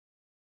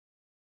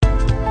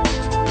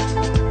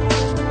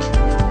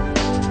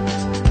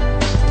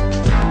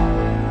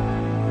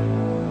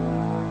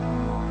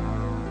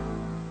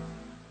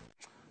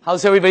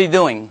How's everybody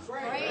doing?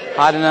 Great.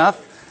 Hot enough?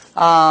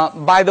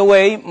 By the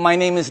way, my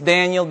name is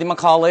Daniel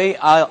Dimacale.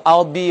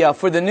 I'll be,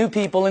 for the new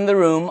people in the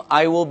room,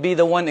 I will be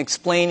the one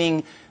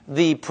explaining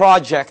the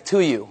project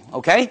to you,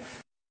 okay?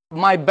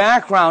 My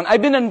background,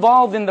 I've been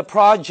involved in the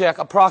project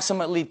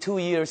approximately 2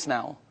 years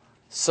now.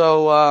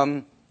 So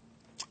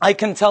I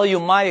can tell you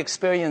my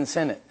experience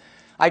in it.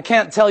 I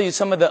can't tell you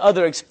some of the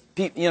other,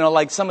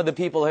 like some of the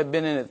people have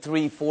been in it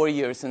 3, 4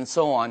 years and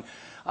so on.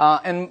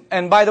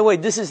 And by the way,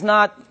 this is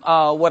not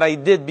what I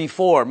did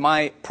before.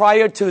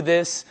 Prior to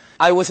this,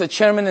 I was a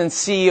chairman and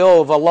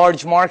CEO of a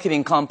large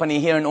marketing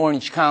company here in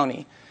Orange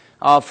County.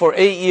 For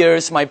 8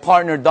 years, my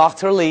partner,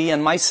 Dr. Lee,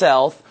 and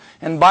myself.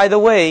 And by the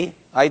way,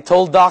 I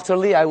told Dr.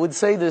 Lee I would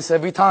say this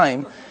every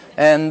time,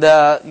 and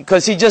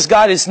because he just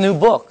got his new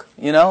book,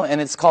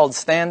 and it's called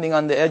Standing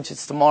on the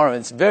Edges Tomorrow.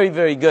 It's very,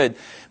 very good.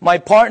 My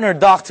partner,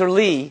 Dr.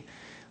 Lee,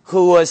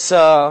 who was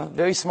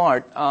very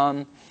smart,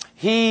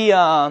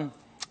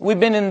 we've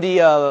been in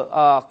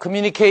the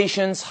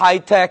communications,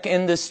 high-tech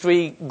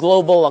industry,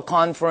 global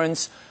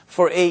conference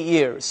for 8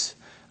 years.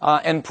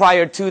 And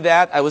prior to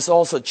that, I was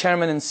also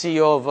chairman and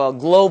CEO of a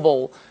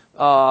global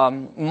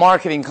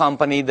marketing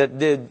company that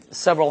did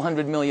several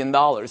 $100 million.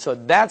 So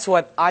that's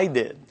what I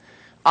did.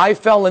 I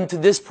fell into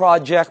this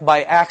project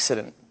by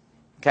accident.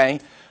 Okay?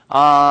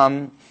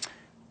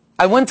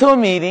 I went to a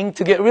meeting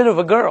to get rid of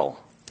a girl.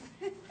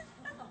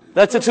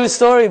 That's a true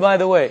story, by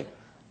the way.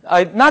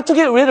 Not to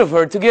get rid of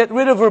her, to get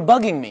rid of her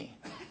bugging me.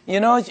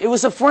 It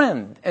was a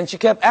friend, and she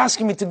kept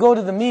asking me to go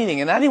to the meeting,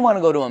 and I didn't want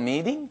to go to a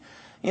meeting,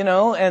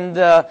 and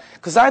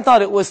because I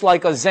thought it was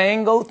like a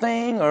Zango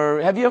thing,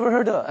 or have you ever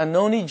heard of a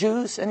noni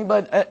juice?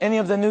 Anybody, any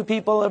of the new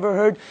people ever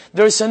heard?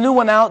 There's a new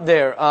one out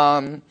there,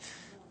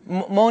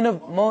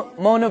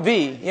 Mona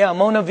V. Yeah,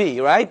 Mona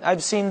V, right?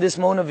 I've seen this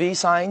Mona V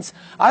signs.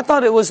 I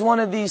thought it was one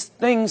of these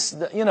things,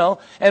 that,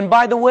 and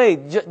by the way,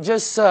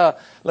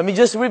 let me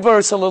just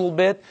reverse a little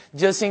bit,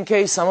 just in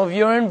case some of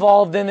you are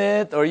involved in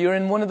it, or you're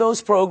in one of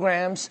those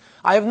programs.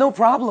 I have no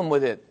problem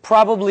with it.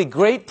 Probably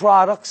great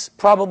products,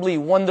 probably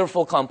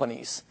wonderful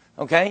companies,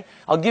 okay?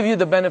 I'll give you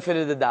the benefit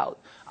of the doubt.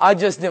 I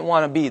just didn't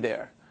want to be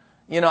there.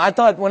 I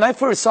thought, when I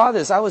first saw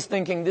this, I was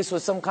thinking this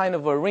was some kind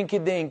of a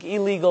rinky-dink,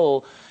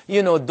 illegal,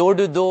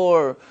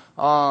 door-to-door,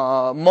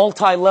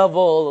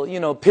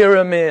 multi-level,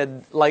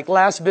 pyramid, like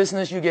last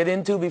business you get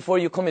into before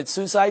you commit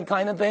suicide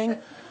kind of thing.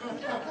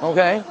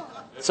 Okay?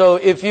 So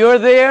if you're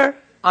there,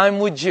 I'm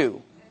with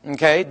you.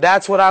 Okay?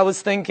 That's what I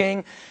was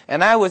thinking.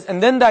 And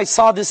then I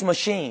saw this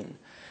machine.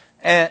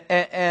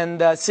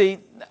 And see,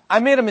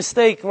 I made a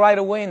mistake right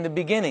away in the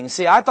beginning.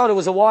 See, I thought it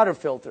was a water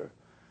filter.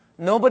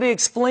 Nobody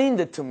explained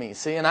it to me,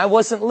 see, and I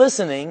wasn't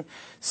listening,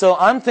 so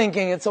I'm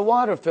thinking it's a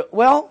water filter.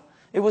 Well,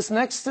 it was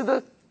next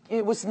to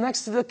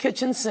the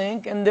kitchen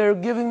sink, and they're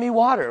giving me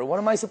water. What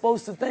am I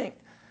supposed to think?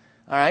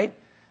 All right?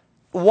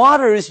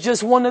 Water is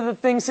just one of the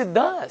things it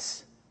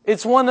does.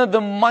 It's one of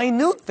the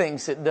minute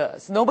things it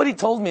does. Nobody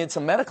told me it's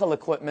a medical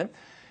equipment.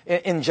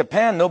 In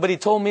Japan, nobody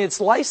told me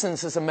it's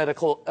licensed as a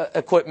medical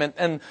equipment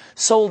and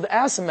sold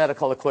as a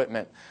medical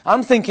equipment.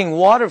 I'm thinking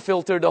water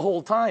filter the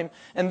whole time,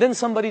 and then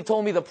somebody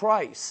told me the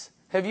price.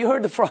 Have you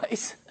heard the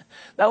price?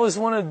 That was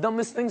one of the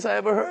dumbest things I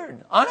ever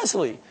heard,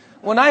 honestly.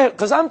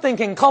 Because I'm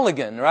thinking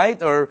Kangen,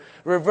 right, or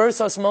reverse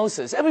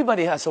osmosis.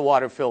 Everybody has a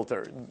water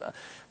filter.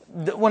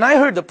 When I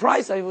heard the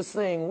price, I was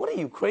saying, what are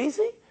you,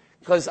 crazy?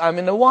 Because I'm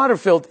in the water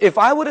filter. If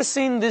I would have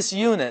seen this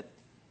unit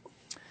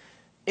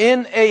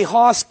in a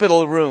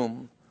hospital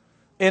room,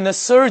 in a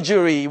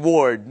surgery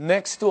ward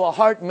next to a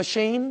heart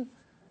machine,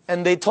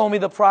 and they told me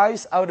the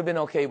price, I would have been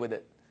okay with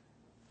it.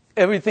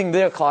 Everything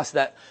there cost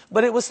that.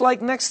 But it was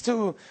like next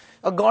to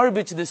a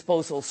garbage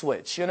disposal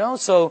switch,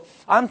 So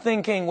I'm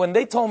thinking, when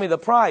they told me the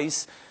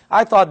price,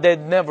 I thought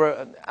they'd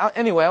never...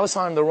 Anyway, I was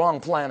on the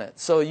wrong planet.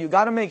 So you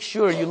got to make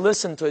sure you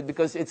listen to it,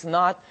 because it's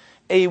not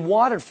a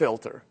water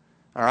filter.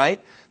 All right?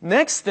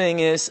 Next thing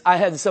is, I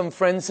had some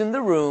friends in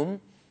the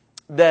room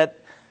that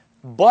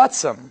bought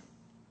some.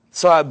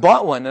 So I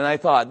bought one, and I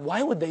thought,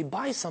 why would they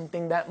buy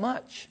something that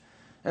much?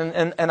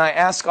 And I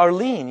asked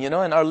Arlene,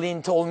 and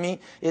Arlene told me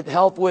it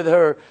helped with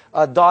her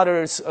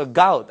daughter's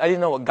gout. I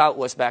didn't know what gout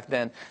was back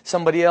then.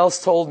 Somebody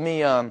else told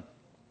me,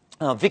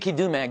 Vicky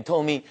Dumag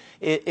told me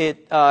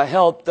it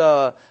helped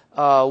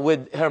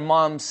with her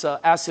mom's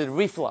acid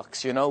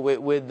reflux,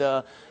 with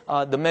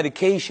the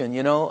medication,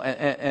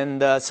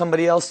 and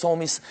somebody else told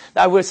me.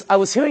 I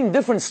was hearing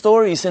different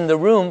stories in the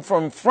room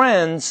from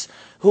friends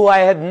who I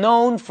had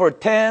known for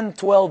 10,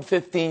 12,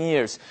 15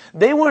 years.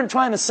 They weren't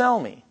trying to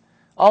sell me.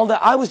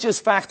 I was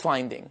just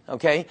fact-finding,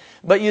 okay?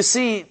 But you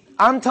see,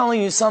 I'm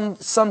telling you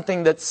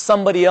something that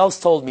somebody else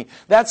told me.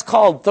 That's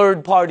called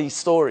third-party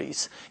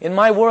stories. In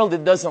my world,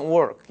 it doesn't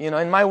work.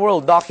 In my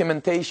world,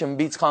 documentation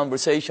beats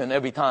conversation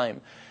every time.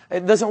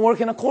 It doesn't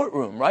work in a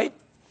courtroom, right?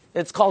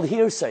 It's called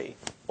hearsay,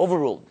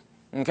 overruled,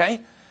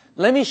 okay?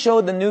 Let me show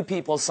the new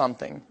people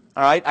something,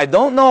 all right? I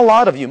don't know a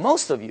lot of you,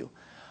 most of you.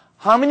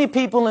 How many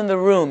people in the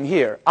room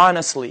here,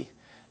 honestly,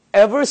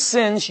 ever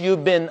since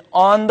you've been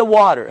on the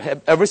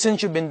water, ever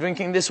since you've been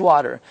drinking this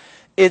water,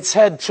 it's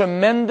had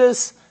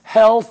tremendous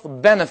health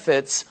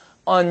benefits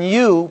on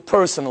you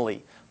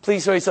personally?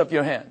 Please raise up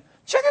your hand.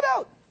 Check it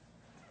out.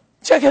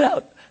 Check it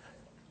out.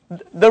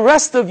 The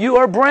rest of you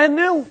are brand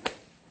new.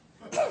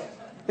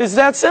 It's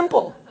that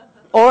simple.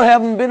 Or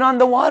haven't been on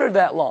the water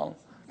that long.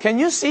 Can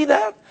you see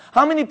that?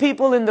 How many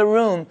people in the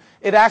room,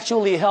 it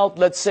actually helped,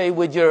 let's say,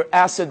 with your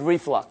acid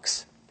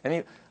reflux?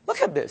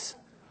 Look at this.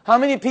 How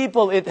many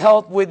people it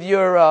helped with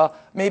your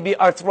maybe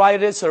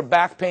arthritis or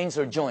back pains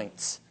or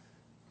joints?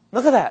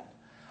 Look at that.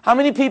 How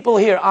many people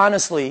here,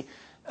 honestly,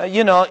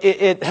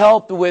 it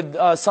helped with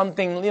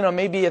something,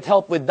 maybe it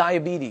helped with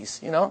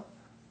diabetes,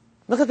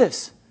 Look at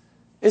this.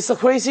 It's the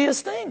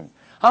craziest thing.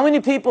 How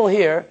many people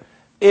here,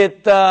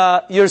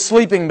 you're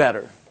sleeping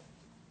better?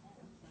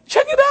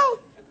 Check it out.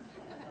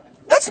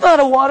 That's not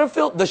a water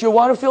filter. Does your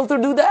water filter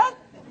do that?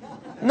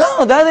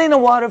 No, that ain't a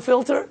water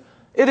filter.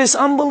 It is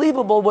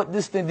unbelievable what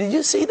this thing, did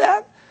you see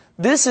that?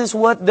 This is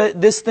what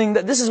this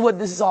is what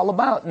this is all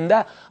about. And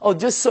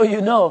just so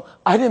you know,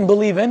 I didn't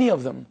believe any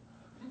of them.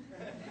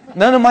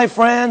 None of my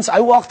friends,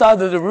 I walked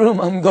out of the room,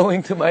 I'm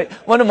going to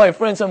one of my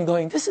friends, I'm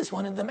going, this is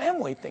one of them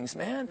Amway things,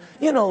 man.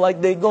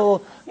 Like they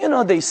go,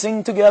 they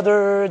sing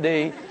together,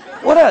 they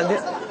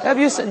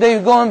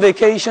go on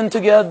vacation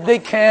together, they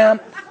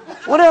camp,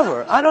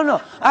 whatever. I don't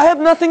know. I have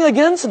nothing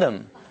against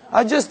them.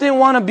 I just didn't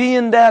want to be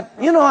in that,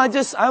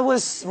 I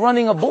was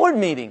running a board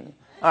meeting,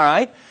 all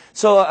right?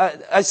 So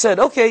I said,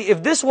 okay,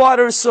 if this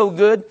water is so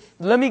good,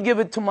 let me give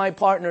it to my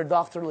partner,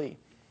 Dr. Lee.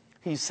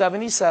 He's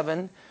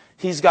 77.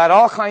 He's got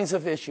all kinds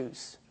of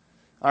issues.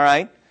 All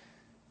right?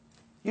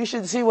 You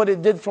should see what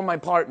it did for my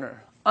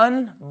partner.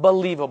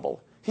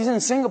 Unbelievable. He's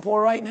in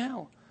Singapore right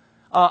now.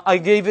 I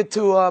gave it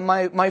to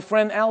my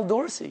friend Al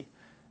Dorsey.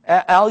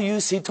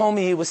 He told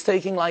me he was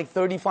taking like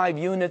 35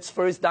 units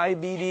for his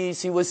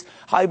diabetes. He was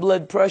high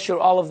blood pressure,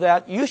 all of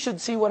that. You should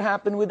see what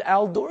happened with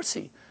Al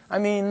Dorsey. I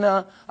mean,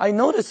 I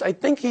noticed, I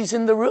think he's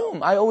in the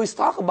room. I always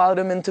talk about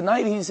him, and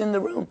tonight he's in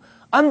the room.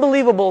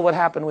 Unbelievable what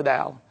happened with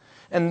Al.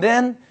 And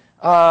then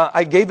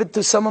I gave it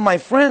to some of my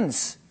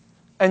friends.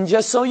 And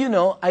just so you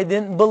know, I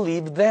didn't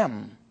believe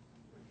them.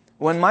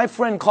 When my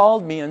friend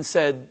called me and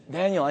said,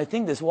 Daniel, I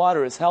think this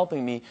water is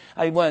helping me,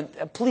 I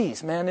went,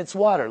 please, man, it's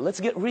water. Let's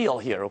get real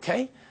here,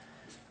 okay?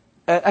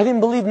 I didn't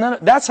believe none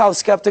of, that's how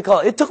skeptical.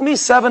 It took me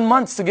 7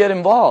 months to get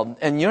involved.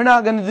 And you're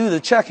not going to do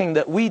the checking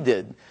that we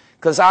did.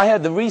 Because I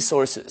had the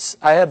resources.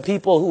 I had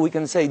people who we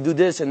can say, do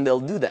this, and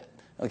they'll do that,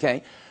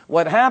 okay?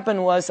 What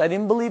happened was, I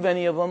didn't believe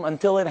any of them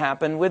until it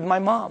happened with my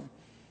mom.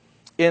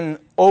 In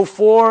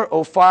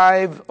 04,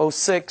 05,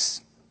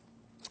 06,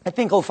 I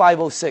think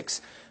 05,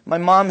 06, my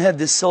mom had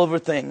this silver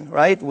thing,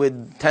 right,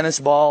 with tennis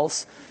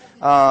balls.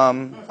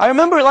 I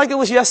remember it like it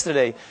was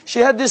yesterday. She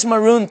had this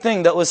maroon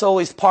thing that was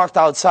always parked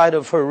outside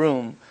of her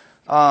room.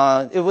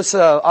 It was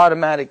an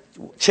automatic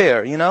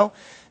chair,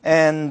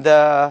 And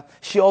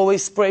she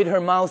always sprayed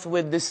her mouth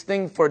with this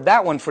thing for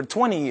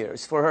 20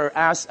 years, for her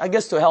ass, I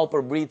guess to help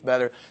her breathe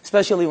better,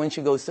 especially when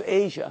she goes to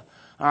Asia,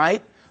 all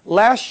right?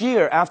 Last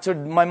year, after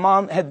my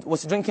mom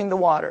was drinking the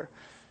water,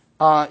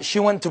 she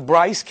went to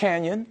Bryce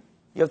Canyon.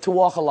 You have to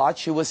walk a lot.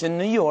 She was in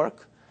New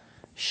York.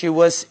 She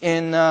was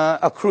in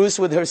a cruise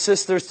with her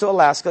sisters to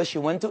Alaska. She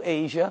went to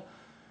Asia.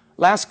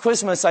 Last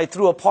Christmas, I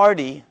threw a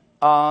party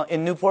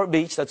in Newport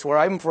Beach. That's where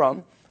I'm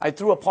from. I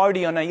threw a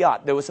party on a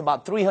yacht. There was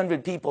about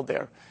 300 people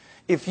there.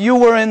 If you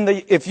were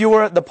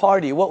at the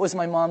party, what was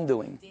my mom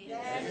doing?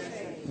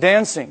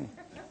 Dancing.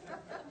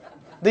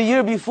 The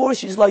year before,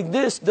 she's like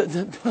this.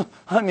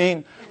 I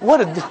mean,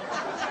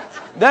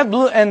 that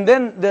blew. And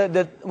then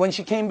when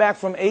she came back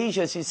from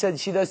Asia, she said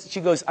she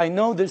goes, I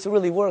know this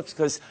really works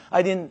because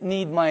I didn't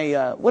need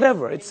my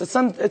whatever. It's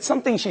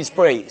something she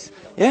sprays.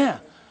 Yeah.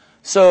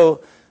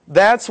 So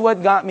that's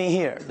what got me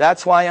here.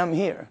 That's why I'm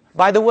here.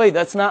 By the way,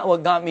 that's not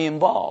what got me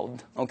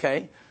involved.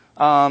 Okay.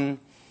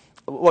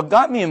 What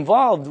got me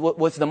involved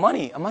was the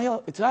money.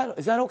 Is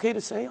that okay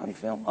to say on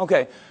film?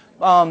 Okay.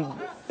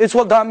 It's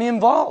what got me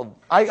involved.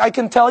 I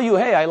can tell you,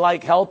 hey, I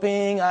like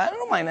helping. I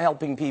don't mind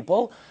helping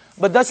people.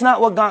 But that's not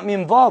what got me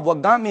involved.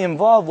 What got me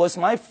involved was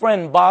my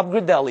friend Bob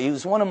Gridelli,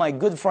 who's one of my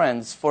good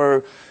friends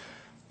for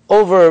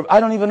over, I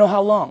don't even know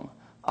how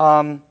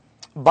long.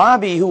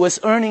 Bobby, who was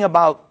earning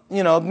about,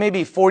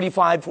 maybe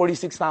 $45,000,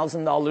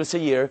 $46,000 a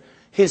year,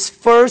 his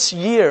first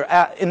year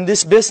in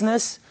this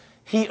business,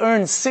 he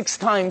earned 6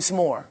 times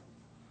more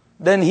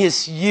than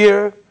his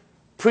year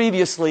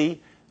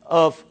previously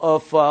of a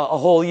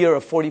whole year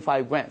of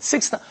 45 grand.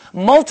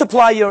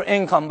 Multiply your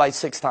income by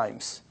 6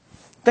 times.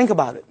 Think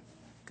about it.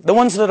 The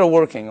ones that are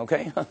working,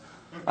 okay?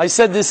 I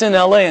said this in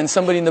LA and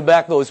somebody in the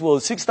back goes, well,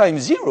 6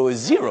 times 0 is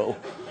 0.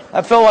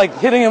 I felt like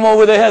hitting him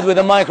over the head with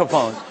a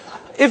microphone.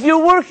 If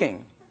you're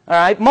working, all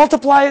right,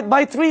 multiply it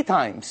by 3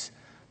 times.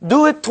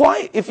 Do it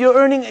twice. If you're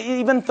earning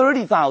even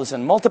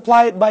 30,000,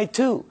 multiply it by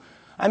 2.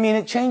 I mean,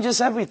 it changes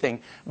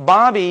everything.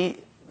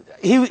 Bobby,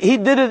 he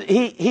did it.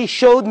 He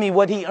showed me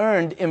what he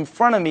earned in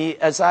front of me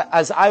as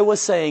I was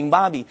saying,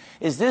 Bobby,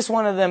 is this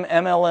one of them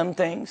MLM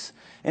things?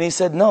 And he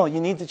said, no,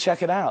 you need to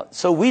check it out.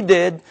 So we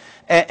did,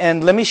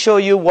 and let me show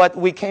you what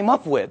we came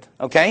up with,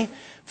 okay?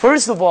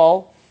 First of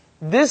all,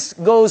 this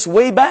goes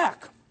way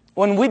back.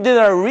 When we did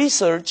our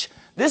research,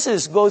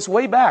 goes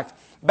way back.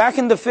 Back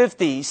in the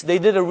 50s, they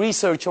did a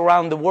research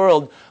around the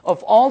world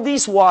of all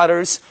these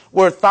waters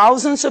where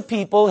thousands of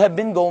people have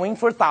been going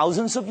for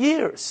thousands of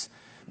years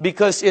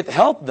because it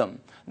helped them.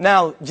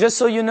 Now, just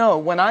so you know,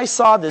 when I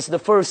saw this the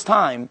first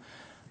time,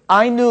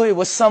 I knew it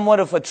was somewhat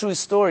of a true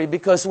story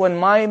because when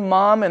my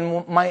mom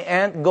and my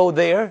aunt go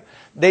there,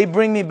 they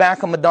bring me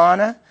back a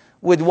Madonna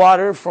with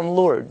water from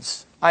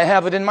Lourdes. I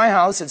have it in my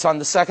house. It's on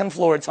the second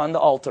floor. It's on the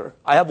altar.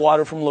 I have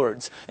water from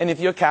Lourdes. And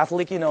if you're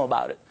Catholic, you know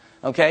about it.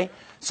 Okay?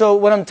 So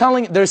what I'm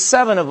telling you, there's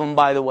 7 of them,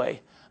 by the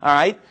way. All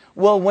right?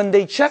 Well, when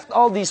they checked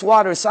all these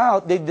waters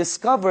out, they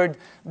discovered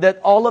that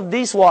all of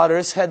these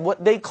waters had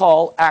what they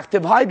call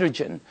active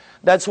hydrogen.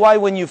 That's why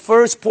when you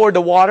first pour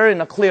the water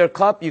in a clear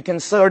cup, you can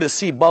sort of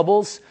see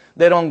bubbles.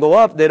 They don't go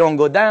up, they don't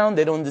go down,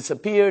 they don't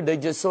disappear. They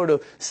just sort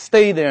of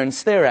stay there and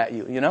stare at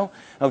you, you know?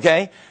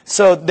 Okay?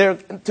 So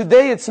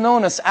today it's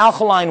known as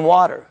alkaline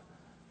water.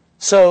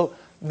 So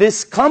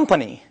this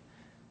company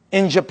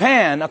in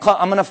Japan, I'm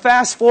going to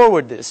fast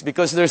forward this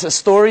because there's a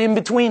story in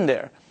between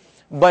there.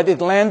 But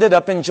it landed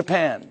up in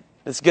Japan.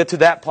 Let's get to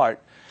that part.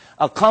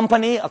 A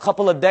company, a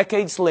couple of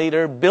decades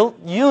later, built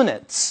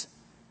units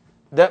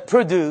that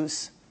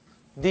produce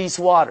these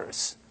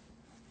waters.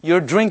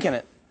 You're drinking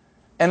it.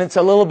 And it's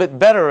a little bit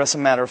better, as a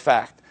matter of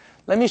fact.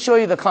 Let me show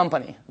you the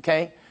company,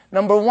 okay?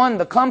 Number 1,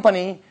 the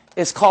company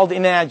is called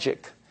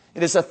Enagic.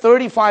 It is a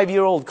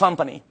 35-year-old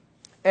company.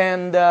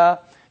 And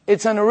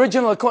it's an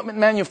original equipment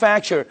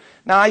manufacturer.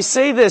 Now, I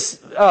say this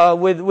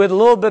with a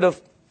little bit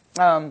of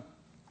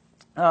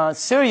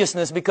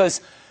seriousness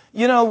because,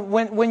 you know,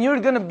 when you're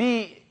going to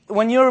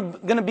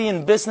be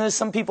in business,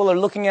 some people are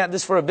looking at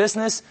this for a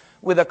business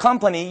with a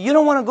company. You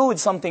don't want to go with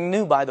something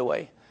new, by the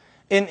way.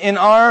 In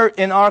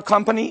our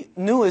company,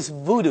 new is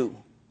voodoo.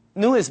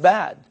 New is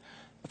bad.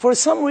 For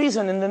some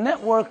reason, in the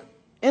network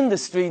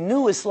industry,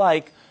 new is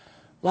like,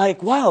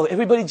 wow,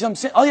 everybody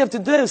jumps in. All you have to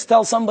do is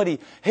tell somebody,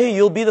 hey,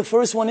 you'll be the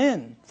first one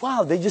in.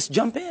 Wow, they just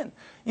jump in.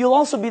 You'll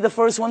also be the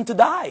first one to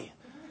die.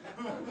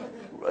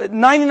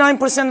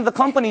 99% of the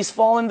companies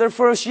fall in their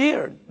first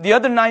year. The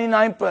other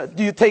 99%,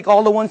 you take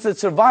all the ones that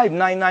survive,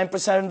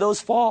 99% of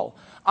those fall.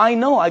 I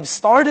know, I've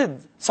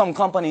started some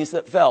companies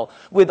that fell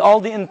with all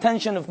the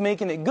intention of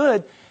making it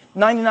good.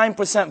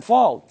 99%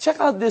 fall. Check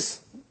out this,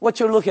 what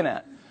you're looking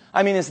at.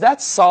 I mean, is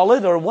that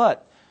solid or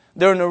what?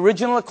 They're an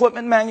original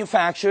equipment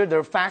manufacturer. There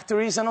are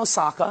factories in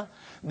Osaka.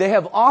 They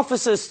have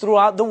offices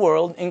throughout the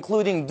world,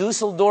 including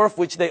Dusseldorf,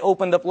 which they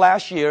opened up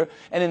last year.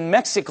 And in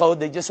Mexico,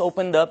 they just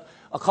opened up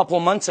a couple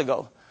of months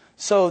ago.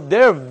 So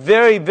they're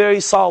very,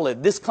 very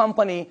solid. This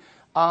company,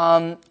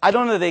 I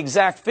don't know the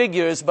exact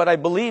figures, but I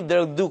believe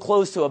they'll do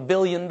close to $1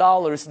 billion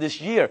this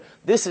year.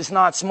 This is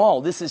not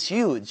small. This is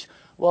huge.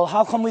 Well,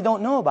 how come we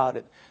don't know about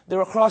it?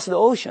 They're across the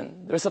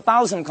ocean. There's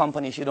 1,000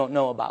 companies you don't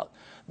know about.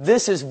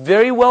 This is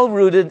very well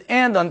rooted,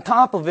 and on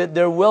top of it,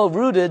 they're well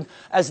rooted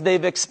as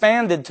they've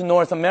expanded to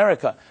North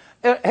America.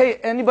 Hey,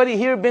 anybody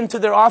here been to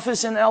their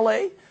office in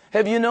LA?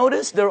 Have you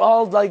noticed? They're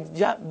all like,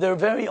 they're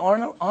very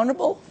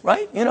honorable,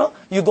 right? You know,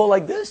 you go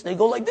like this, they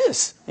go like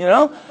this, you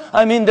know?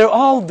 I mean, they're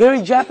all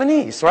very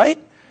Japanese, right?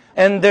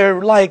 And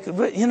they're like,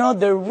 you know,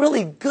 they're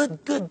really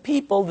good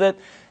people that,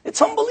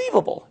 it's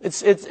unbelievable.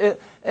 They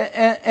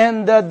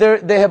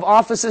have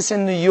offices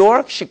in New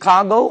York,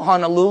 Chicago,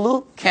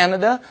 Honolulu,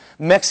 Canada,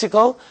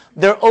 Mexico.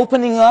 They're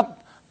opening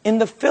up in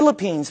the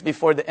Philippines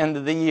before the end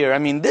of the year. I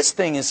mean, this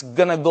thing is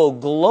going to go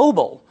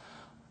global.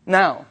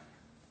 Now,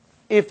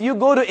 if you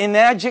go to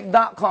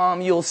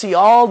enagic.com, you'll see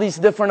all these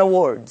different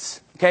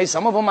awards. Okay,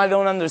 some of them I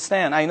don't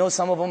understand. I know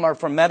some of them are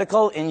for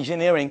medical,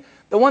 engineering.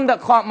 The one that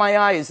caught my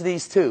eye is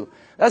these two.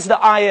 That's the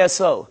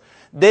ISO.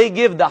 They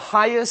give the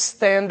highest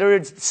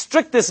standards,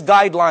 strictest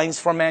guidelines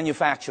for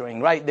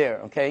manufacturing right there,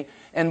 okay?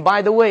 And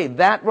by the way,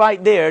 that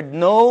right there,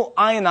 no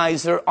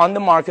ionizer on the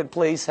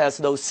marketplace has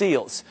those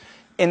seals.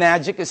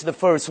 Enagic is the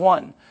first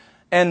one.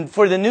 And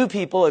for the new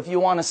people, if you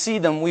want to see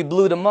them, we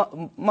blew them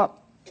up.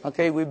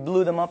 Okay, we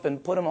blew them up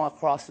and put them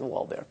across the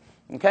wall there.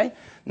 Okay?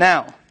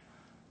 Now,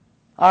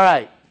 all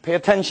right, pay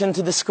attention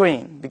to the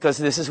screen because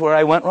this is where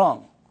I went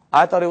wrong.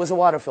 I thought it was a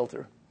water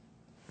filter.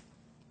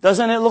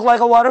 Doesn't it look like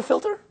a water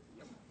filter?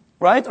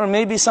 Right? Or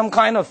maybe some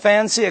kind of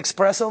fancy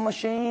espresso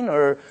machine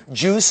or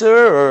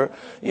juicer or,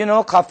 you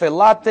know, cafe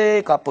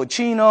latte,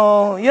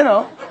 cappuccino, you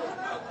know.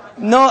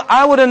 No,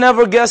 I would have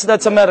never guessed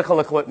that's a medical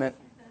equipment.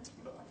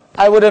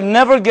 I would have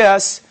never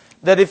guessed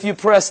that if you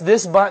press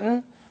this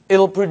button,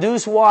 it'll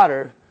produce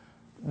water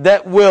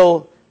that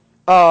will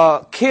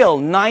kill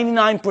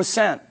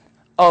 99%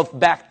 of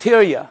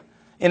bacteria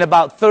in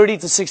about 30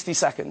 to 60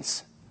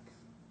 seconds.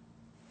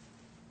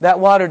 That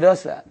water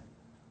does that.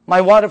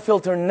 My water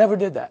filter never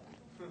did that.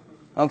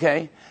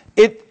 Okay?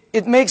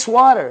 It makes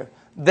water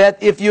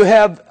that if you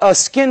have a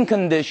skin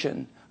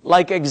condition,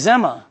 like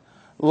eczema,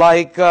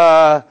 like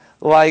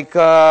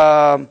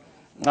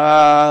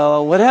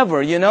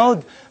whatever, you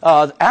know,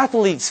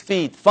 athlete's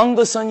feet,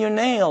 fungus on your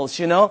nails,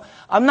 you know.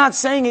 I'm not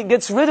saying it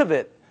gets rid of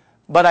it,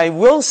 but I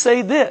will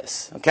say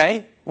this,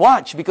 okay?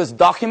 Watch, because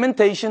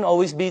documentation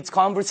always beats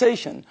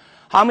conversation.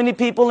 How many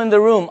people in the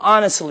room,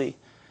 honestly,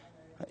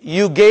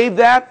 you gave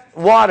that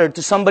water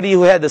to somebody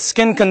who had a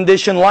skin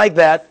condition like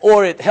that,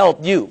 or it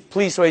helped you?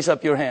 Please raise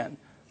up your hand.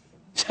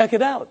 Check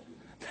it out.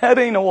 That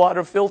ain't a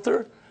water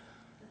filter.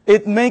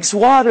 It makes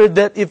water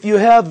that if you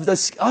have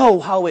this, oh,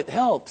 how it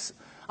helps.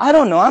 I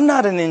don't know. I'm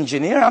not an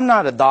engineer. I'm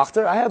not a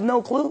doctor. I have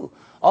no clue.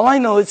 All I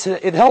know is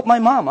it helped my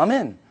mom. I'm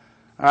in.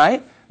 All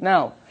right?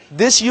 Now,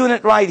 this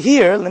unit right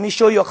here, let me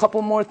show you a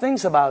couple more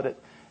things about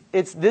it.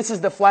 This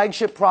is the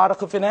flagship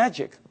product of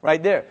Enagic,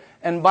 right there.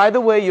 And by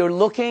the way, you're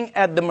looking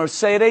at the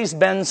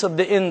Mercedes-Benz of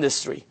the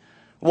industry.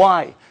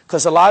 Why?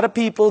 Because a lot of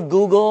people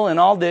Google and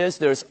all this.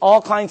 There's all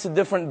kinds of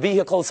different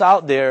vehicles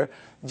out there,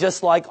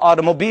 just like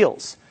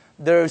automobiles.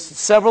 There's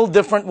several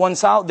different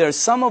ones out there.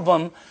 Some of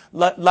them,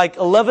 like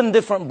 11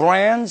 different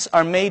brands,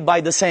 are made by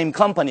the same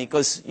company.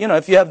 Because, you know,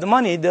 if you have the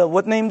money,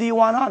 what name do you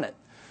want on it?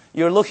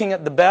 You're looking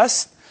at the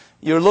best.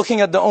 You're looking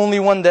at the only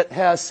one that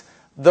has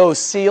those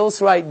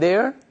seals right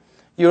there.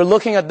 You're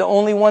looking at the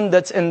only one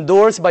that's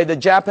endorsed by the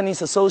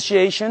Japanese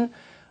Association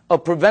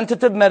of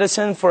Preventative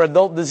Medicine for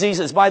Adult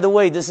Diseases. By the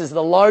way, this is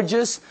the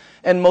largest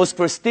and most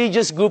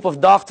prestigious group of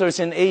doctors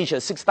in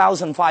Asia,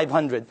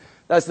 6,500.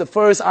 That's the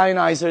first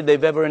ionizer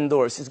they've ever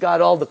endorsed. It's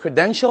got all the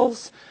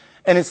credentials,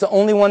 and it's the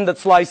only one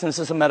that's licensed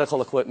as a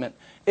medical equipment.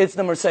 It's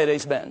the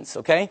Mercedes-Benz,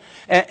 okay?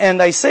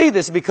 And I say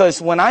this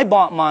because when I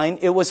bought mine,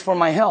 it was for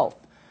my health,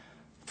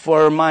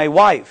 for my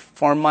wife,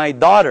 for my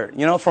daughter,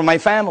 you know, for my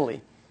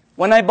family.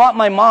 When I bought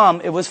my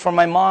mom, it was for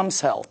my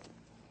mom's health.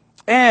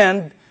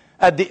 And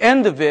at the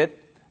end of it,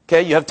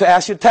 okay, you have to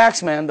ask your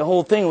tax man, the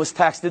whole thing was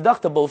tax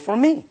deductible for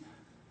me.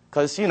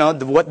 Because, you know,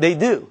 what they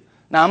do.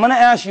 Now, I'm going to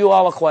ask you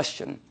all a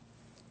question.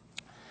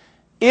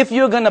 If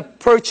you're going to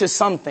purchase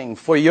something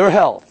for your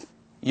health,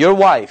 your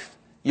wife,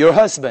 your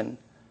husband,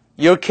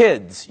 your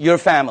kids, your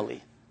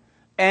family,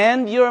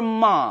 and your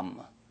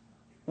mom,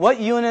 what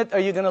unit are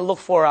you going to look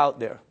for out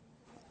there?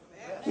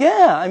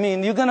 Yeah, I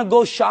mean, you're going to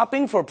go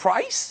shopping for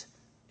price?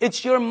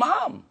 It's your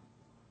mom.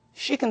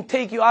 She can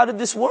take you out of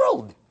this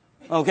world,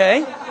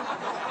 okay?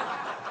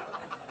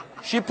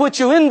 She put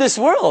you in this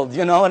world,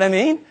 you know what I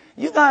mean?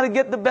 You got to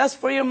get the best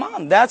for your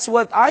mom. That's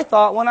what I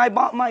thought when I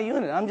bought my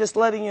unit. I'm just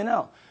letting you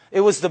know. It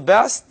was the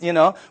best, you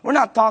know. We're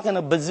not talking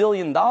 $1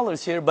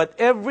 bazillion here, but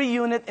every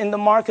unit in the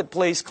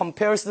marketplace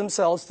compares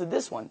themselves to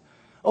this one.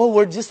 Oh,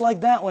 we're just like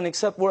that one,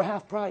 except we're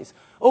half price.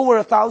 Oh,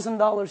 we're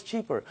 $1,000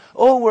 cheaper.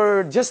 Oh,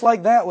 we're just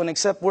like that one,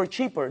 except we're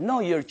cheaper. No,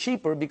 you're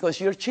cheaper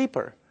because you're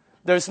cheaper.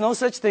 There's no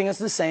such thing as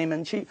the same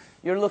and cheap.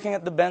 You're looking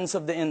at the Benz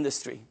of the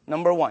industry.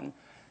 Number one,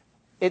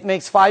 it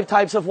makes 5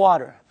 types of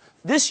water.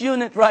 This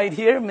unit right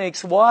here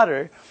makes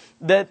water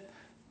that,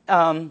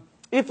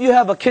 if you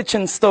have a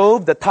kitchen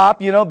stove, the top,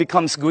 you know,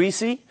 becomes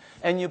greasy,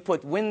 and you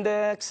put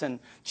Windex and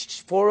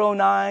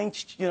 409,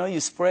 you know, you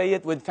spray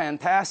it with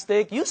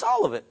Fantastic, use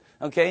all of it,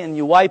 okay, and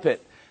you wipe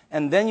it.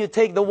 And then you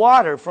take the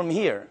water from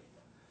here,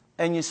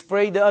 and you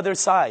spray the other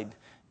side.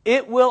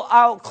 It will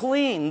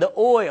out-clean the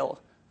oil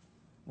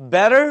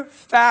better,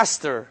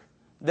 faster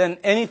than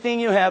anything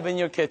you have in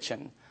your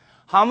kitchen.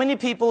 How many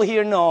people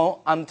here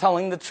know I'm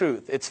telling the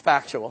truth? It's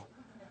factual.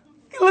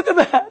 Look at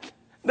that.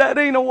 That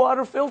ain't a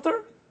water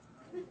filter.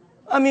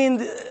 I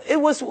mean,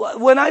 it was,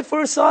 when I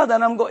first saw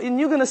that, and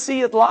you're going to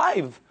see it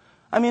live.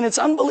 I mean, it's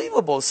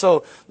unbelievable.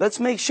 So let's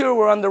make sure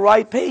we're on the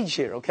right page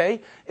here,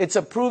 okay? It's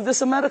approved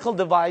as a medical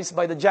device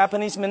by the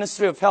Japanese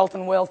Ministry of Health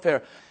and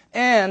Welfare.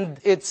 And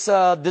it's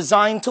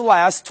designed to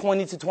last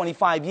 20 to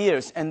 25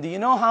 years. And do you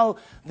know how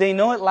they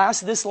know it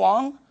lasts this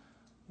long?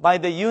 By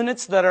the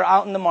units that are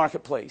out in the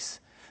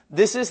marketplace.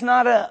 This is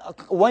not a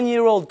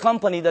one-year-old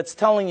company that's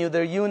telling you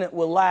their unit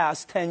will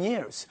last 10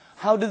 years.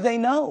 How do they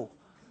know?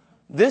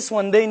 This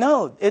one, they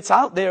know. It's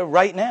out there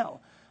right now.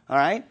 All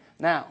right?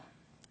 Now,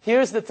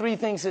 here's the 3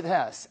 things it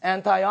has.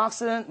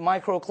 Antioxidant,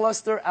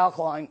 microcluster,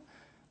 alkaline.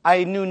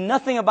 I knew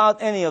nothing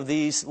about any of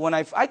these. When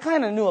I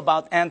kind of knew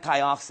about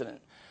antioxidant.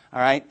 All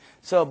right?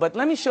 So, but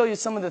let me show you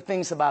some of the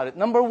things about it.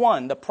 Number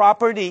 1, the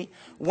property,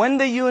 when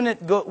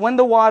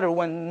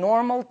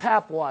normal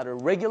tap water,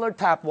 regular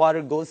tap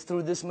water goes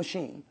through this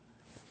machine,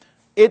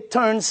 it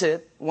turns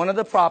it, one of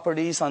the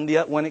properties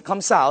when it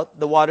comes out,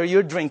 the water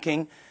you're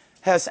drinking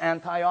has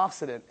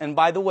antioxidant. And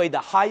by the way, the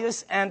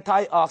highest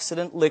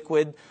antioxidant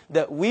liquid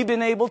that we've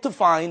been able to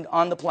find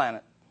on the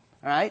planet.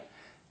 All right?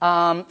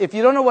 If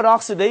you don't know what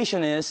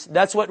oxidation is,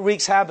 that's what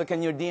wreaks havoc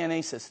in your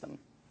DNA system.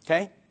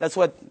 Okay? That's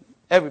what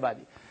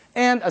everybody.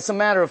 And as a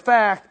matter of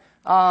fact,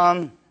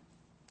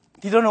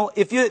 you don't know,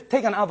 if you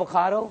take an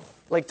avocado,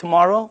 like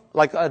tomorrow,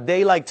 like a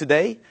day like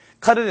today,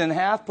 cut it in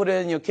half, put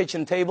it in your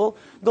kitchen table,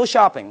 go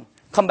shopping,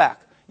 come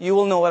back. You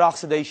will know what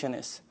oxidation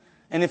is.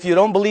 And if you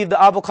don't believe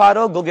the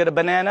avocado, go get a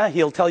banana,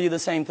 he'll tell you the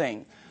same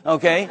thing.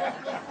 Okay?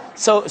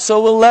 So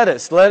will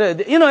lettuce.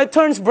 You know, it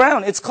turns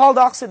brown. It's called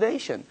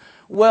oxidation.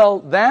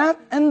 Well, that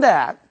and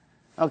that,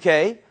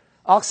 okay,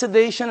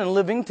 oxidation and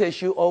living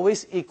tissue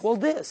always equal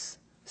this.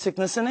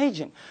 Sickness and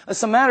aging.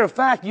 As a matter of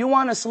fact, you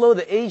want to slow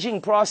the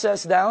aging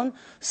process down,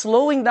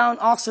 slowing down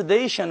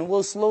oxidation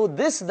will slow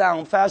this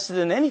down faster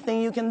than anything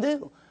you can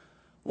do.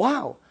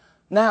 Wow.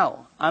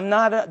 Now, I'm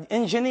not an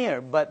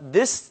engineer, but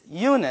this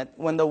unit,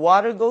 when the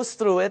water goes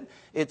through it,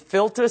 it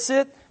filters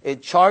it,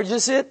 it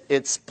charges it,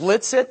 it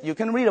splits it. You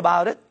can read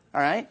about it,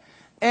 all right?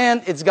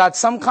 And it's got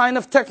some kind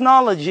of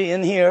technology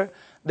in here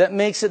that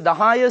makes it the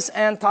highest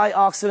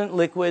antioxidant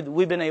liquid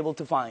we've been able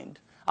to find.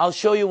 I'll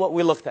show you what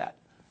we looked at,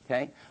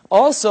 okay?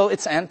 Also,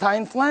 it's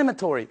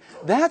anti-inflammatory.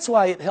 That's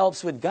why it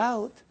helps with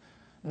gout.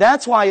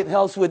 That's why it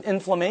helps with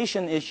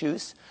inflammation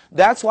issues.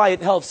 That's why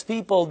it helps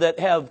people that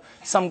have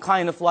some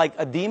kind of like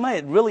edema.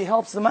 It really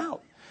helps them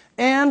out.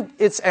 And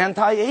it's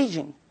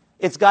anti-aging.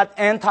 It's got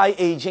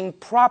anti-aging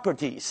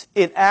properties.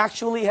 It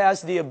actually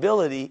has the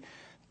ability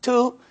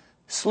to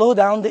slow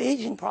down the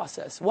aging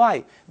process.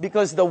 Why?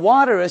 Because the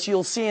water, as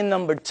you'll see in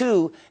number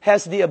 2,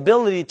 has the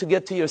ability to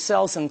get to your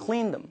cells and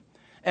clean them.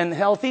 And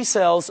healthy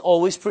cells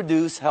always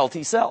produce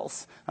healthy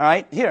cells. All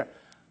right?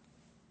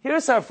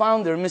 Here's our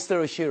founder,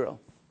 Mr. Oshiro.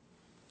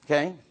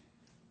 Okay?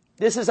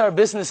 This is our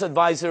business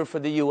advisor for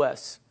the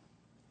U.S.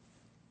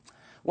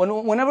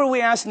 Whenever we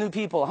ask new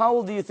people, how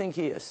old do you think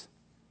he is?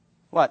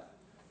 What?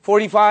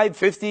 45,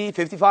 50,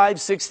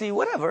 55, 60,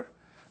 whatever.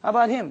 How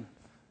about him?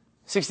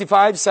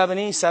 65,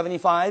 70,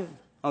 75,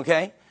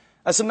 okay?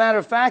 As a matter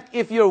of fact,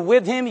 if you're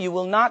with him, you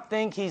will not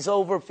think he's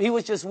over. He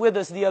was just with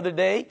us the other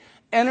day.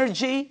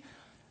 Energy,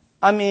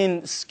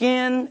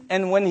 skin,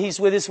 and when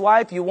he's with his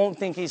wife, you won't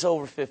think he's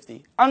over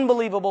 50.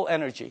 Unbelievable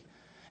energy.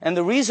 And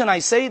the reason I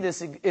say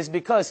this is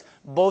because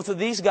both of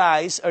these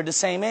guys are the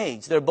same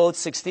age. They're both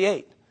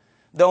 68.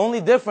 The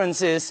only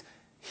difference is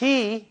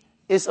he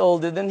is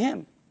older than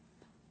him.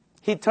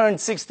 He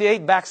turned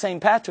 68 back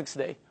St. Patrick's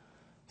Day.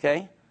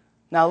 Okay?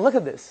 Now look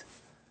at this.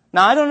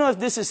 Now I don't know if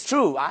this is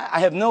true.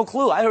 I have no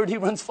clue. I heard he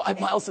runs 5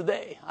 miles a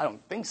day. I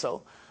don't think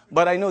so.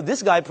 But I know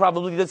this guy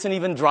probably doesn't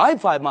even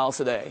drive 5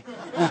 miles a day.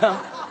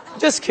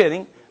 Just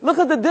kidding. Look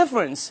at the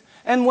difference.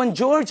 And when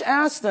George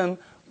asked him,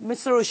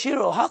 Mr.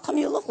 Oshiro, how come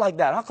you look like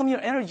that? How come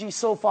your energy is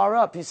so far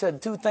up? He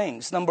said 2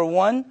 things. Number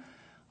 1,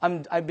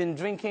 I've been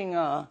drinking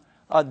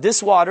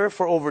this water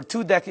for over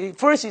 2 decades.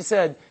 First, he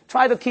said,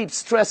 try to keep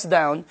stress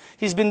down.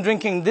 He's been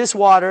drinking this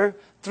water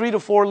 3 to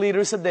 4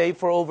 liters a day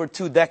for over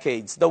 2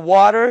 decades. The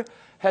water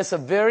has a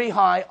very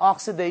high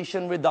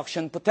oxidation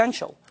reduction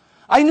potential.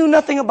 I knew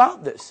nothing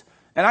about this.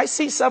 And I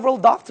see several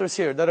doctors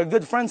here that are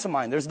good friends of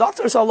mine. There's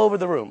doctors all over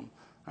the room,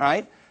 all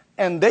right?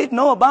 And they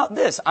know about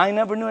this. I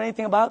never knew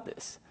anything about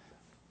this.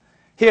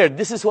 Here,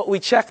 this is what we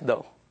checked,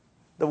 though.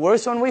 The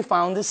worst one we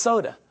found is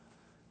soda.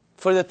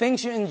 For the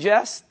things you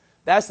ingest,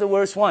 that's the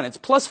worst one. It's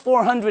plus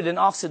 400 in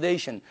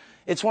oxidation.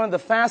 It's one of the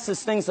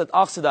fastest things that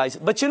oxidize.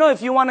 But you know,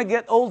 if you want to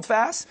get old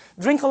fast,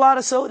 drink a lot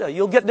of soda.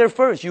 You'll get there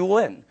first. You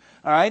win.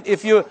 All right?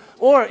 If you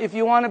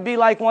want to be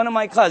like one of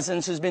my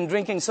cousins who's been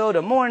drinking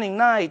soda morning,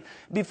 night,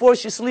 before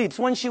she sleeps,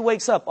 when she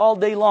wakes up, all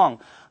day long.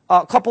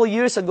 A couple of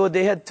years ago,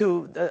 they had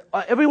to,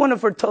 every one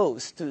of her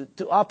toes to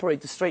operate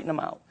to straighten them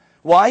out.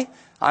 Why?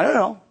 I don't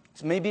know.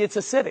 Maybe it's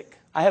acidic.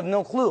 I have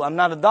no clue. I'm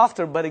not a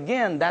doctor, but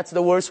again, that's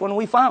the worst one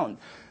we found.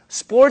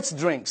 Sports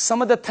drinks,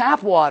 some of the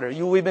tap water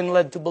we've been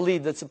led to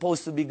believe that's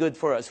supposed to be good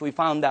for us. We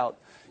found out.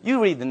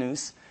 You read the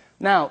news.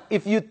 Now,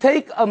 if you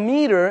take a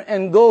meter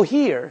and go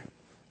here,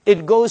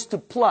 it goes to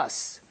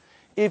plus.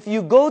 If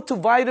you go to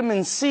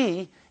vitamin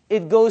C,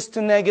 it goes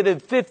to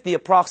negative 50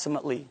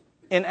 approximately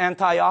in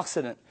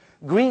antioxidant.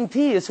 Green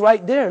tea is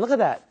right there. Look at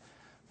that.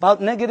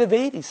 About negative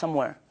 80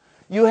 somewhere.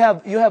 You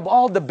have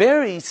all the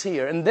berries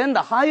here. And then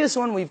the highest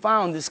one we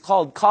found is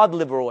called cod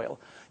liver oil.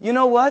 You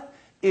know what?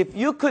 If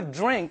you could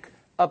drink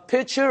a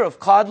pitcher of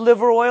cod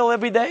liver oil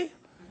every day,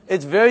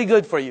 it's very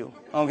good for you,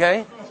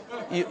 okay?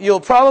 You'll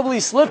probably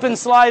slip and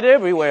slide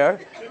everywhere,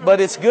 but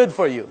it's good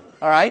for you,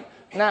 all right?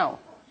 Now,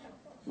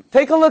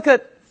 take a look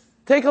at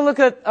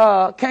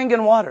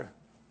Kangen water.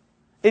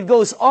 It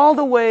goes all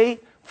the way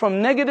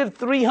from negative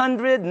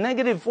 300,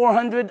 negative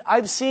 400.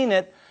 I've seen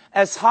it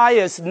as high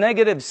as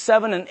negative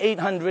 700 and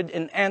 800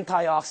 in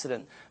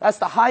antioxidant. That's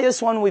the highest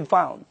one we've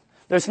found.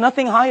 There's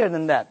nothing higher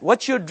than that.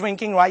 What you're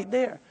drinking right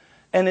there.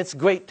 And it's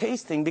great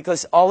tasting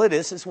because all it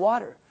is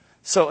water.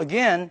 So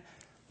again,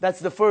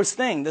 that's the first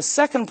thing. The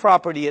second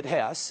property it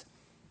has,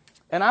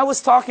 and I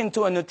was talking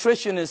to a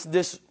nutritionist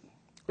this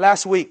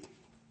last week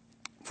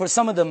for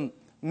some of the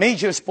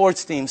major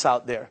sports teams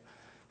out there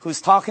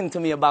who's talking to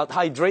me about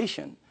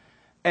hydration.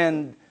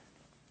 And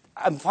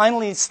I'm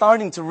finally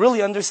starting to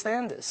really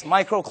understand this.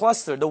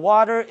 Microcluster. The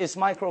water is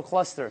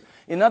microcluster.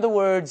 In other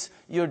words,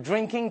 you're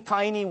drinking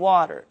tiny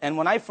water. And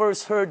when I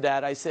first heard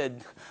that, I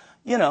said,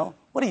 you know,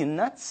 what are you,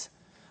 nuts?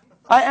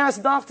 I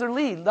asked Dr.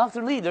 Lee,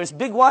 there's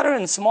big water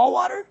and small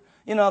water?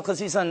 You know, because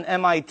he's an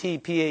MIT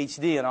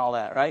PhD and all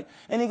that, right?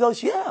 And he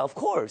goes, yeah, of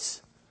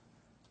course.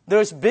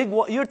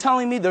 You're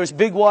telling me there's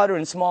big water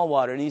and small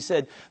water. And he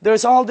said,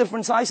 there's all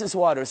different sizes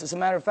waters. As a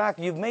matter of fact,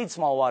 you've made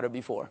small water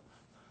before.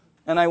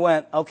 And I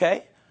went,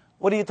 okay.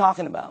 What are you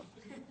talking about?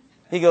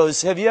 He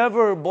goes, have you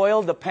ever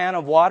boiled a pan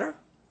of water?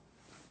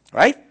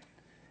 Right?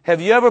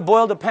 Have you ever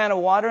boiled a pan of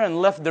water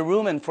and left the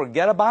room and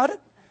forget about it?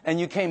 And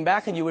you came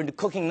back and you were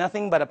cooking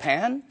nothing but a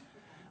pan?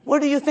 Where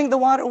do you think the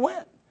water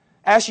went?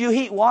 As you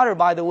heat water,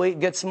 by the way, it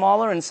gets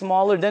smaller and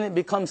smaller, then it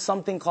becomes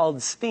something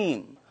called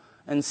steam,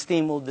 and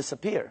steam will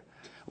disappear.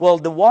 Well,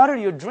 the water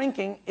you're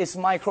drinking is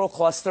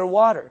microcluster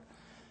water.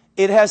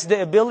 It has the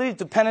ability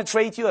to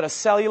penetrate you at a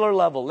cellular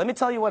level. Let me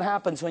tell you what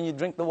happens when you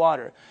drink the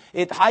water.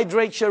 It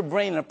hydrates your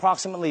brain in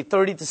approximately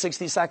 30 to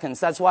 60 seconds.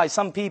 That's why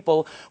some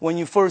people, when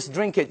you first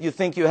drink it, you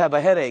think you have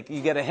a headache.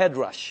 You get a head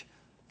rush.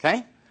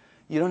 Okay?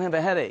 You don't have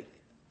a headache.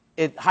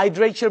 It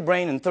hydrates your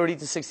brain in 30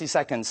 to 60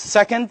 seconds.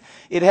 Second,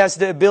 it has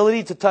the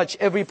ability to touch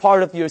every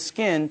part of your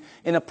skin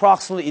in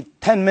approximately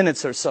 10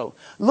 minutes or so.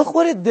 Look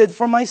what it did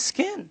for my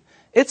skin.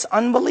 It's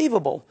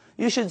unbelievable.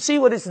 You should see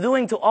what it's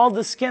doing to all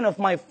the skin of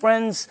my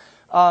friends'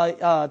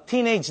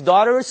 teenage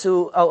daughters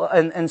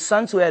and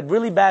sons who had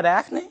really bad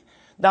acne.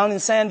 Down in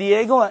San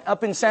Diego,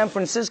 up in San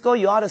Francisco,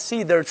 you ought to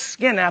see their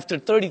skin after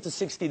 30 to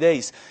 60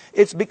 days.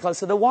 It's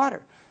because of the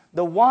water.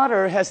 The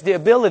water has the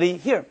ability,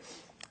 here,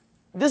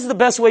 this is the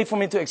best way for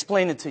me to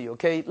explain it to you,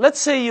 okay? Let's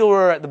say you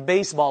were at the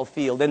baseball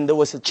field and there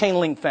was a chain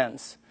link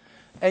fence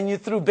and you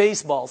threw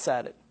baseballs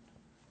at it.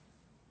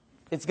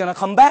 It's going to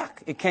come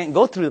back. It can't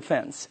go through the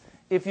fence.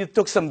 If you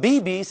took some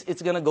BBs,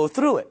 it's going to go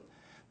through it.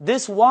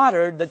 This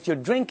water that you're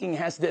drinking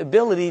has the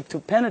ability to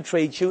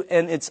penetrate you,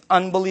 and it's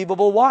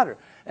unbelievable water.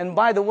 And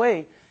by the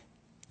way,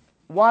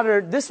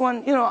 water, this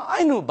one,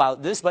 I knew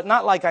about this, but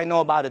not like I know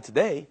about it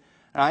today,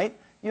 right?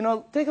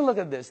 Take a look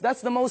at this.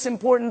 That's the most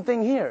important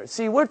thing here.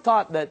 See, we're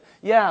taught that,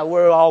 yeah,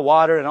 we're all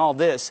water and all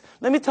this.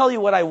 Let me tell you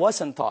what I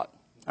wasn't taught,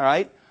 all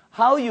right?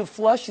 How you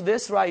flush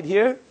this right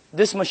here,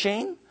 this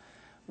machine,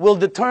 will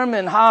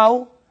determine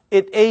how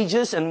it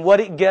ages and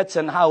what it gets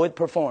and how it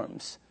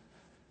performs.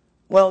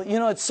 Well,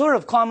 it's sort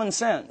of common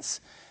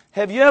sense.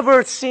 Have you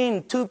ever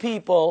seen two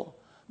people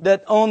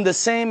that own the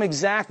same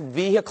exact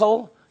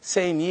vehicle,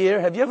 same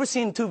year? Have you ever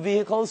seen two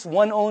vehicles?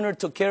 One owner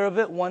took care of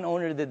it, one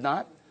owner did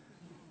not.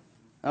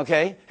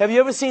 Okay? Have you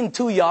ever seen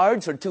two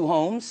yards or two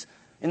homes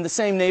in the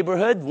same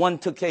neighborhood? One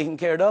took taken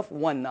care of,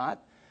 one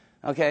not.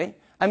 Okay?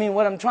 I mean,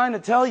 what I'm trying to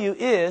tell you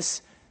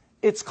is,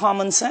 it's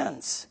common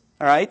sense.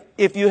 All right?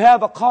 If you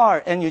have a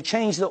car and you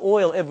change the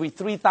oil every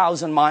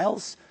 3,000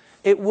 miles,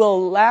 it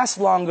will last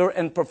longer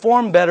and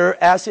perform better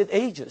as it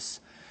ages.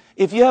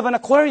 If you have an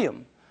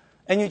aquarium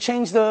and you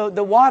change the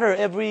water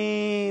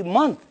every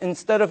month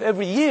instead of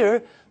every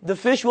year, the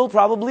fish will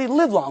probably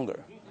live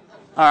longer.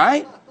 All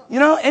right?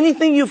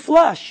 Anything you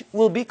flush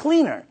will be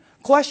cleaner.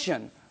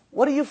 Question,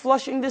 what are you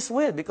flushing this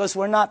with? Because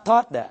we're not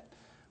taught that.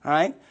 All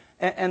right?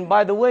 And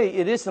by the way,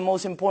 it is the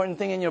most important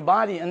thing in your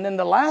body. And then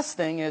the last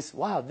thing is,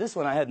 wow, this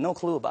one I had no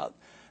clue about.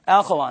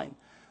 Alkaline.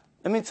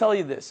 Let me tell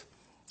you this.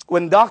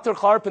 When Dr.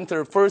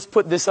 Carpenter first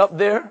put this up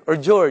there, or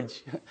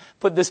George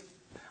put this,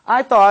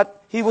 I thought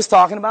he was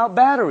talking about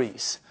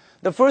batteries.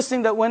 The first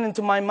thing that went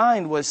into my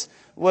mind was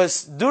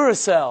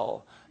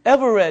Duracell,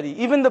 Eveready.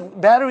 Even the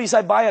batteries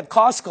I buy at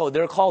Costco,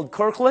 they're called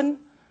Kirkland.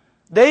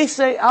 They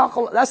say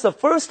alkaline. That's the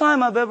first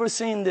time I've ever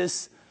seen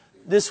this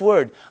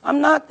word.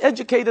 I'm not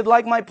educated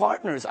like my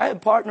partners. I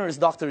have partners,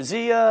 Dr.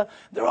 Zia.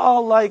 They're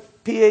all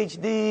like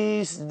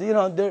PhDs.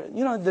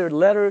 Their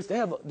letters. They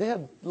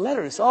have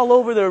letters all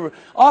over their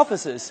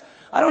offices.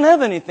 I don't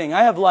have anything.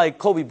 I have like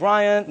Kobe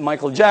Bryant,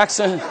 Michael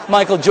Jackson,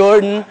 Michael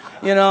Jordan.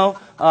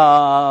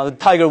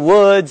 Tiger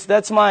Woods.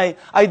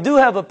 I do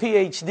have a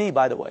PhD,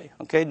 by the way.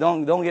 Okay,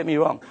 don't get me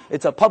wrong.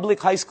 It's a public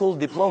high school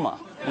diploma.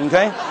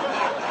 Okay,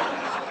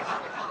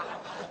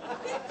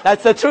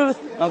 that's the truth.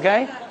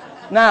 Okay,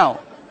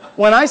 now.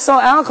 When I saw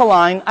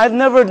alkaline, I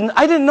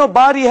didn't know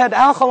body had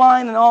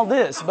alkaline and all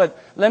this, but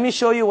let me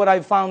show you what I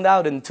found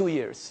out in 2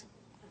 years.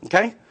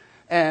 Okay?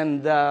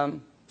 And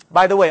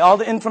by the way, all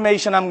the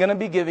information I'm going to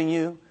be giving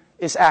you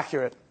is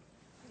accurate.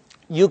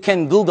 You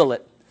can Google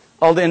it.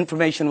 All the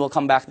information will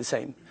come back the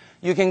same.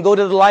 You can go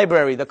to the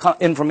library. The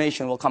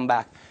information will come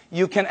back.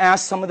 You can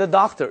ask some of the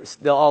doctors.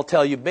 They'll all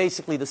tell you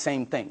basically the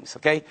same things.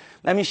 Okay?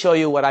 Let me show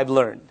you what I've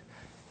learned.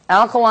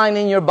 Alkaline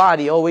in your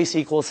body always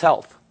equals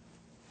health.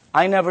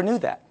 I never knew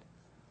that.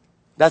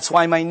 That's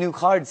why my new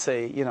cards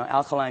say,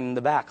 alkaline in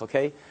the back,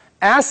 okay?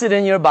 Acid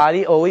in your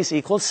body always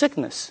equals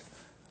sickness.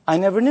 I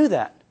never knew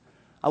that.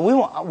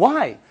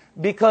 Why?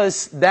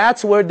 Because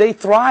that's where they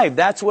thrive.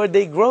 That's where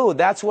they grow.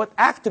 That's what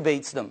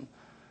activates them.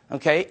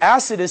 Okay?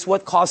 Acid is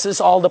what causes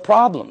all the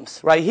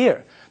problems right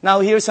here. Now,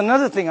 here's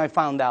another thing I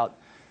found out.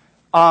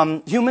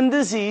 Human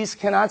disease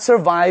cannot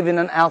survive in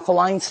an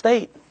alkaline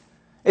state.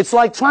 It's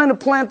like trying to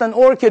plant an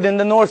orchid in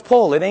the North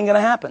Pole. It ain't going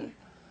to happen.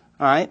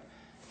 All right?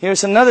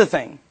 Here's another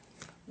thing.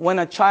 When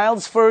a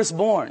child's first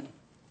born,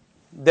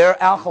 they're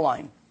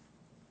alkaline.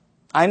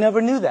 I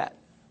never knew that.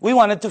 We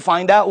wanted to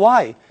find out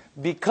why.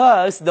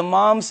 Because the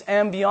mom's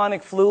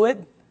amniotic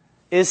fluid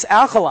is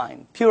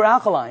alkaline, pure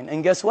alkaline.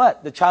 And guess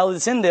what? The child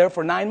is in there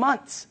for 9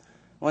 months.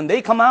 When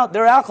they come out,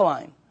 they're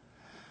alkaline.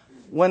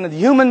 When a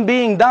human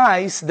being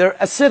dies, they're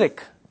acidic.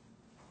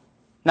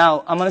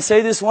 Now, I'm going to say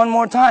this one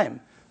more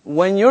time.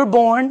 When you're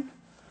born,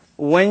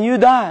 when you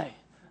die,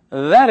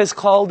 that is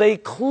called a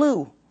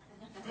clue.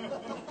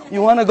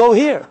 You want to go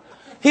here.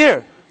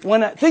 Here,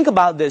 think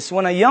about this.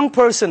 When a young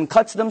person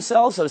cuts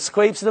themselves or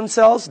scrapes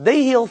themselves,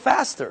 they heal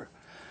faster.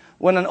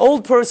 When an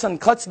old person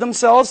cuts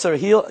themselves or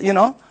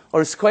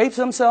or scrapes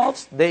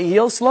themselves, they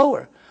heal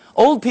slower.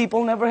 Old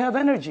people never have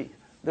energy.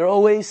 They're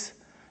always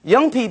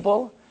young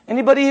people.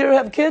 Anybody here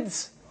have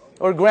kids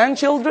or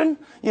grandchildren?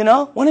 When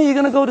are you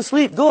going to go to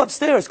sleep? Go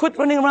upstairs. Quit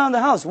running around the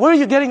house. Where are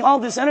you getting all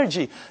this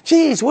energy?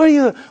 Geez,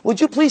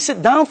 would you please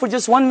sit down for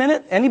just 1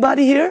 minute?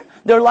 Anybody here?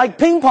 They're like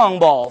ping pong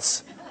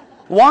balls.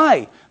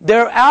 Why?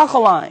 They're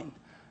alkaline.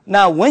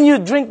 Now, when you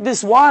drink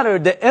this water,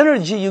 the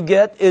energy you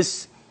get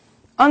is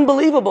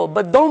unbelievable.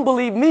 But don't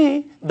believe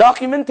me,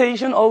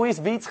 documentation always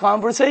beats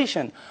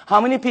conversation.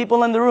 How many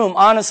people in the room,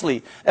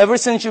 honestly, ever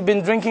since you've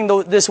been drinking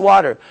this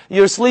water,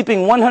 you're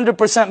sleeping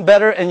 100%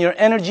 better and your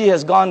energy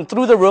has gone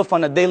through the roof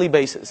on a daily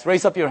basis?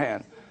 Raise up your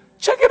hand.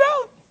 Check it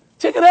out.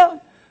 Check it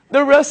out.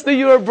 The rest of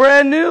you are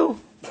brand new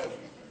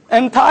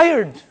and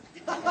tired.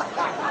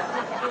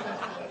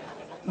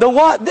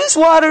 This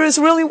water is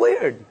really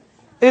weird.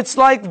 It's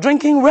like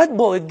drinking Red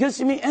Bull. It gives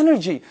me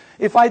energy.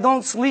 If I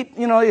don't sleep,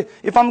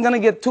 if I'm going to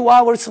get 2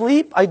 hours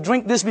sleep, I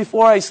drink this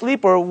before I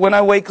sleep or when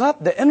I wake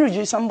up. The energy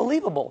is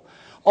unbelievable.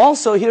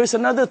 Also, here's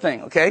another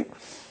thing, okay?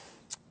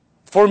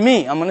 For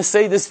me, I'm going to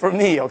say this for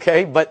me,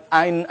 okay? But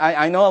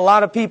I know a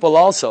lot of people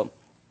also.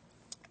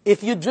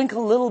 If you drink a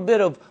little bit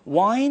of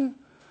wine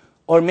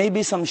or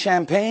maybe some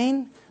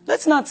champagne,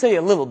 let's not say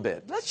a little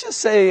bit. Let's just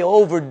say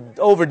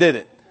overdid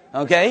it,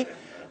 okay?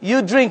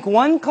 You drink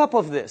 1 cup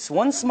of this,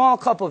 1 small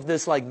cup of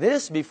this like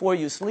this before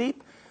you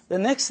sleep. The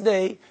next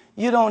day,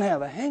 you don't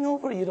have a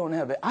hangover, you don't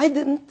have it. I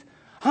didn't.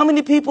 How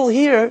many people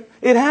here,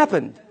 it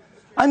happened?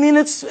 I mean,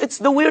 it's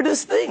the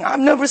weirdest thing.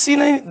 I've never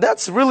seen any,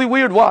 that's really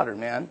weird water,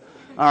 man.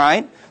 All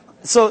right?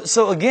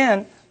 So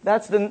again,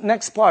 that's the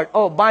next part.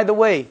 Oh, by the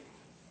way,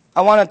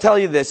 I want to tell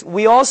you this.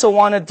 I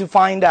wanted to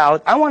find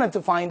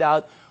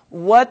out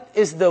what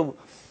is the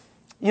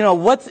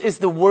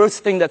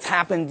worst thing that's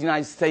happened in the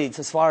United States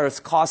as far as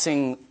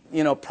causing,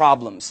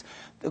 problems?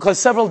 Because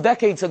several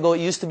decades ago, it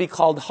used to be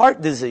called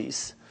heart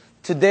disease.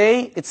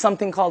 Today, it's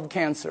something called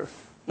cancer.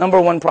 Number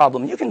 1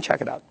 problem. You can check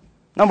it out.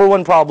 Number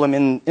 1 problem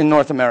in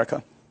North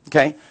America.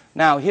 Okay?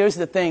 Now, here's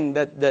the thing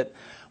that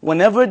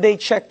whenever they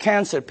check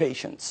cancer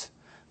patients,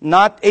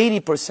 not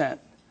 80%,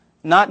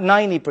 not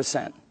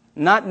 90%,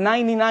 not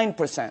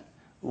 99%,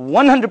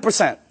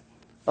 100%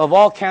 of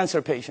all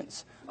cancer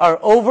patients are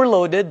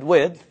overloaded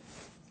with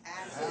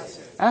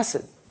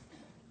acid.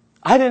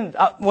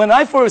 When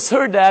I first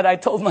heard that, I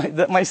told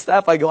my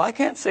staff, I go, I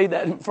can't say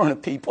that in front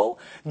of people.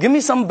 Give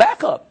me some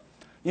backup.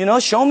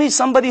 Show me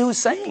somebody who's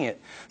saying it.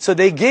 So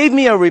they gave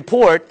me a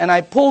report, and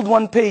I pulled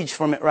 1 page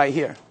from it right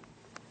here.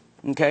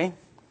 Okay?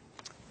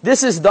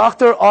 This is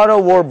Dr.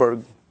 Otto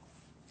Warburg.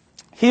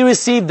 He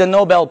received the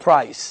Nobel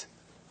Prize.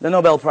 The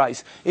Nobel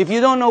Prize. If you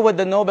don't know what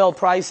the Nobel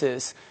Prize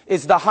is,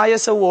 it's the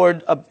highest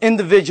award an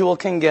individual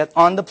can get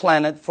on the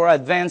planet for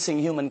advancing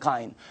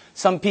humankind.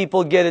 Some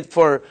people get it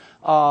for,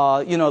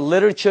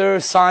 literature,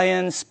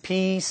 science,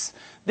 peace.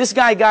 This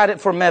guy got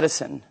it for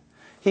medicine.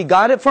 He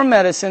got it for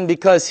medicine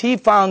because he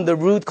found the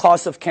root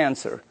cause of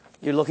cancer.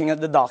 You're looking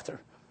at the doctor.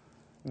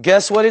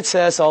 Guess what it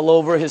says all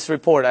over his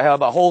report? I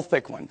have a whole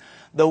thick one.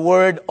 The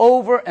word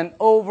over and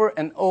over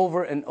and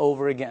over and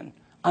over again.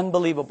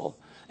 Unbelievable.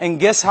 And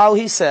guess how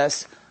he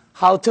says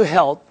how to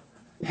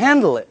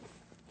handle it.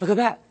 Look at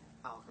that.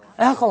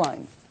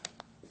 Alkaline.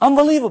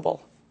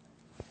 Unbelievable.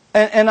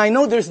 And I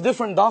know there's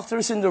different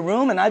doctors in the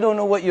room, and I don't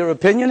know what your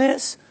opinion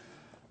is.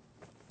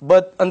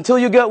 But until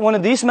you get one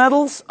of these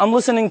medals, I'm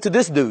listening to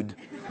this dude.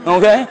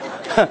 Okay?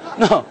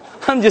 No,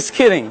 I'm just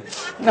kidding.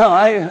 No,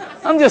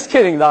 I'm just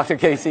kidding, Dr.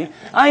 Casey.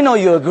 I know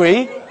you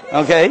agree.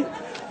 Okay?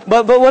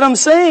 But what I'm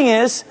saying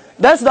is,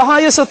 that's the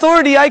highest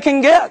authority I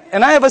can get.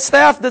 And I have a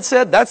staff that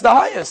said, that's the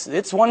highest.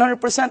 It's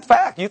 100%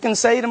 fact. You can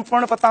say it in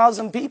front of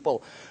 1,000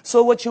 people.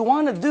 So what you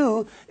want to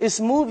do is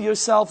move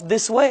yourself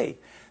this way.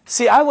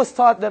 See, I was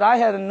taught that I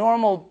had a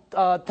normal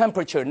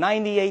temperature,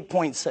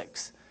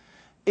 98.6.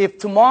 If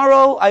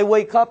tomorrow I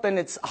wake up and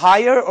it's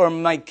higher, or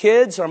my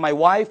kids or my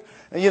wife,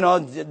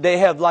 they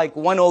have like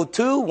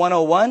 102,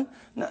 101,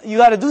 you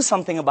got to do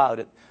something about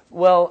it.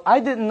 Well,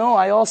 I didn't know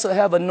I also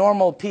have a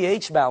normal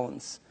pH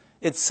balance.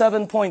 It's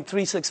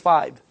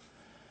 7.365.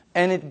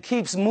 And it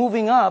keeps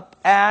moving up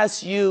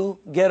as you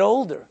get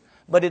older.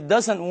 But it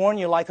doesn't warn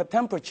you like a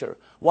temperature.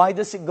 Why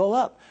does it go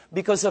up?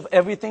 Because of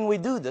everything we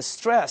do. The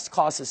stress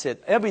causes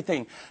it.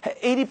 Everything.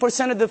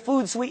 80% of the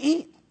foods we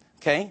eat,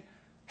 okay,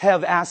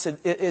 have acid,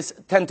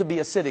 tend to be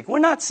acidic. We're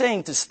not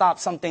saying to stop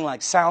something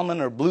like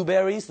salmon or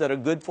blueberries that are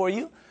good for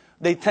you.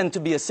 They tend to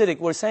be acidic.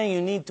 We're saying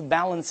you need to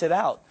balance it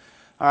out.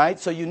 All right?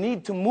 So you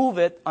need to move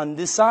it on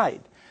this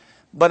side.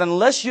 But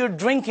unless you're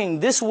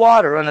drinking this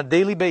water on a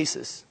daily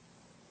basis,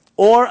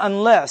 or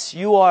unless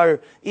you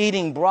are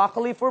eating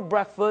broccoli for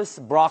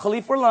breakfast,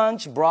 broccoli for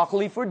lunch,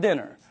 broccoli for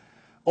dinner,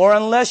 or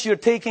unless you're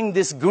taking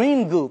this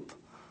green goop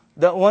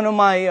that one of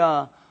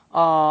my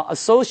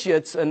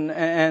associates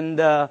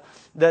that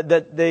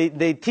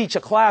they teach a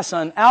class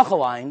on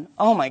alkaline,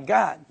 oh my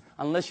God,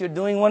 unless you're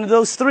doing one of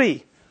those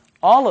 3,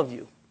 all of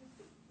you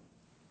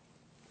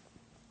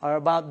are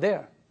about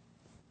there.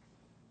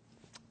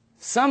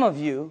 Some of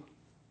you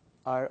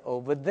are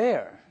over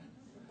there.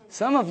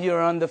 Some of you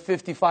are on the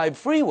 55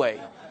 freeway.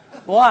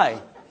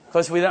 Why?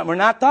 Because we're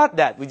not taught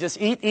that. We just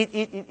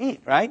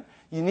eat, right?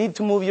 You need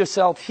to move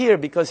yourself here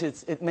because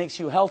it makes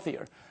you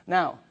healthier.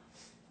 Now,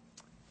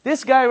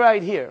 this guy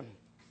right here,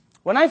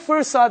 when I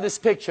first saw this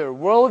picture,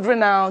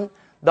 world-renowned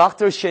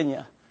Dr.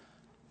 Shinya,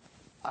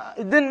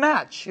 it didn't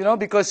match,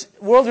 because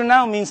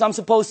world-renowned means I'm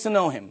supposed to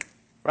know him,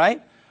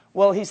 right?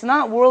 Well, he's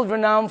not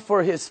world-renowned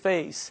for his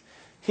face.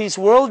 He's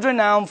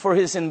world-renowned for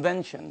his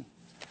invention.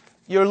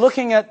 You're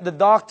looking at the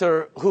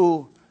doctor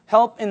who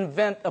helped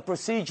invent a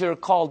procedure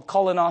called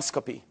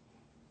colonoscopy.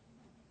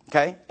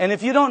 Okay? And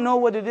if you don't know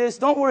what it is,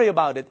 don't worry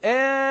about it.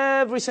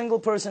 Every single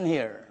person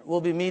here will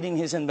be meeting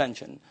his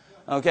invention.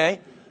 Okay?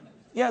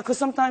 Yeah, because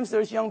sometimes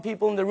there's young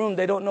people in the room,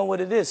 they don't know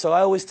what it is. So I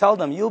always tell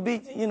them, you'll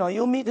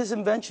meet his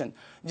invention.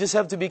 You just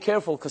have to be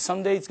careful because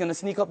someday it's going to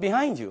sneak up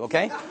behind you.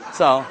 Okay?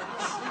 So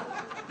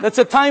that's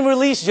a time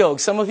release joke.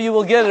 Some of you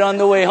will get it on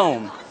the way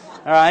home.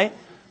 All right?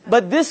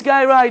 But this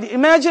guy, right,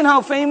 imagine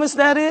how famous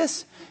that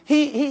is.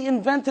 He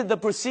invented the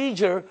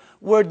procedure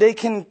where they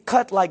can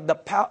cut like the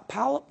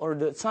palate or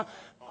the,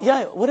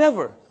 yeah,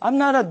 whatever. I'm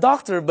not a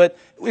doctor, but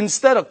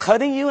instead of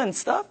cutting you and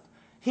stuff,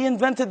 he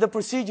invented the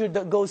procedure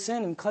that goes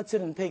in and cuts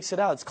it and takes it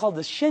out. It's called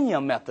the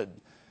Shinya method.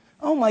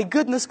 Oh my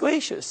goodness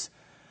gracious.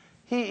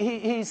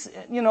 He's,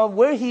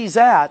 where he's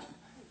at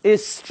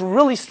is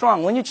really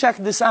strong. When you check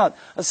this out,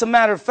 as a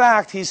matter of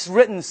fact, he's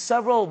written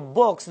several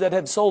books that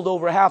have sold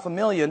over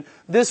 500,000.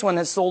 This one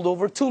has sold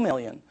over 2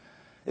 million.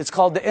 It's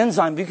called The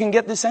Enzyme. You can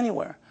get this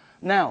anywhere.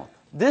 Now,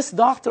 this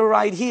doctor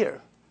right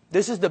here,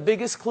 this is the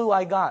biggest clue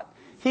I got.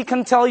 He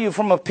can tell you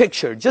from a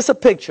picture, just a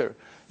picture,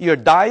 your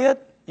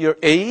diet, your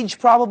age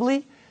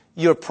probably,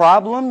 your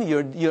problem,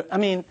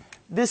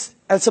 this,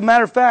 as a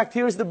matter of fact,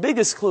 here's the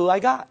biggest clue I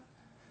got.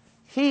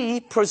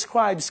 He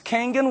prescribes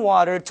Kangen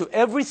water to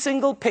every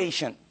single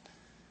patient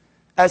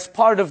as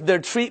part of their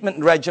treatment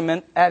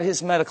regimen at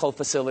his medical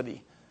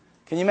facility.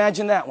 Can you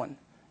imagine that one?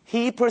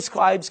 He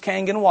prescribes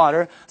Kangen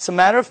water. As a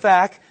matter of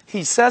fact,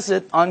 he says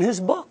it on his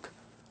book,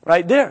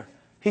 right there.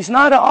 He's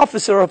not an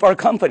officer of our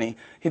company.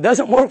 He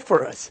doesn't work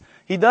for us.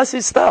 He does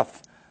his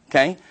stuff,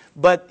 okay?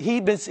 But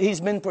he's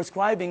been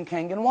prescribing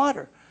Kangen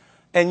water.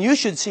 And you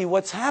should see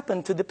what's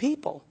happened to the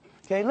people.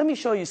 Okay, let me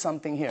show you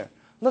something here.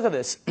 Look at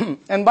this.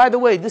 And by the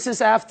way, this is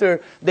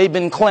after they've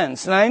been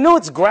cleansed. And I know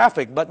it's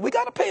graphic, but we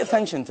got to pay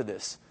attention to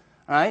this.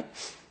 All right?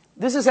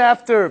 This is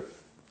after,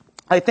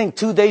 I think,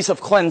 2 days of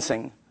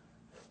cleansing.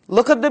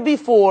 Look at the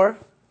before,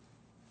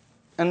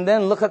 and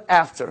then look at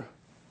after.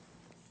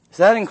 Is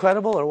that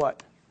incredible or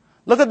what?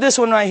 Look at this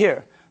one right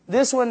here.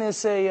 This one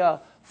is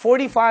a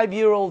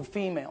 45-year-old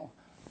female.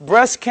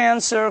 Breast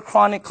cancer,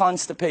 chronic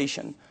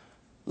constipation.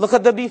 Look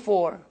at the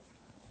before,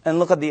 and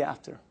look at the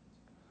after.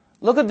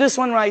 Look at this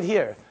one right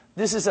here.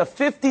 This is a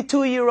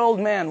 52-year-old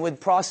man with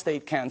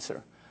prostate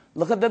cancer.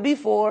 Look at the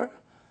before,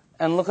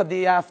 and look at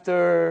the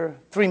after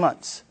 3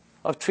 months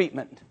of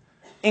treatment.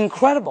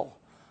 Incredible.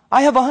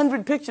 I have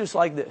 100 pictures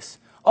like this.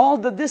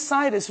 This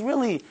side is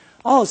really,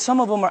 some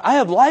of them are, I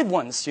have live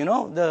ones,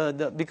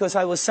 because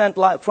I was sent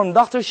live from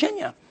Dr.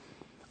 Shinya.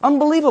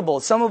 Unbelievable.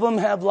 Some of them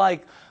have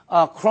like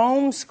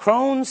Crohn's.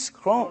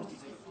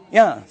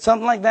 Yeah,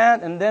 something like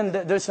that. And then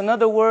there's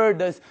another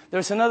word.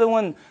 There's another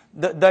one,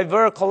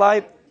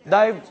 diverticulite.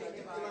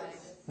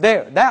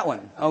 There, that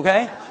one,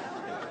 okay?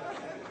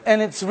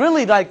 And it's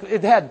really like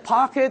it had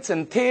pockets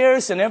and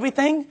tears and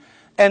everything.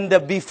 And the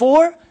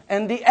before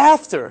and the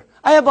after.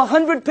 I have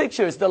 100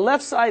 pictures. The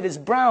left side is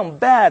brown,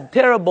 bad,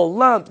 terrible,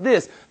 lump,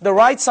 this. The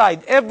right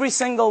side, every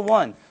single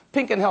one.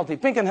 Pink and healthy,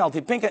 pink and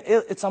healthy,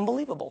 it's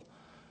unbelievable.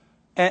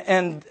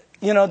 And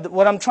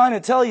what I'm trying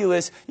to tell you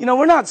is,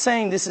 we're not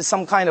saying this is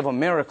some kind of a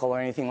miracle or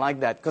anything like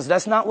that, because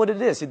that's not what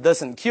it is. It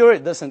doesn't cure,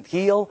 it doesn't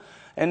heal,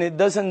 and it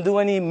doesn't do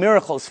any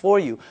miracles for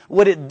you.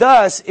 What it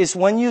does is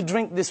when you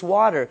drink this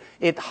water,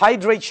 it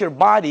hydrates your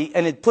body,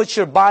 and it puts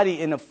your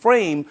body in a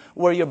frame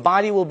where your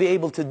body will be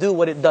able to do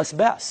what it does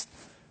best,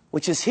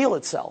 which is heal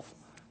itself.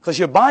 Because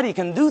your body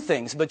can do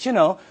things, but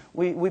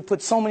we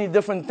put so many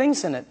different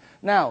things in it.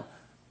 Now,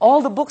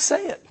 all the books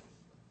say it,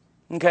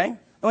 okay?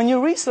 When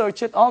you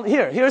research it,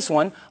 here's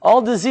one.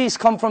 All disease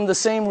come from the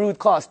same root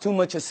cause, too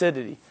much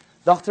acidity.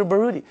 Dr.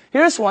 Baruti.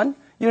 Here's one.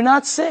 You're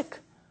not sick.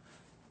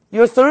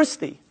 You're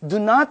thirsty. Do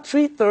not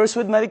treat thirst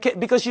with medication.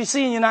 Because you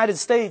see in the United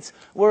States,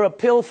 we're a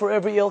pill for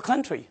every ill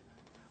country.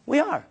 We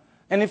are.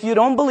 And if you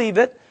don't believe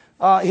it,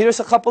 here's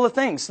a couple of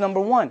things. Number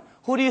one,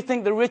 who do you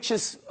think the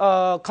richest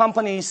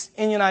companies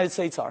in the United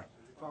States are?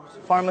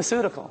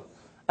 Pharmaceutical.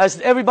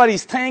 As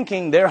everybody's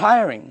tanking, they're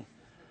hiring.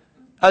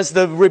 As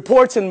the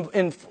reports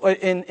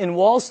in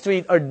Wall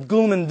Street are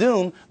gloom and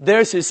doom,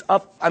 theirs is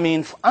up,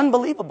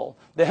 unbelievable.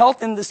 The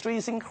health industry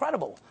is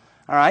incredible,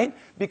 all right?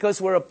 Because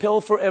we're a pill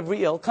for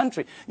every ill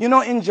country.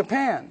 In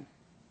Japan,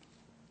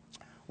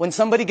 when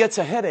somebody gets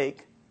a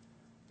headache,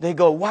 they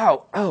go,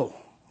 wow,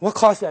 what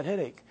caused that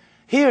headache?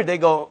 Here they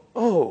go,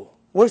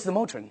 where's the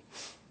Motrin?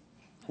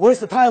 Where's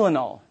the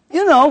Tylenol?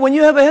 When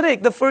you have a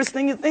headache, the first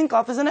thing you think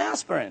of is an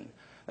aspirin.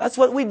 That's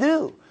what we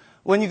do.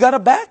 When you got a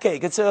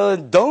backache, it's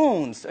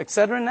Dones,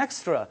 etc. and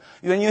extra.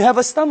 When you have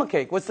a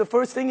stomachache, what's the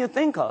first thing you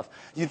think of?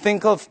 You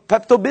think of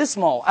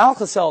Pepto-Bismol,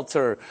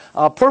 Alka-Seltzer,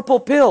 purple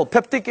pill,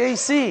 Peptic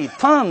AC,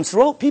 Tums.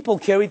 People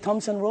carry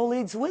Tums and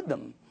Rolaids with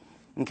them.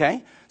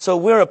 Okay? So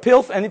we're a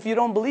pill, and if you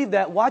don't believe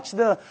that, watch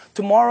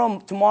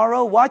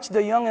tomorrow, watch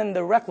The Young and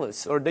the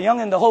Reckless, or The Young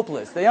and the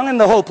Hopeless. The Young and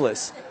the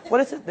Hopeless. What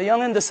is it? The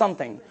Young and the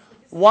something.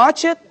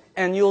 Watch it,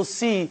 and you'll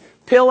see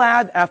pill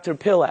ad after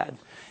pill ad.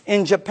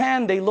 In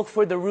Japan, they look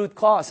for the root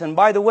cause. And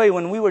by the way,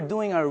 when we were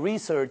doing our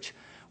research,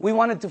 we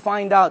wanted to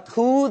find out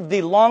who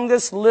the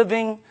longest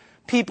living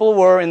people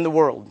were in the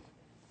world.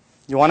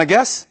 You want to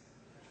guess?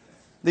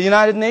 The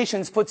United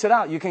Nations puts it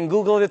out. You can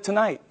Google it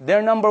tonight.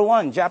 They're number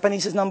one.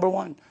 Japanese is number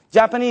one.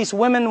 Japanese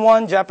women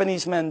one,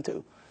 Japanese men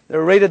two.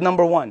 They're rated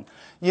number one.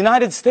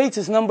 United States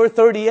is number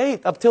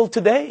 38 up till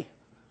today.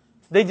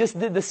 They just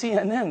did the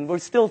CNN. We're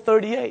still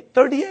 38.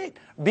 38.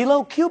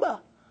 Below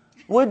Cuba,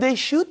 where they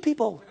shoot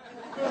people.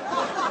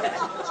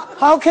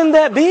 How can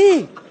that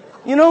be?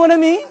 You know what I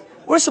mean?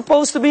 We're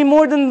supposed to be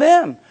more than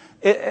them.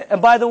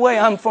 And by the way,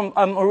 I'm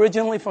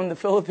originally from the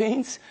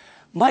Philippines.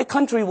 My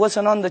country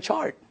wasn't on the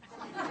chart.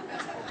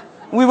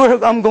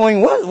 I'm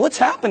going, what's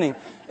happening?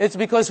 It's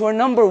because we're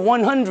number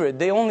 100.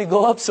 They only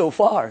go up so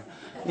far,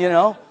 you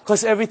know,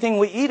 because everything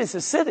we eat is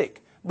acidic.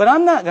 But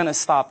I'm not going to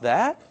stop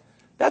that.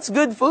 That's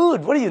good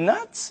food. What are you,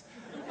 nuts?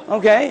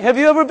 Okay. Have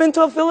you ever been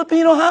to a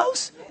Filipino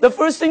house? The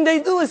first thing they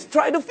do is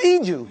try to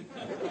feed you.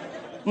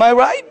 Am I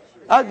right?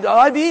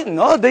 I've eaten.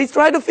 Oh, they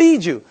try to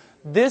feed you.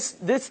 This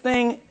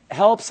thing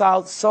helps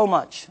out so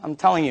much. I'm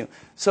telling you.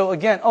 So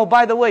again, oh,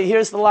 by the way,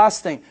 here's the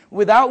last thing.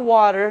 Without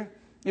water,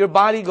 your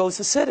body goes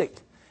acidic.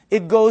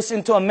 It goes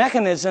into a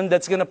mechanism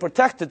that's going to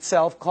protect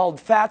itself called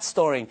fat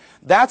storing.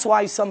 That's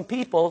why some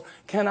people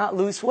cannot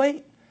lose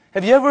weight.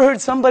 Have you ever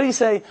heard somebody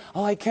say,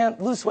 oh, I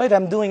can't lose weight,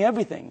 I'm doing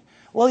everything?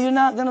 Well, you're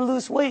not going to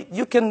lose weight.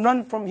 You can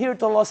run from here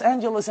to Los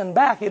Angeles and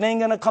back. It ain't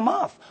going to come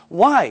off.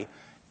 Why?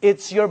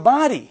 It's your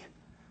body.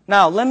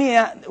 Now,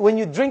 when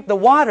you drink the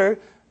water,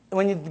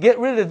 when you get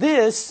rid of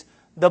this,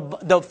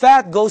 the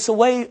fat goes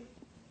away.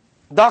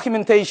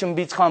 Documentation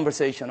beats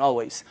conversation,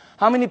 always.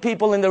 How many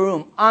people in the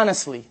room,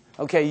 honestly,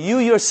 okay, you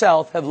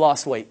yourself have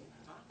lost weight?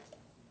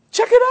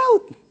 Check it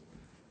out.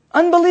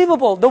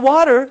 Unbelievable. The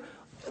water,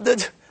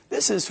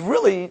 this is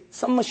really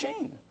some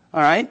machine.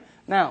 All right?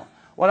 Now,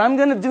 what I'm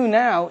going to do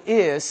now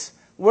is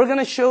we're going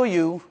to show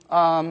you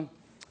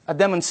a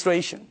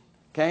demonstration.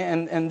 Okay?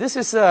 And this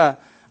is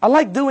I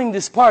like doing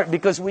this part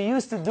because we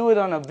used to do it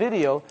on a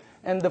video.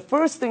 And the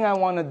first thing I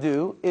want to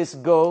do is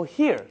go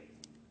here.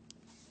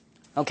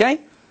 Okay?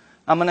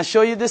 I'm going to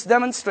show you this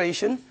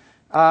demonstration.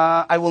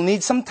 I will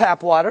need some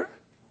tap water.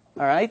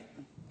 All right?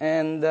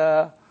 And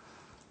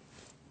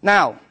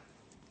now,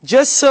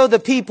 just so the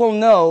people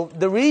know,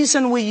 the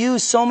reason we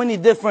use so many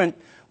different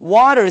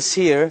waters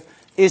here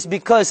is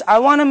because I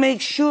want to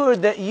make sure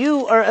that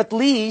you are at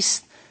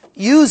least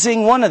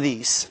using one of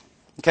these.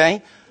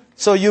 Okay?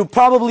 So you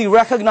probably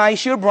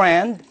recognize your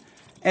brand,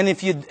 and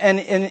if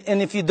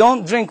you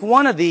don't drink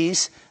one of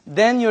these,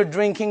 then you're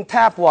drinking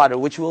tap water,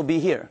 which will be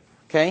here.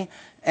 Okay?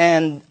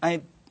 And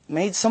I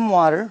made some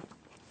water,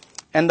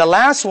 and the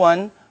last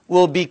one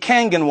will be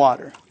Kangen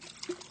water,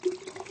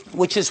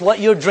 which is what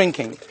you're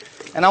drinking.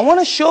 And I want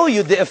to show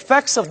you the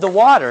effects of the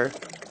water,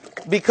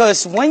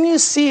 because when you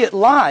see it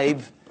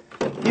live,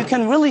 you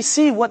can really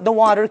see what the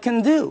water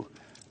can do.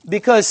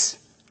 Because,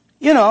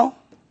 you know,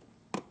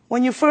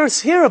 when you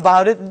first hear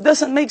about it, it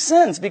doesn't make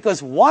sense,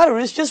 because water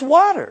is just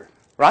water,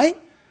 right?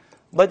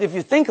 But if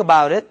you think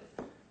about it,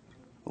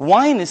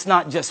 wine is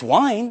not just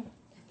wine.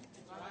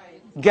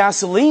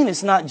 Gasoline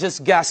is not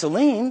just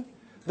gasoline.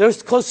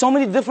 There's so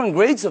many different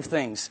grades of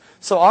things.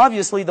 So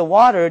obviously the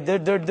water,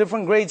 there are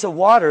different grades of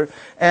water.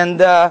 And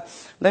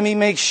let me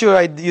make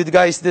sure you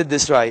guys did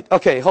this right.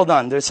 Okay, hold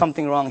on. There's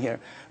something wrong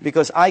here.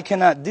 Because I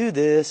cannot do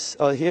this.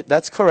 Oh, here,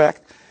 that's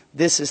correct.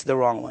 This is the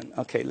wrong one.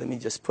 Okay, let me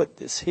just put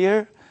this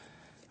here.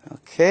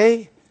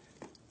 Okay.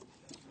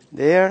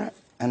 There.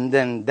 And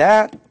then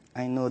that.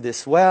 I know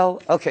this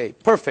well. Okay,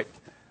 perfect.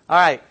 All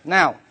right,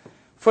 now,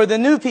 for the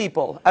new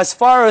people, as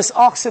far as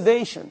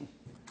oxidation,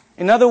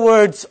 in other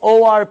words,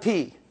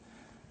 ORP,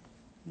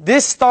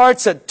 this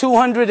starts at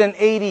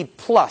 280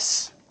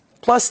 plus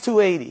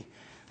 280.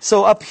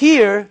 So up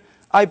here,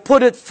 I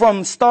put it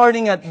from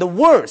starting at the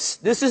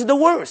worst. This is the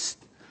worst.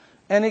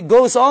 And it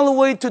goes all the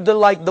way to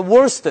the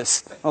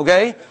worstest,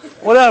 okay?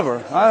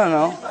 Whatever, I don't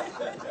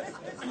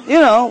know. You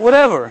know,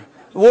 whatever.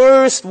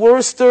 Worst,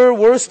 worster,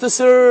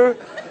 worstester,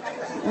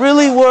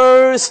 really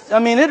worst. I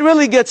mean, it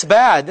really gets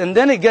bad. And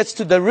then it gets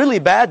to the really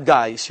bad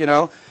guys, you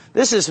know.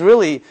 This is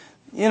really,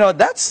 you know,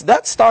 that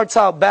starts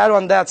out bad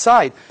on that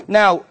side.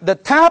 Now, the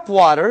tap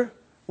water,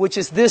 which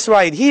is this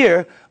right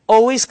here,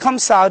 always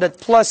comes out at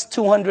plus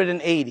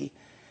 280.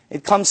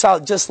 It comes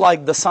out just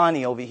like the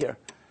Dasani over here,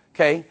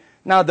 okay?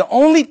 Now, the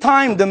only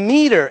time the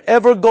meter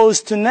ever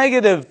goes to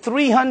negative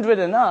 300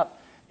 and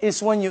up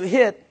is when you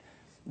hit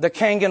the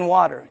Kangen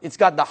water. It's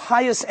got the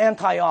highest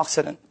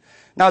antioxidant.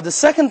 Now, the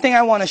second thing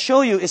I want to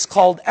show you is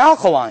called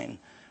alkaline.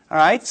 All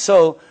right?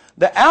 So,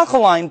 the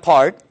alkaline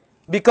part,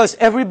 because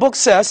every book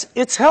says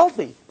it's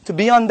healthy to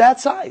be on that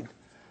side.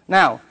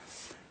 Now,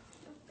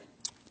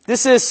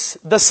 this is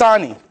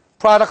Dasani,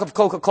 product of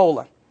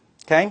Coca-Cola.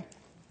 Okay?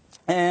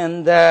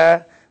 And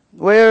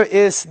where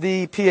is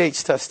the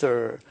pH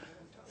tester?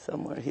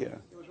 Somewhere here.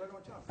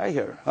 Right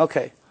here.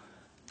 Okay.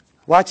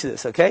 Watch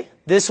this, okay?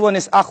 This one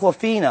is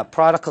Aquafina,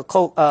 product of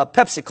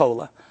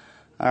Pepsi-Cola.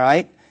 All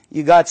right?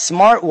 You got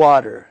Smart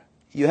Water.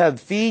 You have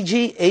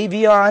Fiji,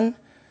 Avion.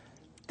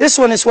 This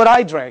one is what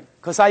I drank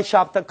because I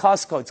shopped at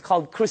Costco. It's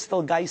called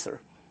Crystal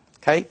Geyser.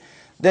 Okay?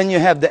 Then you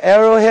have the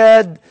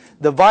Arrowhead,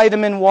 the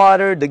Vitamin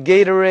Water, the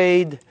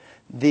Gatorade,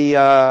 the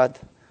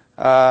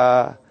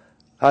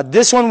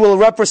this one will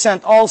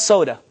represent all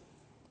soda.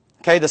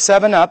 Okay, the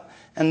 7-Up.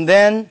 And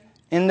then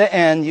in the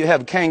end, you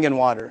have Kangen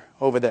water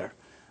over there.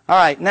 All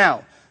right,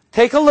 now,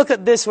 take a look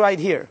at this right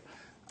here.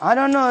 I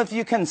don't know if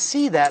you can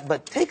see that,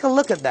 but take a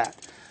look at that.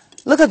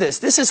 Look at this.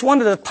 This is one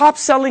of the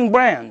top-selling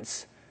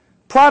brands.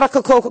 Product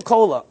of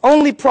Coca-Cola.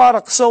 Only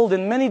product sold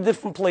in many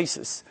different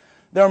places.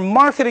 Their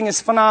marketing is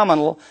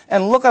phenomenal,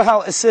 and look at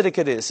how acidic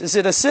it is. Is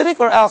it acidic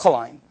or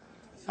alkaline?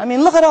 I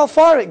mean, look at how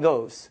far it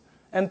goes.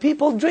 And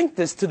people drink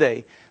this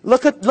today.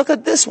 Look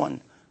at this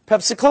one.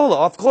 Pepsi-Cola,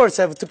 of course,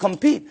 have to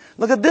compete.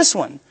 Look at this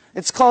one.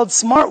 It's called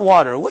Smart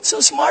Water. What's so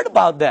smart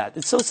about that?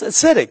 It's so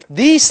acidic.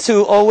 These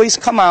two always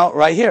come out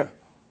right here.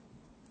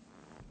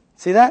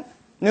 See that?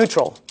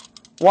 Neutral.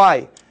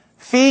 Why?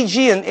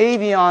 Fiji and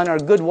Avion are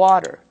good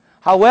water.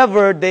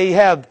 However, they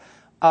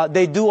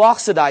do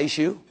oxidize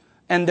you,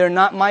 and they're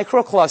not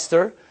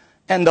microcluster.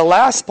 And the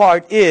last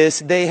part is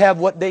they have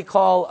what they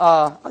call,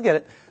 I'll get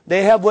it.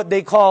 They have what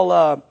they call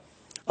a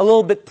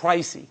little bit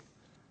pricey.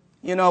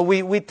 You know,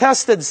 we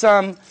tested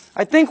some.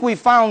 I think we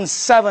found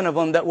 7 of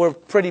them that were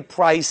pretty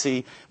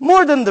pricey,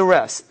 more than the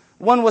rest.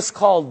 One was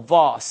called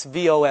VOSS,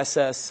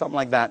 V-O-S-S, something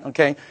like that,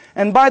 okay?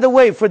 And by the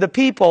way, for the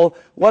people,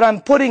 what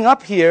I'm putting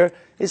up here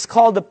is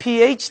called the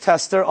pH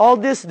tester. All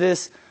this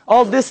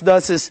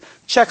does is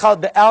check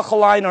out the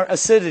alkaline or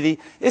acidity.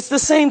 It's the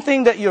same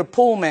thing that your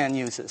pool man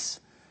uses.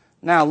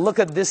 Now, look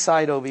at this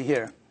side over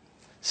here.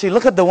 See,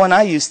 look at the one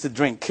I used to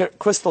drink,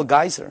 Crystal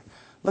Geyser.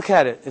 Look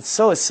at it. It's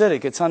so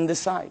acidic. It's on this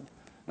side.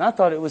 And I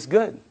thought it was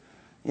good,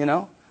 you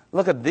know.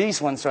 Look at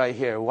these ones right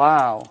here.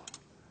 Wow.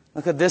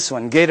 Look at this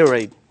one,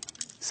 Gatorade.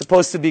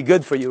 Supposed to be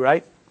good for you,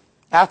 right?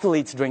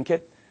 Athletes drink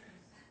it.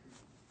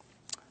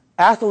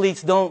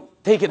 Athletes don't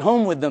take it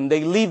home with them.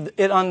 They leave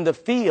it on the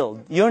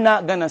field. You're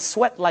not going to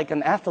sweat like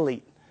an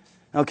athlete,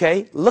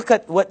 okay? Look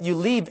at what you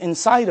leave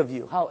inside of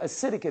you, how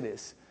acidic it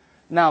is.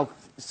 Now,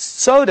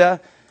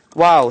 soda,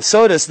 wow,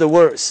 soda's the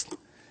worst.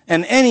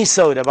 And any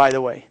soda, by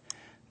the way.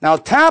 Now,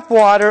 tap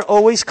water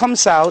always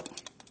comes out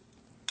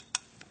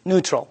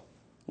neutral.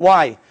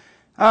 Why?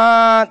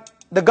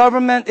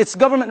 It's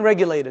government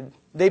regulated.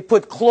 They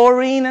put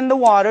chlorine in the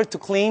water to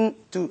clean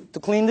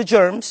the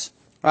germs,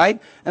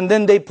 right? And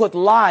then they put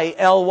lye,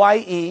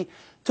 L-Y-E,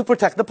 to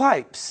protect the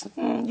pipes.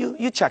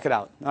 You check it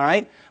out, all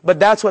right? But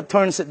that's what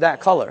turns it that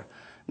color.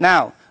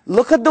 Now,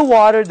 look at the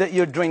water that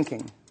you're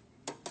drinking.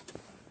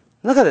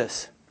 Look at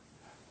this.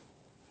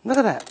 Look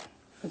at that.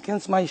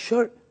 Against my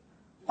shirt.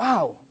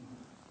 Wow.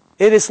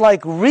 It is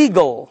like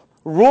regal,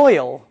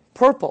 royal,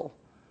 purple.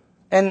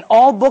 And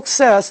all book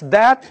says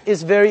that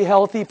is very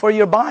healthy for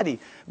your body.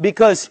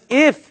 Because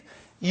if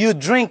you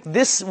drink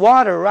this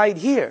water right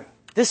here,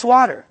 this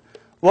water,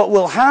 what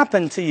will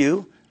happen to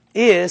you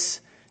is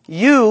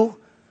you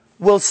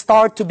will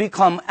start to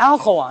become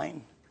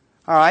alkaline.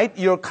 All right?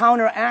 You're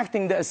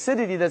counteracting the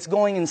acidity that's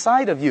going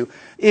inside of you.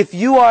 If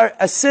you are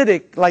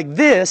acidic like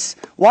this,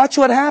 watch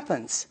what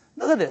happens.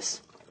 Look at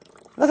this.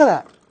 Look at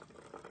that.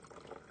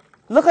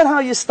 Look at how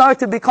you start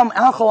to become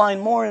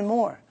alkaline more and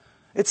more.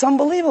 It's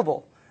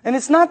unbelievable. And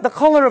it's not the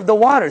color of the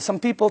water. Some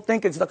people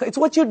think it's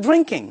what you're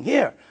drinking.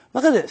 Here,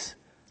 look at this.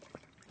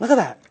 Look at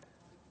that.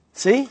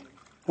 See?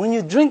 When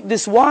you drink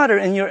this water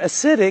and you're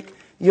acidic,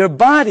 your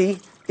body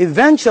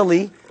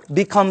eventually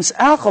becomes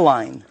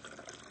alkaline.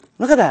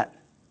 Look at that.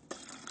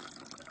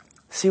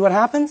 See what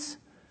happens?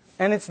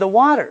 And it's the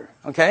water,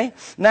 okay?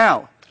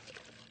 Now,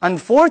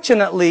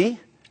 unfortunately,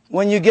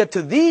 when you get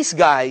to these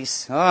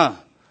guys,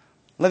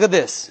 look at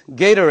this,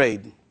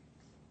 Gatorade.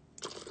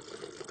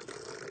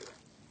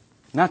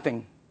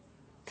 Nothing,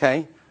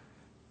 okay?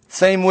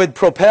 Same with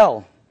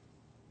Propel.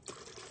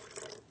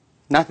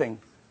 Nothing.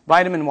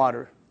 Vitamin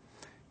water.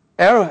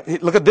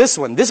 Look at this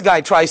one. This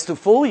guy tries to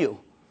fool you.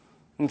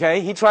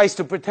 Okay? He tries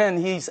to pretend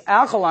he's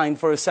alkaline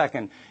for a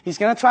second. He's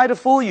going to try to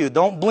fool you.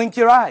 Don't blink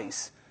your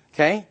eyes.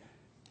 Okay?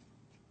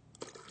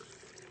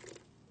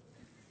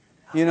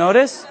 You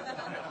notice?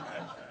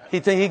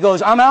 He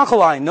goes, I'm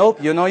alkaline.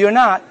 Nope, you know you're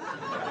not.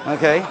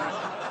 Okay?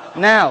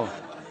 Now,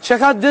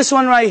 check out this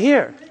one right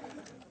here.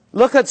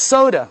 Look at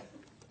soda.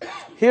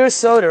 Here's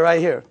soda right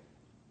here.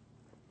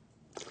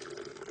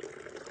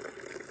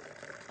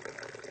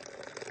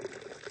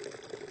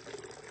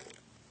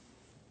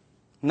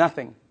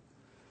 Nothing.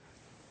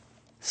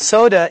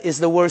 Soda is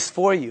the worst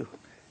for you.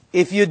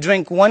 If you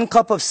drink 1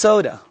 cup of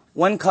soda,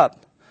 1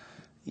 cup,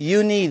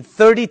 you need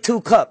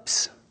 32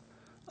 cups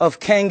of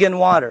Kangen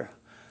water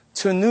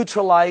to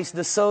neutralize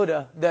the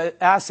soda, the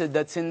acid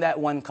that's in that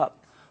 1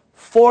 cup.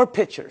 4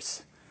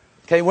 pitchers.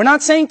 Okay, we're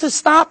not saying to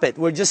stop it.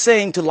 We're just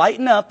saying to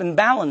lighten up and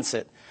balance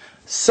it.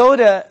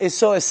 Soda is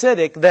so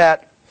acidic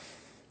that,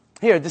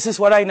 here, this is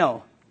what I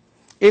know.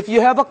 If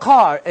you have a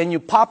car and you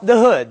pop the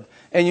hood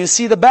and you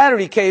see the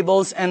battery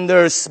cables and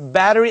there's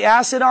battery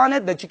acid on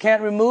it that you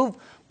can't remove,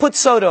 put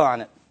soda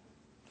on it.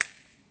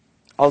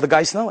 All the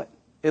guys know it.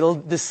 It'll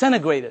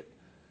disintegrate it.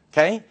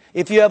 Okay?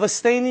 If you have a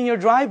stain in your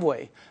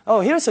driveway,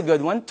 oh, here's a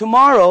good one.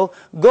 Tomorrow,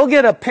 go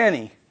get a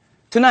penny.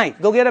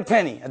 Tonight, go get a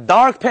penny, a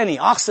dark penny,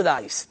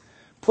 oxidized.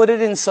 Put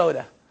it in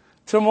soda.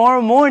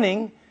 Tomorrow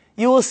morning,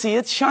 you will see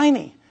it's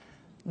shiny.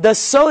 The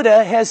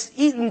soda has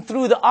eaten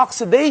through the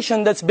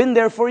oxidation that's been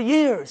there for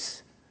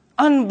years.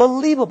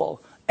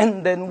 Unbelievable.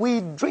 And then we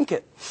drink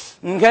it.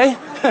 Okay?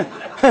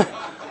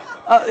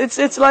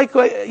 It's like,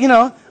 you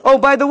know, oh,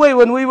 by the way,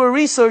 when we were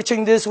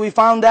researching this, we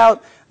found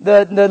out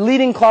that the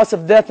leading cause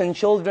of death in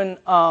children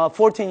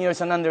 14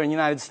 years and under in the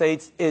United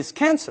States is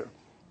cancer.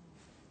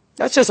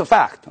 That's just a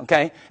fact,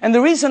 okay? And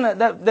the reason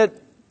that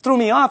threw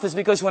me off is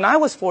because when I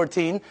was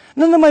 14,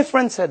 none of my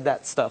friends had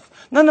that stuff.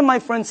 None of my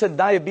friends had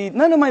diabetes.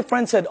 None of my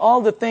friends had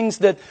all the things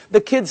that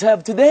the kids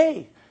have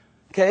today.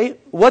 Okay?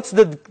 What's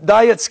the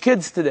diet's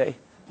kids today?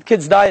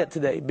 Kids' diet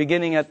today,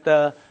 beginning at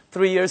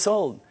 3 years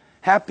old.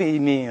 Happy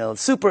Meal,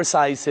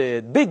 supersize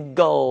it, big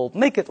gulp,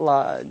 make it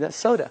large, that's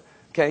soda.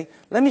 Okay?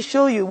 Let me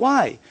show you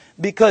why.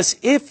 Because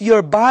if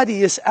your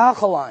body is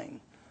alkaline,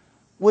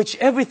 which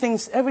every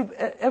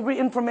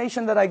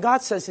information that I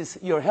got says is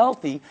you're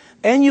healthy,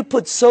 and you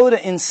put soda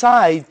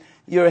inside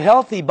your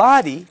healthy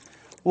body,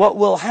 what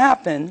will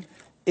happen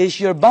is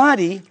your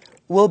body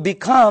will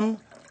become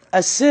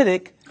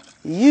acidic.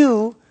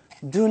 You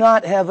do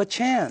not have a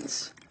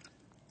chance.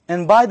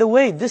 And by the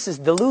way, this is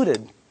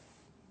diluted.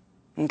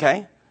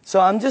 Okay?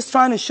 So I'm just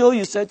trying to show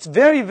you, so it's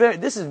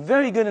this is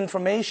very good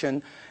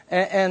information.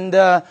 And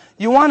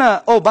you want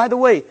to, oh, by the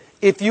way,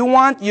 if you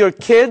want your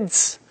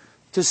kids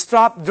to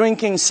stop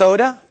drinking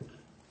soda,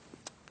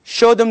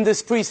 show them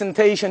this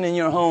presentation in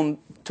your home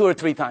 2 or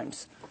 3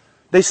 times.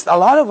 A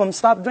lot of them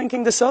stop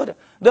drinking the soda.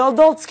 The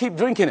adults keep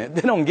drinking it.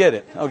 They don't get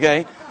it,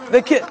 okay?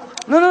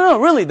 No,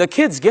 really, the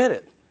kids get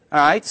it. All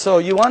right? So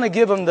you want to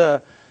give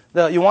them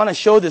you want to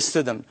show this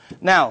to them.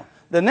 Now,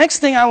 the next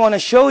thing I want to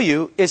show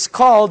you is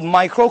called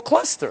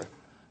microcluster.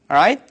 All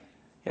right?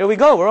 Here we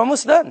go. We're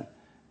almost done.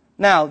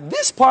 Now,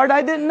 this part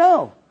I didn't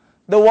know.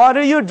 The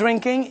water you're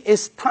drinking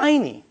is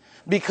tiny.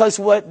 Because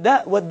what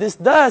this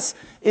does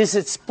is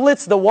it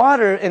splits the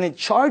water and it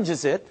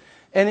charges it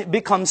and it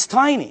becomes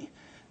tiny.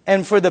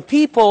 And for the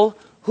people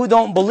who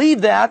don't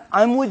believe that,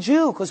 I'm with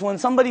you. Because when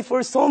somebody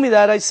first told me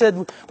that, I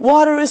said,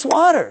 water is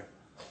water.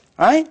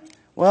 Right?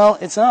 Well,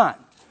 it's not.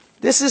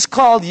 This is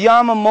called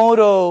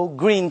Yamamoto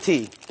green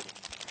tea.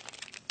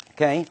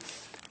 Okay?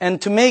 And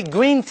to make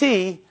green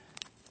tea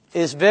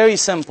is very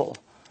simple.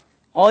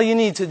 All you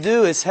need to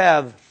do is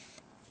have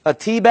a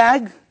tea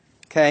bag.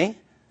 Okay?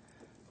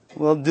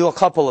 We'll do a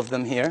couple of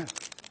them here.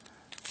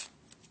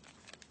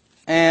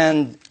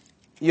 And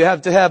you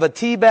have to have a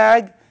tea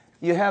bag,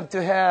 you have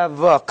to have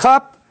a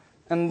cup,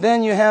 and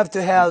then you have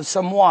to have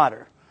some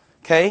water.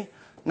 Okay?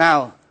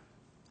 Now,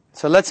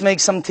 so let's make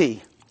some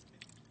tea.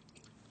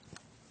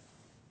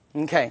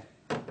 Okay.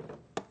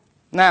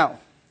 Now,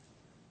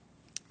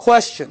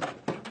 question.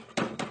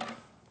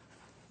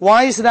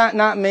 Why is that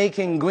not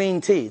making green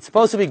tea? It's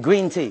supposed to be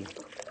green tea.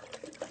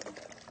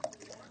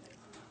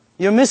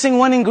 You're missing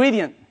one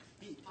ingredient.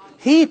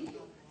 Heat.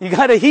 You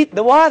got to heat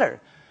the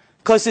water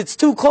because it's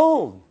too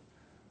cold.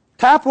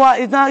 Tap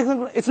water,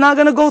 it's not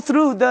going to go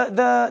through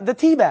the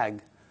tea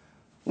bag.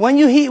 When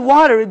you heat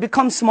water, it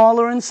becomes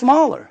smaller and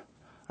smaller.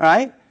 All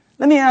right?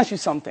 Let me ask you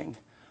something.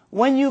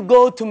 When you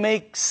go to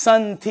make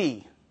sun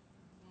tea,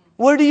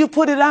 where do you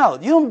put it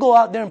out? You don't go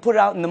out there and put it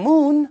out in the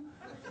moon.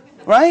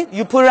 Right?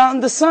 You put it out in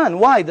the sun.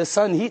 Why? The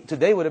sun heat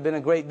today would have been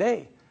a great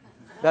day.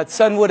 That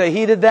sun would have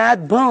heated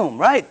that, boom,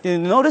 right? You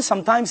notice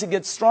sometimes it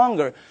gets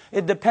stronger.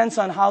 It depends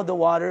on how the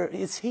water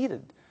is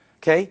heated.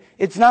 Okay?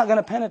 It's not going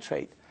to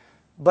penetrate.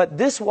 But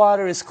this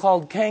water is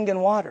called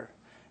Kangen water.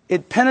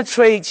 It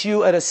penetrates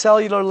you at a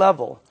cellular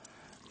level.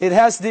 It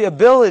has the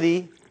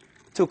ability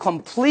to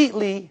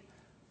completely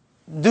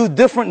do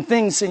different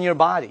things in your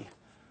body.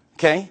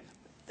 Okay?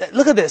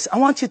 Look at this. I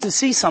want you to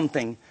see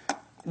something.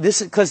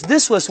 Because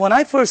this was, when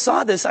I first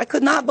saw this, I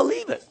could not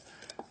believe it.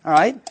 All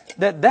right?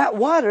 That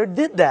water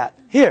did that.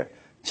 Here,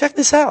 check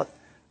this out.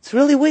 It's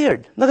really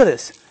weird. Look at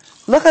this.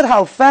 Look at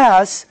how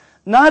fast,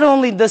 not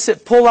only does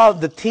it pull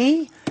out the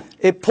tea,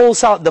 it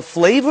pulls out the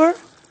flavor,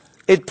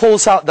 it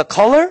pulls out the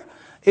color,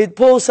 it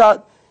pulls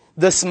out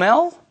the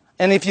smell,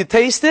 and if you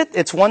taste it,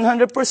 it's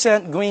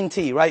 100% green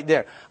tea right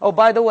there. Oh,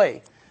 by the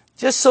way,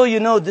 just so you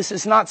know this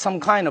is not some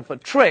kind of a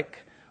trick,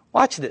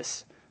 watch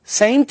this.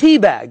 Same tea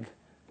bag,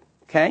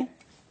 okay?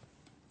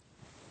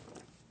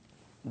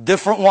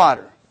 Different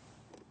water.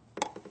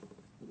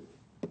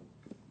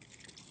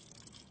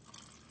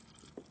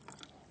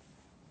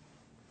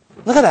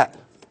 Look at that.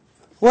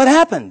 What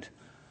happened?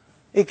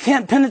 It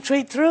can't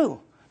penetrate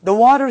through. The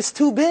water is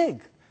too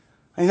big.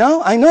 I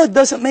know it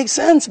doesn't make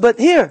sense, but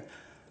here,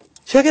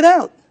 check it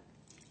out.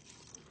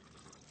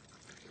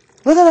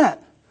 Look at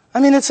that. I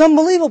mean, it's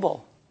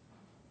unbelievable.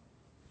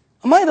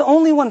 Am I the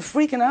only one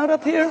freaking out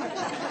up here?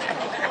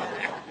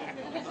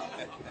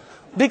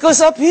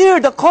 Because up here,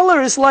 the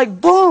color is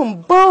like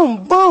boom,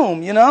 boom,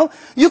 boom, you know?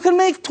 You can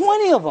make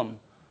 20 of them.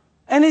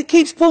 And it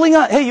keeps pulling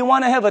out. Hey, you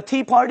want to have a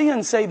tea party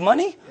and save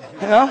money?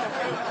 You know?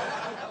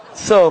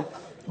 So,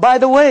 by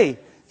the way,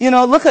 you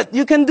know,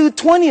 you can do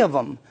 20 of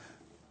them.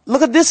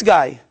 Look at this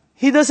guy.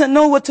 He doesn't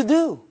know what to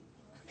do.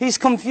 He's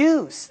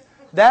confused.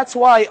 That's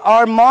why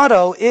our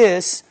motto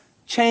is,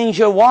 change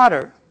your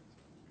water.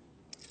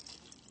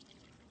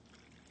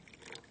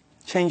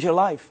 Change your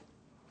life.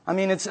 I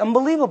mean, it's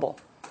unbelievable.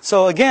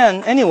 So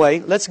again, anyway,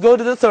 let's go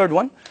to the third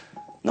one.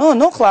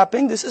 No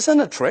clapping. This isn't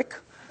a trick.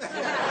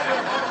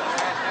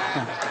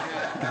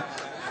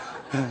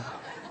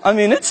 I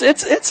mean,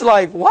 it's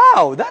like,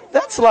 wow,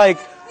 that's like,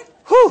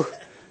 whew,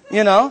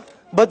 you know.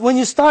 But when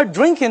you start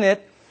drinking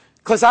it,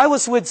 because I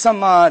was with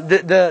some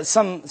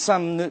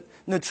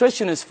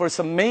nutritionists for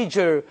some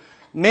major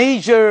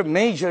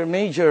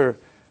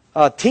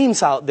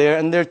teams out there,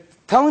 and they're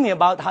telling me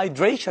about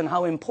hydration,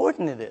 how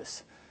important it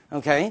is.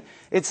 Okay?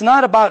 It's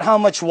not about how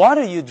much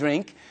water you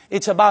drink,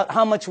 it's about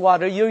how much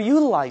water you're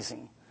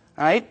utilizing.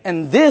 Right?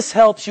 And this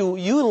helps you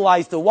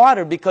utilize the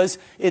water because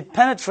it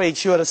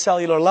penetrates you at a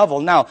cellular level.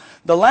 Now,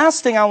 the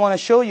last thing I want to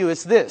show you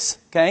is this.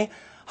 Okay?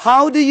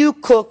 How do you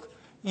cook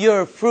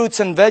your fruits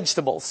and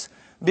vegetables?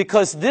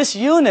 Because this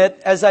unit,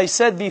 as I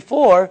said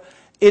before,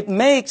 it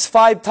makes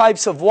 5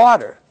 types of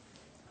water.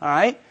 All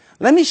right?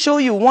 Let me show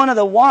you one of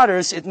the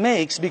waters it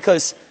makes,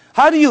 because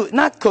how do you,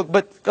 not cook,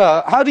 but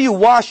how do you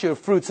wash your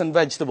fruits and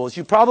vegetables?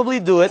 You probably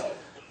do it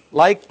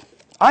like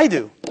I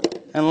do,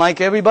 and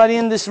like everybody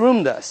in this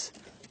room does.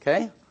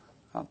 Okay?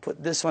 I'll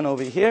put this one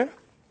over here.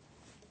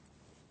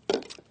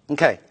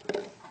 Okay.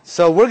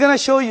 So we're going to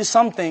show you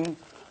something.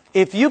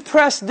 If you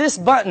press this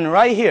button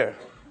right here,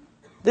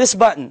 this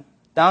button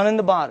down in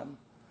the bottom,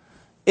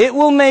 it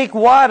will make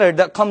water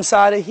that comes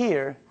out of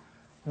here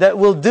that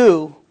will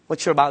do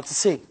what you're about to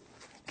see.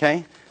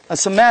 Okay?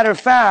 As a matter of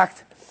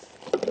fact,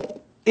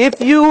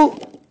 if you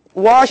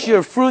wash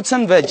your fruits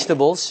and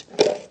vegetables,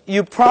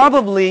 you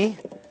probably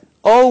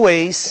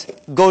always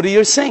go to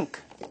your sink.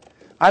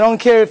 I don't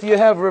care if you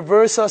have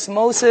reverse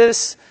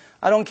osmosis.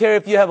 I don't care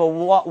if you have a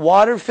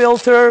water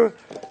filter.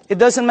 It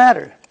doesn't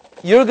matter.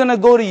 You're going to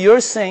go to your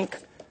sink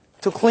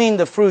to clean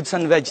the fruits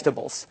and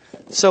vegetables.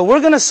 So we're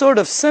going to sort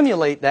of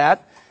simulate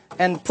that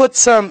and put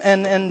some,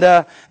 and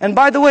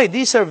by the way,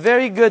 these are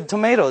very good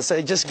tomatoes.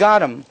 I just got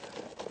them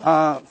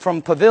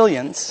from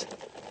Pavilions.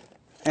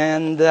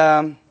 And,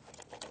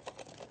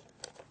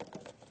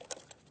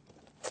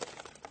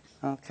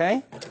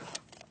 okay.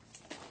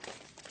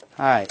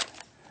 All right.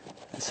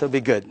 This will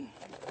be good.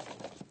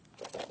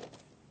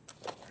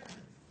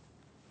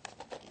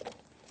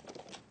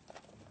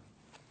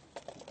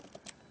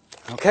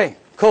 Okay,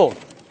 cool.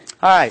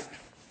 All right.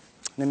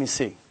 Let me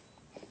see.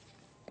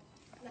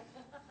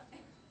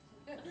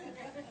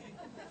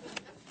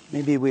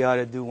 Maybe we ought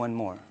to do one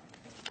more.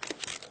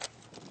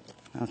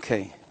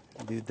 Okay.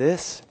 Do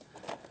this.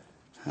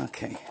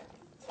 Okay.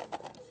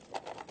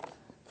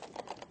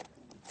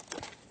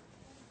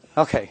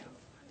 Okay.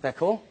 Is that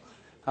cool?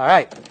 All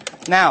right.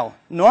 Now,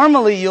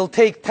 normally you'll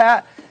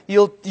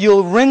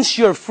rinse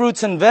your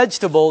fruits and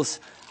vegetables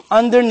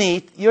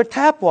underneath your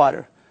tap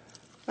water.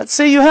 Let's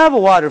say you have a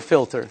water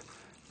filter.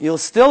 You'll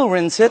still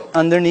rinse it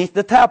underneath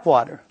the tap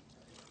water.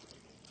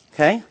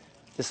 Okay?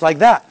 Just like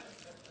that.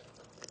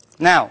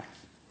 Now,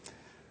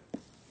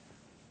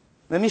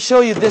 let me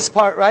show you this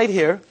part right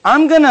here.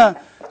 I'm going to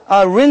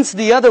rinse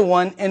the other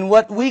one in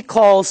what we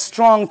call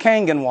strong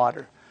Kangen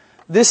water.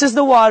 This is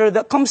the water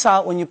that comes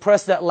out when you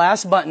press that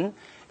last button.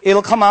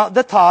 It'll come out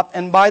the top.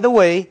 And by the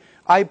way,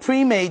 I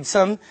pre-made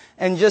some.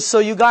 And just so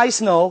you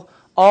guys know,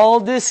 all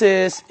this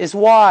is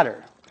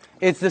water.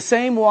 It's the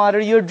same water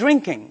you're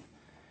drinking,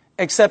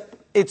 except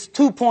it's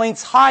 2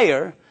 points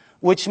higher,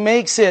 which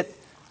makes it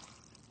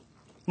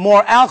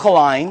more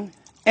alkaline,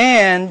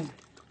 and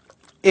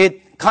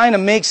it kind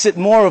of makes it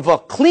more of a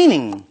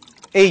cleaning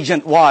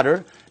agent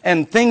water,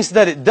 and things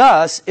that it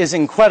does is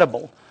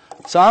incredible.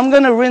 So I'm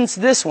going to rinse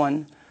this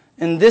one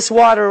in this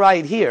water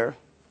right here,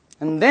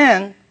 and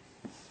then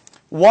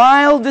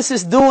while this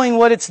is doing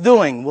what it's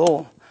doing,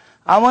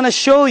 I want to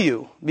show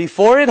you,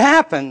 before it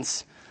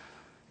happens,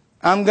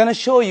 I'm going to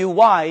show you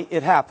why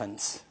it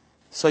happens,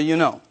 so you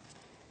know.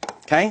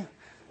 Okay?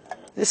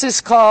 This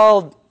is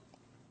called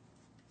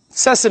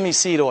sesame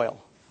seed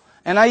oil.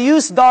 And I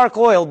use dark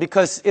oil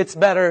because it's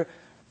better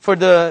for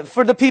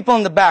the people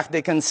in the back.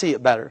 They can see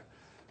it better.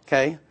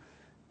 Okay?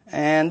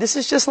 And this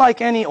is just like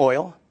any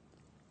oil.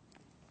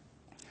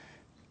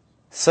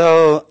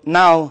 So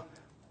now,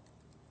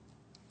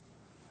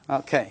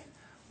 okay.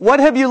 What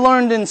have you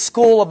learned in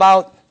school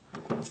about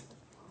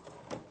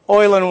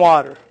oil and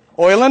water?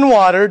 Oil and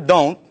water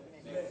don't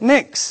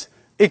mix.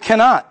 It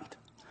cannot.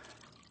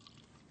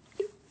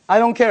 I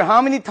don't care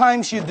how many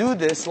times you do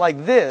this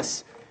like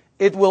this,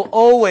 it will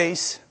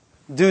always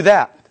do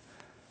that.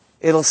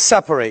 It'll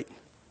separate.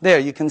 There,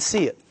 you can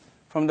see it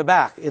from the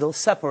back. It'll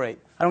separate.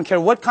 I don't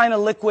care what kind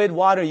of liquid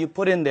water you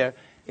put in there,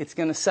 it's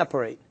going to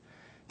separate.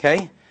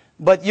 Okay?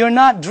 But you're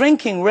not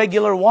drinking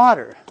regular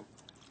water.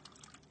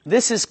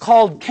 This is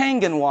called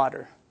Kangen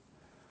water.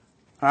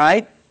 All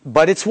right?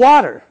 But it's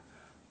water.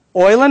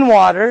 Oil and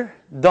water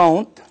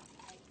don't.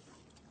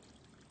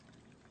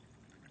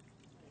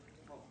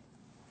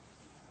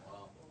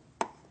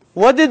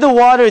 What did the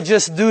water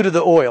just do to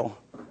the oil?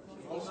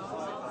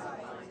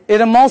 It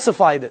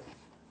emulsified it.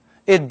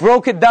 It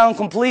broke it down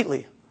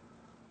completely.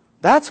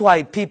 That's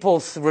why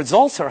people's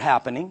results are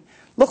happening.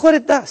 Look what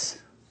it does.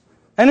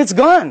 And it's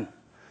gone.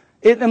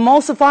 It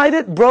emulsified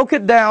it, broke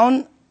it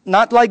down,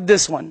 not like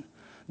this one.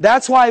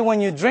 That's why when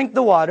you drink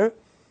the water,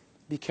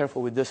 be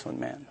careful with this one,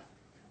 man.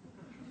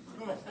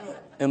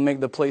 It'll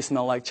make the place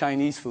smell like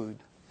Chinese food.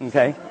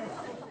 Okay?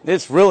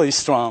 It's really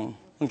strong.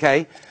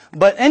 Okay?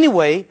 But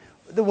anyway,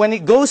 when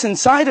it goes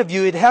inside of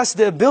you, it has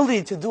the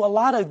ability to do a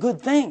lot of good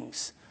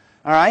things.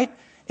 All right?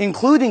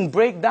 Including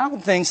break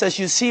down things as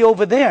you see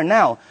over there.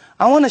 Now,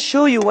 I want to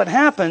show you what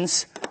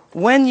happens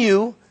when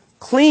you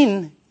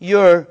clean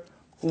your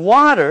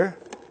water,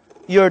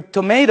 your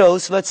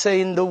tomatoes, let's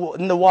say in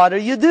the water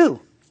you do.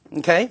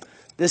 Okay?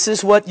 This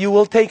is what you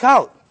will take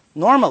out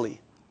normally.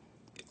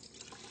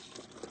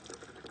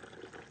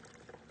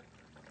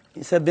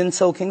 These have been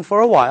soaking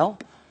for a while.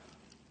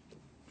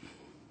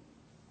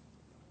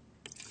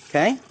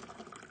 Okay?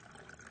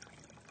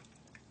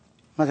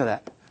 Look at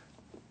that.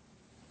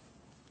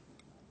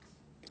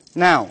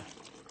 Now,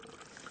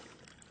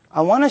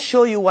 I want to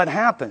show you what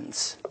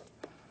happens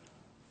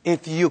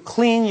if you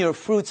clean your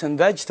fruits and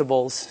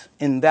vegetables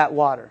in that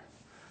water.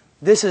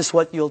 This is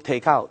what you'll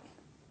take out.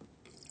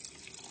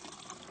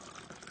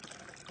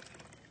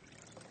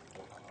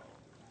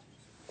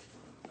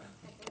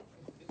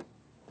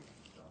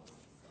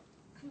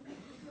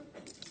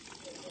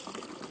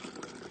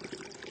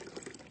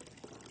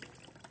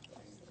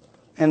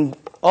 And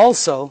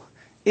also,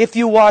 if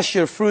you wash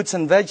your fruits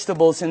and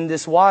vegetables in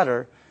this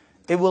water,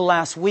 it will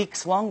last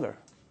weeks longer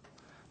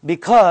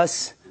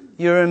because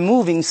you're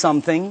removing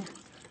something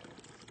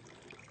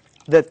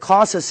that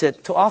causes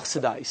it to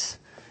oxidize.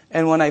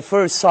 And when I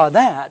first saw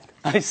that,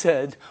 I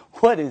said,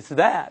 what is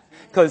that?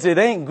 Because it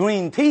ain't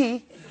green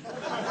tea.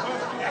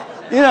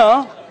 You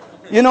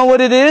know what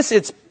it is?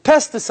 It's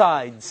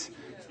pesticides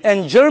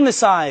and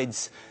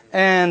germicides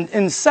and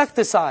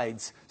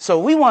insecticides. So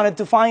we wanted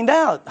to find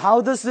out, how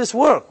does this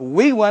work?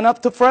 We went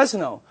up to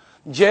Fresno.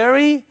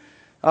 Jerry,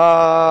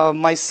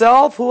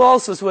 myself, who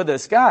else was with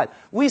us? God,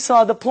 we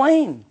saw the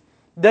plane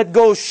that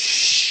goes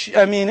shh.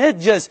 I mean, it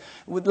just,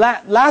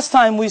 last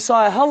time we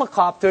saw a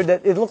helicopter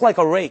that it looked like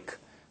a rake,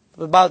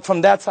 about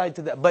from that side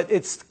to that. But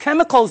it's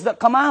chemicals that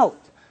come out.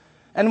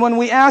 And when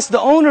we asked the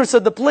owners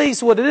of the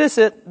place what it is,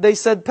 they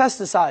said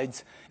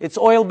pesticides. It's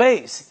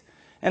oil-based.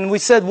 And we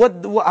said,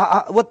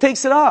 what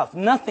takes it off?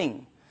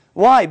 Nothing.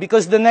 Why?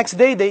 Because the next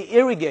day they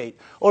irrigate,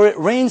 or it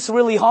rains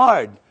really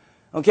hard.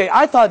 Okay,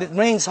 I thought it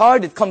rains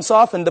hard, it comes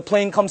off, and the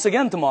plane comes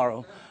again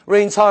tomorrow.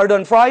 Rains hard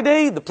on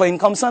Friday, the plane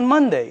comes on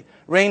Monday.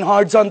 Rain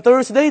hard on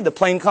Thursday, the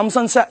plane comes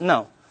on Saturday.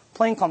 No,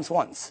 plane comes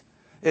once.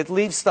 It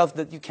leaves stuff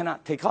that you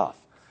cannot take off.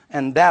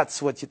 And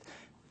that's what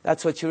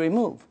you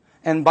remove.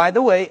 And by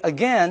the way,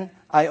 again,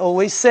 I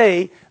always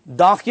say,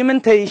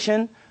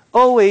 documentation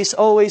always,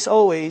 always,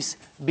 always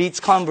beats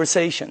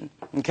conversation.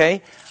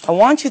 Okay? I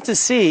want you to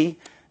see,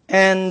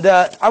 and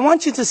I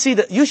want you to see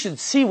that you should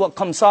see what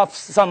comes off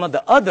some of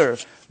the other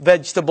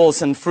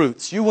vegetables and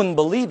fruits. You wouldn't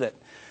believe it.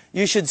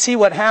 You should see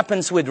what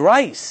happens with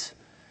rice.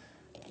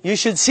 You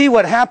should see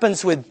what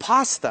happens with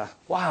pasta.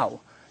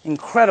 Wow,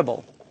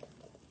 incredible.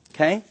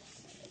 Okay?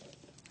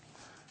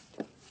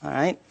 All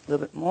right, a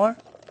little bit more.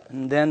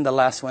 And then the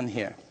last one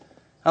here.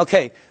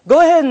 Okay, go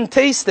ahead and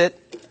taste it.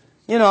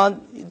 You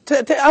know,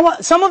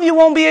 some of you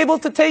won't be able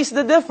to taste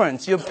the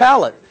difference. Your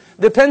palate.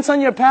 Depends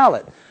on your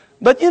palate.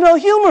 But, you know,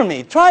 humor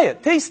me. Try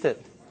it. Taste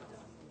it.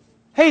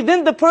 Hey,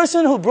 didn't the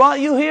person who brought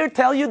you here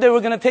tell you they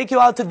were going to take you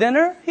out to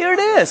dinner? Here it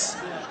is.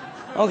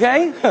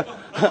 Okay?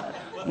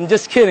 I'm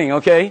just kidding,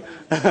 okay?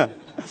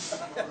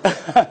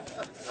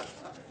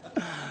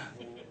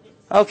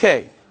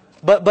 Okay.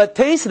 But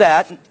taste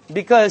that,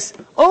 because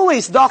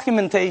always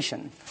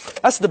documentation.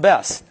 That's the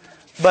best.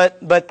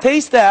 But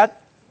taste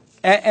that,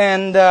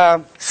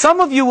 and some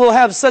of you will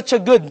have such a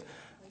good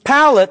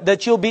palate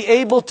that you'll be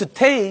able to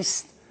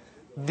taste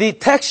the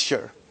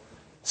texture.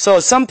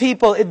 So some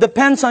people, it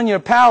depends on your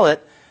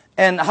palate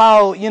and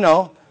how, you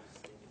know,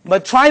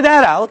 but try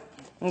that out,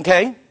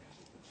 okay?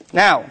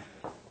 Now,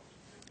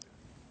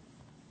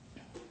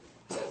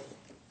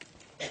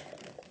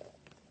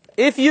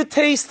 if you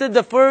tasted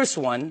the first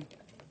one,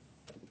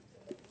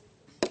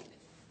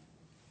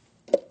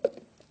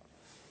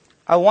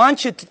 I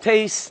want you to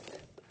taste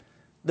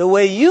the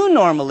way you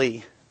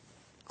normally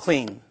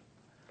clean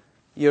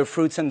your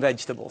fruits and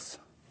vegetables.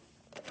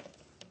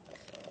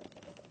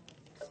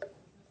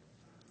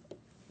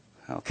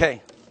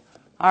 Okay.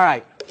 All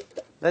right.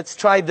 Let's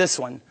try this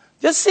one.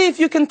 Just see if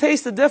you can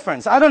taste the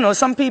difference. I don't know.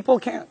 Some people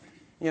can't,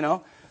 you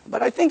know.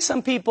 but I think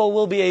some people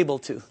will be able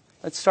to.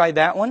 Let's try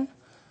that one.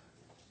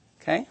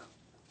 Okay.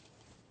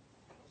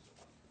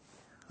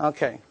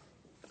 Okay.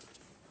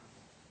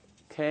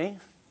 Okay.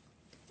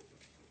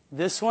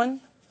 This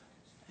one.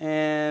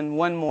 And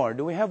one more.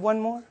 Do we have one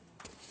more?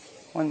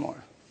 One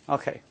more.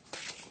 Okay.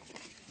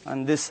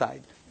 On this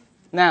side.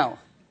 Now,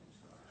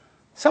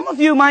 some of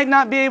you might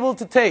not be able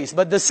to taste,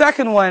 but the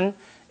second one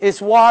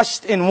is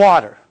washed in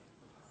water.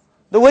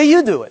 The way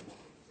you do it.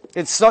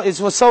 It's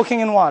soaking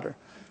in water.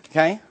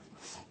 Okay?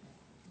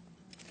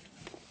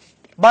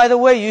 By the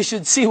way, you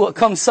should see what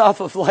comes off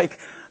of, like,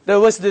 there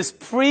was this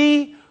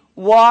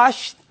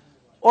pre-washed,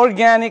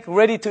 organic,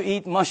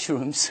 ready-to-eat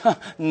mushrooms.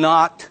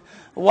 Not.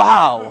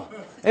 Wow.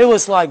 It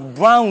was like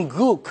brown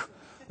gook.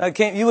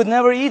 You would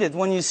never eat it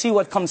when you see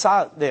what comes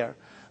out there.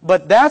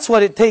 But that's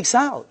what it takes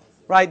out,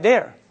 right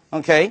there.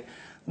 Okay?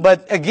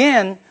 But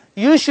again,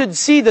 you should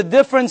see the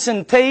difference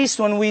in taste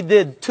when we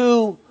did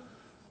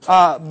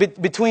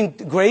between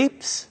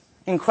grapes,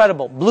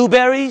 incredible.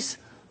 Blueberries,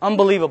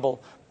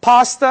 unbelievable.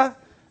 Pasta,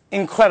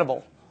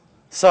 incredible.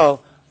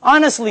 So,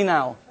 honestly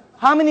now,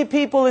 how many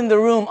people in the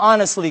room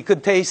honestly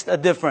could taste a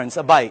difference,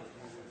 a bite?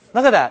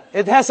 Look at that.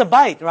 It has a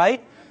bite,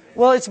 right?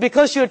 Well, it's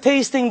because you're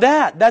tasting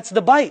that. That's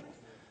the bite,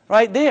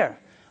 right there.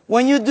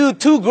 When you do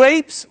 2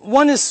 grapes,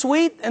 one is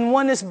sweet and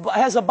one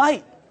has a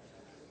bite.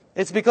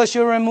 It's because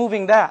you're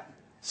removing that.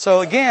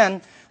 So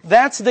again,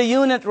 that's the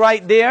unit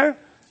right there.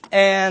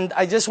 And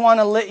I just want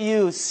to let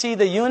you see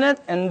the unit.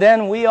 And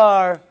then we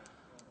are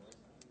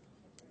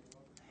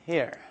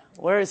here.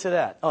 Where is it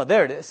at? Oh,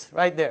 there it is,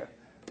 right there.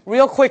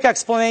 Real quick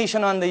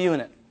explanation on the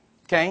unit.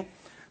 Okay?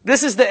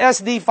 This is the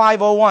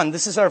SD501.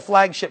 This is our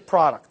flagship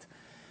product.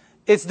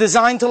 It's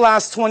designed to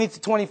last 20 to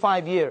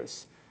 25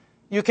 years.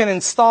 You can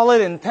install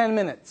it in 10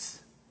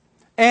 minutes.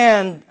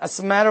 And as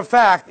a matter of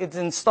fact, it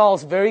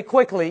installs very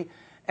quickly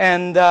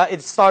and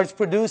it starts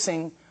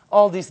producing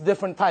all these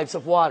different types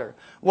of water.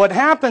 What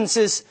happens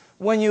is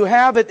when you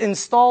have it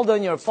installed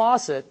on your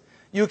faucet,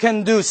 you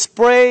can do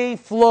spray,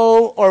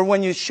 flow, or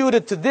when you shoot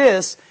it to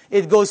this,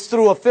 it goes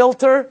through a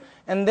filter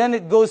and then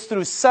it goes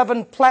through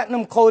 7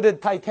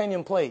 platinum-coated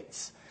titanium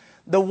plates.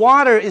 The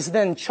water is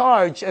then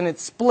charged and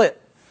it's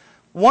split.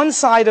 One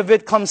side of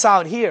it comes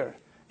out here.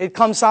 It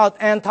comes out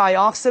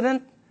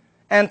antioxidant,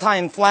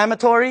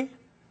 anti-inflammatory.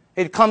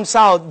 It comes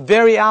out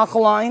very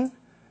alkaline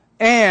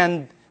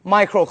and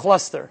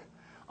microcluster.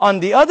 On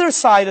the other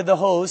side of the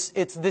hose,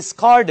 it's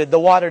discarded, the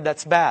water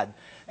that's bad.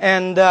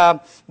 And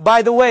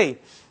by the way, it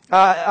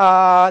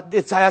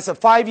has a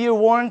 5-year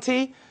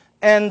warranty,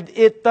 and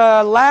it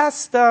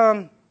lasts,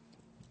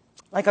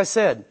 like I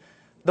said,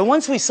 the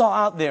ones we saw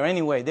out there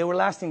anyway, they were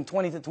lasting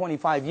 20 to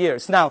 25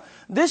 years. Now,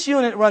 this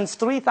unit runs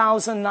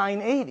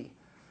 $3,980.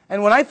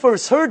 And when I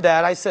first heard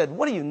that, I said,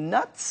 what are you,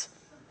 nuts?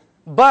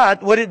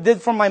 But what it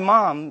did for my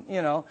mom,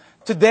 you know,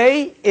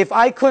 today, if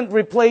I couldn't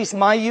replace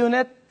my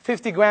unit,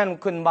 50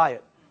 grand couldn't buy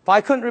it. If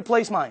I couldn't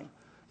replace mine,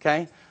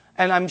 okay?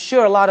 And I'm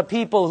sure a lot of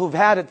people who've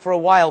had it for a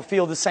while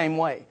feel the same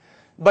way.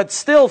 But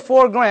still,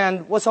 4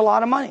 grand was a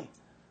lot of money,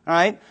 all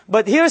right?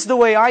 But here's the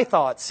way I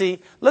thought.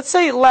 See, let's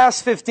say it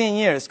lasts 15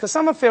 years, because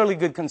I'm a fairly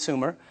good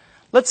consumer.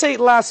 Let's say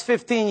it lasts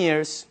 15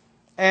 years,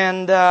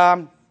 and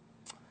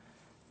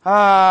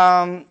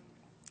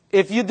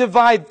if you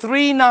divide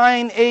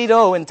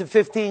 3,980 into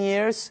 15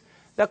 years,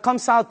 that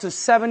comes out to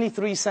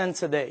 73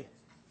 cents a day.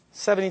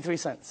 73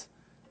 cents.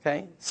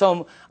 Okay?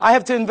 So I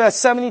have to invest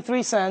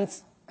 73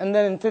 cents, and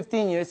then in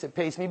 15 years it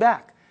pays me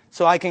back.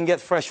 So I can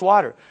get fresh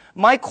water.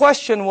 My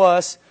question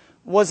was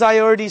I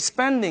already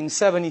spending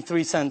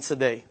 73 cents a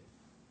day?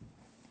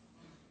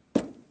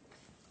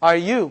 Are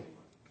you?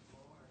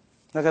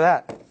 Look at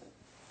that.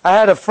 I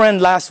had a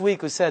friend last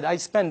week who said,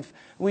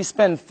 we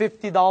spend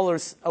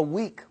 $50 a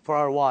week for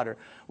our water.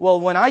 Well,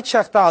 when I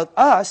checked out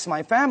us,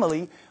 my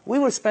family, we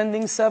were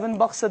spending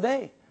 $7 a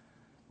day.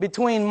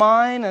 Between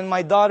mine and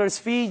my daughter's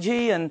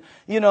Fiji and,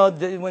 you know,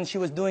 when she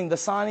was doing the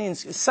Sani,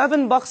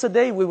 $7 a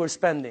day we were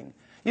spending.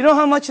 You know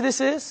how much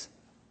this is?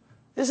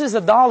 This is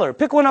 $1.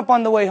 Pick one up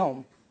on the way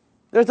home.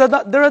 They're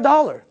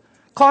 $1.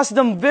 Cost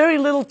them very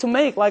little to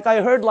make, like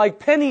I heard, like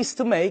pennies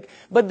to make,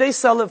 but they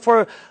sell it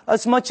for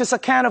as much as a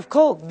can of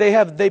Coke.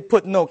 They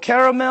put no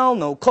caramel,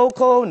 no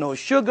cocoa, no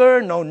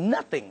sugar, no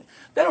nothing.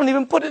 They don't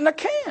even put it in a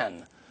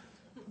can.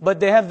 But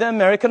they have the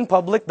American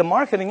public, the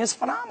marketing is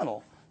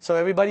phenomenal. So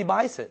everybody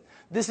buys it.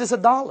 This is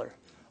 $1.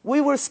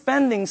 We were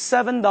spending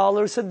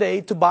 $7 a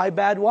day to buy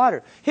bad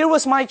water. Here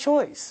was my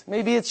choice.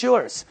 Maybe it's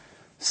yours.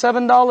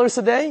 $7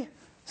 a day,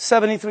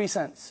 73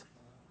 cents.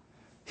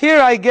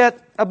 Here I get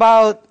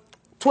about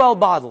 12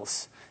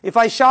 bottles. If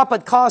I shop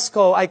at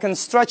Costco, I can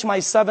stretch my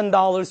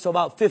 $7 to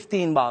about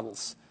 15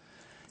 bottles.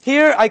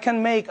 Here I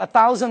can make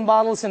 1,000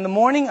 bottles in the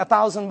morning,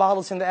 1,000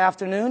 bottles in the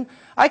afternoon.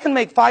 I can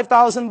make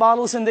 5,000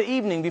 bottles in the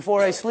evening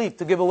before I sleep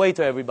to give away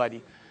to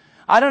everybody.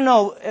 I don't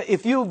know,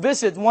 if you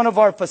visit one of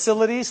our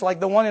facilities, like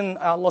the one in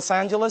Los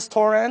Angeles,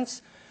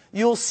 Torrance,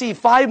 you'll see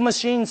 5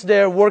 machines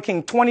there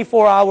working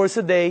 24 hours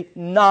a day,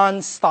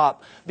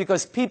 non-stop,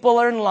 because people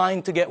are in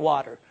line to get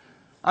water.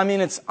 I mean,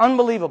 it's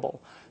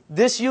unbelievable.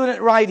 This unit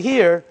right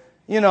here,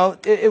 you know,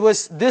 it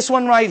was, this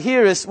one right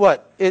here is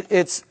what?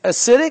 It's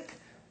acidic,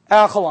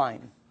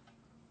 alkaline.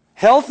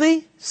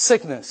 Healthy,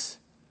 sickness.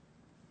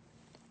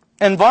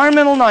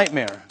 Environmental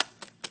nightmare.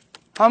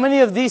 How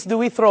many of these do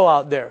we throw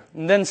out there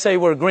and then say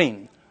we're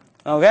green?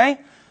 Okay?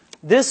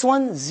 This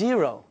one,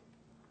 0.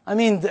 I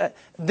mean,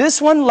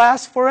 this one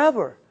lasts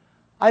forever.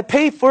 I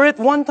pay for it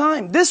one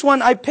time. This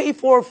one I pay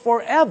for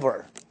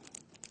forever.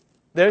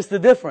 There's the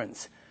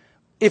difference.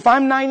 If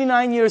I'm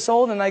 99 years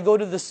old and I go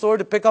to the store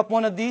to pick up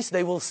one of these,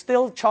 they will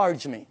still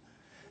charge me.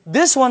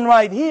 This one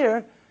right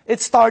here,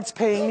 it starts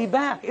paying me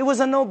back. It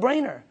was a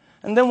no-brainer.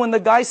 And then when the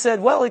guy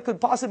said, well, it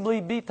could possibly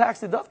be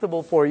tax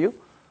deductible for you,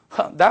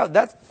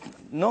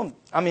 no,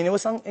 I mean, it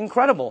was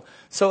incredible.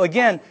 So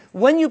again,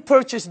 when you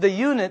purchase the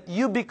unit,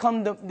 you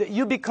become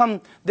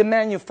the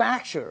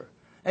manufacturer.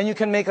 And you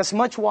can make as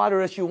much water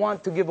as you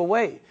want to give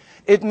away.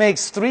 It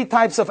makes 3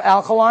 types of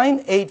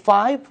alkaline,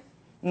 8.5,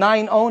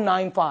 9.0,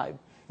 9.5.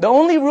 The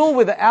only rule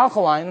with the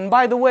alkaline, and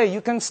by the way,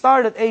 you can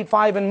start at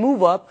 8.5 and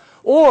move up,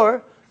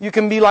 or you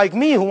can be like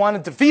me who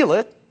wanted to feel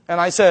it,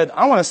 and I said,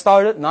 I want to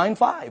start at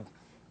 9.5.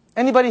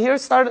 Anybody here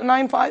start at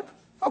 9.5?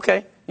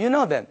 Okay, you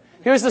know then.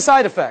 Here's the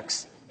side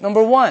effects.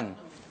 Number 1,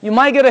 you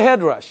might get a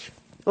head rush.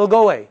 It'll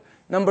go away.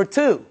 Number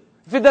 2,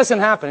 if it doesn't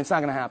happen, it's not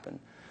going to happen.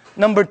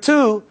 Number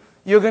 2,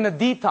 you're going to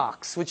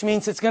detox, which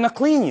means it's going to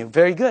clean you.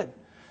 Very good.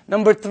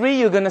 Number 3,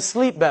 you're going to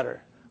sleep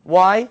better.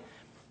 Why?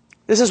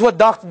 This is what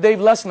Dr. Dave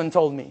Lessman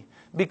told me.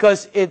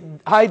 Because it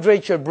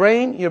hydrates your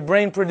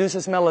brain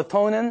produces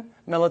melatonin.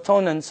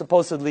 Melatonin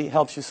supposedly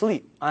helps you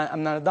sleep.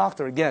 I'm not a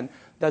doctor, again.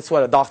 That's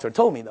what a doctor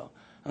told me, though.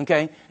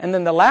 Okay? And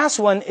then the last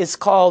one is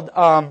called,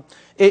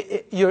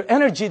 your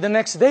energy the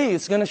next day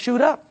is going to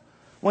shoot up.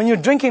 When you're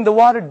drinking the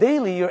water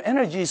daily, your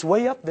energy is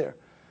way up there.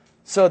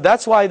 So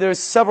that's why there's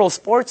several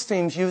sports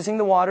teams using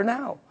the water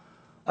now.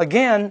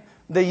 Again,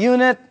 the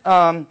unit,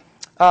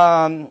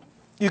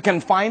 you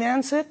can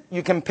finance it.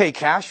 You can pay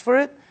cash for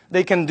it.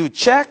 They can do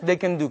check. They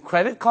can do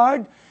credit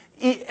card.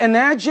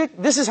 Enagic,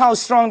 this is how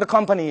strong the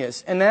company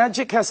is.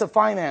 Enagic has a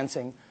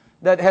financing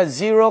that has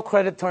 0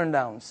 credit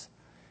turndowns.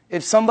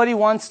 If somebody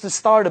wants to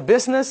start a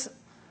business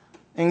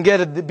and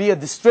be a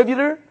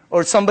distributor,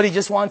 or somebody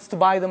just wants to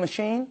buy the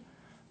machine,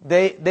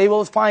 they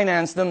will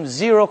finance them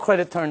 0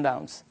 credit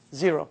turndowns.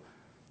 0.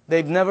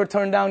 They've never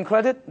turned down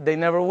credit. They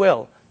never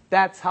will.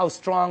 That's how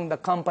strong the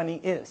company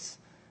is.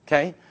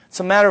 Okay? As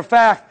a matter of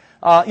fact,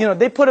 you know,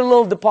 they put a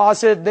little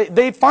deposit.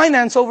 They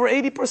finance over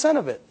 80%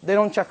 of it. They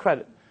don't check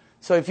credit.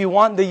 So if you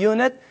want the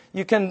unit,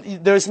 you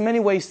can. There's many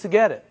ways to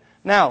get it.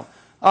 Now,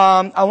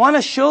 I want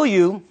to show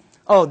you.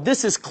 Oh,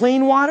 this is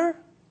clean water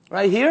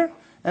right here,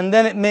 and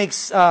then it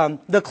makes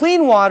the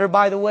clean water.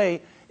 By the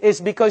way,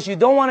 is because you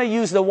don't want to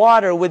use the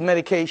water with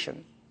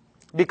medication.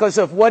 Because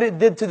of what it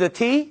did to the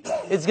tea,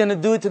 it's going to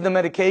do it to the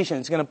medication.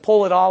 It's going to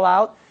pull it all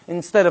out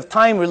instead of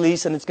time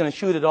release, and it's going to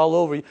shoot it all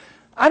over you.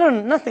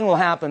 Nothing will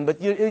happen,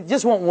 but it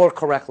just won't work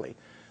correctly.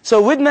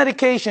 So with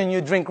medication,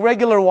 you drink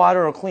regular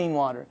water or clean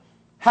water.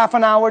 Half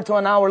an hour to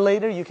an hour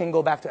later, you can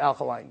go back to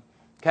alkaline.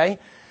 Okay?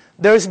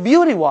 There's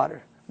beauty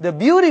water. The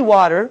beauty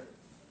water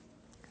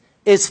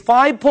is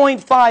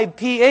 5.5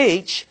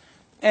 pH,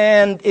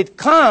 and it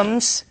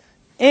comes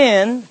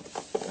in,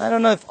 I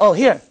don't know if, oh,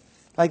 here,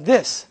 like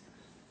this.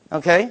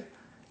 Okay?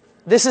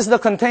 This is the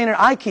container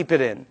I keep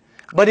it in.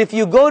 But if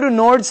you go to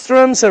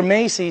Nordstrom's or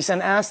Macy's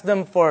and ask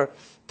them for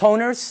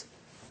toners,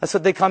 that's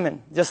what they come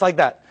in, just like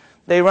that.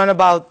 They run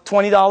about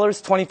 $20,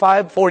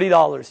 $25,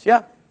 $40.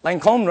 Yeah,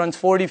 Lancome runs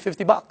 $40,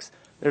 $50.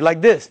 They're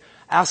like this.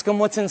 Ask them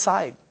what's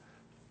inside.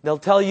 They'll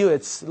tell you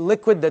it's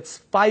liquid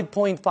that's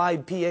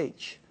 5.5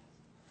 pH.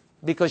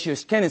 Because your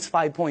skin is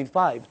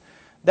 5.5.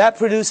 That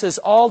produces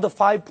all the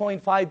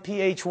 5.5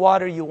 pH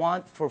water you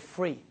want for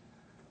free,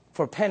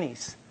 for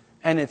pennies.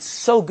 And it's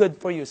so good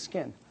for your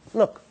skin.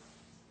 Look.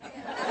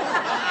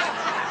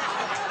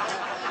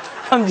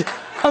 I'm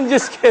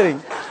just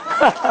kidding.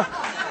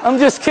 I'm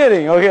just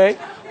kidding, okay?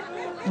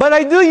 But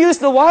I do use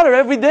the water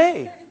every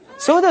day.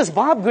 So does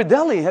Bob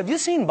Gridelli. Have you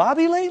seen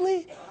Bobby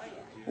lately?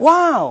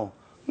 Wow.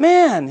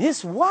 Man,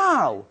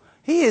 wow.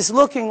 He is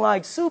looking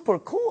like super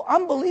cool.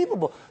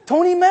 Unbelievable.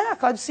 Tony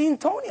Mack, I've seen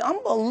Tony.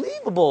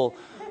 Unbelievable.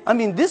 I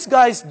mean, these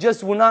guys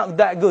just were not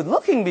that good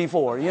looking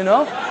before, you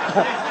know?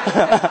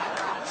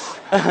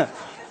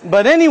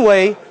 But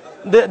anyway,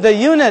 the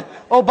unit,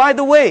 oh, by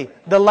the way,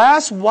 the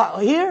last,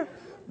 here,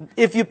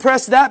 if you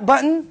press that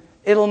button,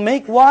 it'll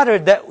make water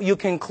that you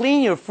can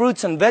clean your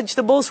fruits and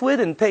vegetables with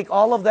and take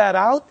all of that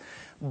out.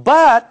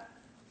 But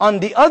on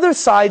the other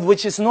side,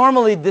 which is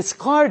normally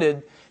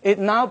discarded, it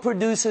now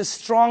produces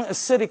strong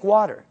acidic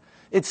water.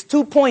 It's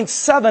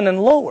 2.7 and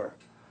lower.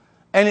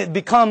 And it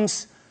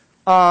becomes,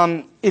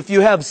 if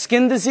you have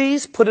skin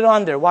disease, put it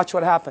on there. Watch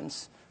what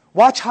happens.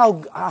 Watch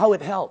how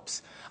it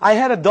helps. I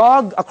had a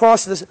dog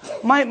across this.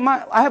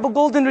 I have a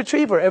golden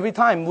retriever every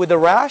time with a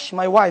rash.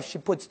 My wife, she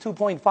puts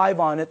 2.5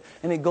 on it,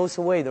 and it goes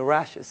away, the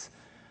rashes.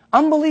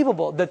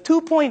 Unbelievable. The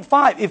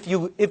 2.5,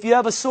 if you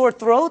have a sore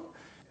throat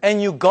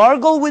and you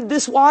gargle with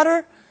this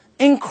water,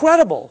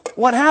 incredible.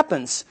 What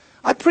happens?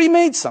 I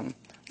pre-made some.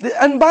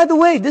 And by the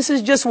way, this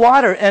is just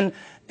water. And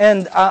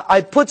And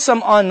I put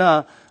some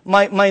on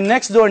my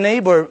next door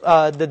neighbor,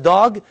 the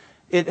dog.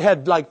 It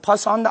had like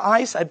pus on the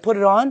eyes. I put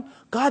it on.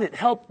 God, it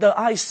helped the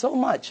eyes so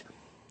much.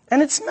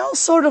 And it smells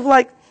sort of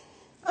like,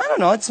 I don't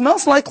know, it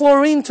smells like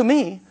chlorine to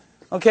me.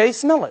 Okay,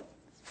 smell it.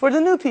 For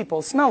the new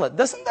people, smell it.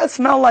 Doesn't that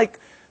smell like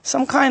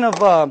some kind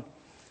of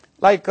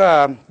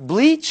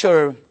bleach,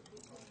 or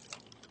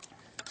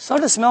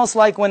sort of smells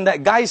like when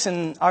that guy's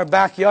in our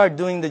backyard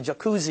doing the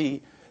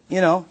jacuzzi,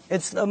 you know.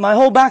 It's my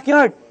whole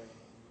backyard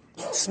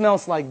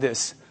smells like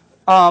this.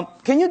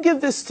 Can you give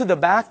this to the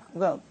back?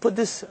 Well, put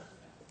this,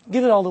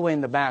 give it all the way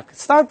in the back.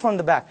 Start from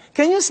the back.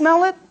 Can you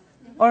smell it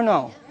or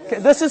no? Okay.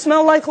 Does it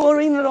smell like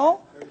chlorine at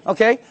all?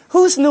 Okay.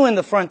 Who's new in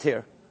the front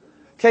here?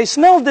 Okay,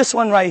 smell this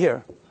one right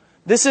here.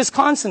 This is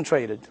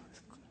concentrated.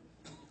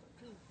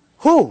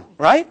 Who,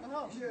 right?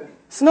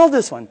 Smell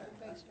this one.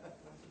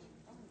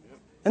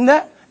 And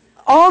that,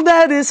 all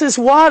that is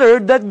water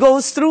that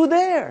goes through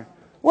there.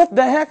 What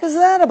the heck is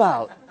that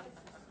about?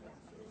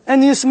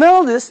 And you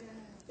smell this.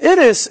 It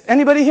is,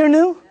 anybody here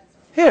new?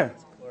 Here,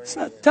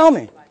 tell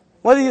me.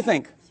 What do you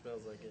think?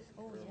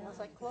 Smells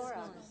like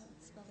Clorox.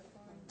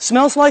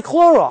 Smells like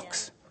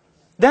Clorox.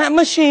 That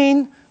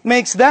machine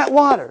makes that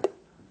water.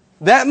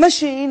 That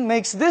machine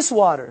makes this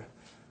water.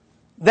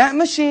 That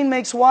machine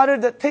makes water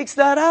that takes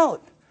that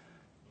out.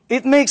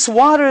 It makes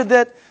water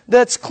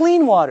that's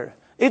clean water.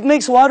 It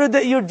makes water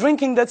that you're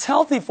drinking that's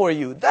healthy for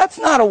you. That's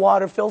not a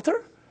water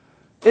filter.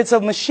 It's a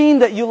machine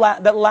that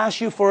that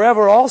lasts you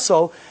forever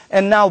also.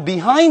 And now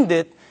behind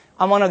it,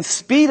 I want to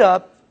speed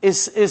up,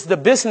 is the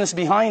business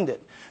behind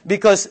it.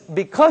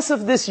 Because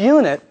of this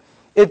unit,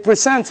 it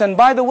presents, and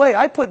by the way,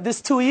 I put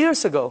this 2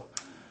 years ago.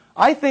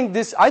 I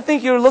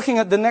think you're looking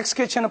at the next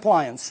kitchen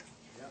appliance.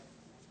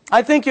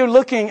 I think you're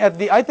looking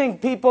at I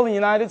think people in the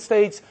United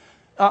States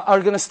are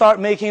going to start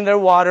making their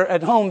water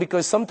at home,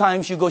 because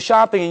sometimes you go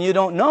shopping and you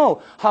don't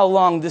know how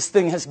long this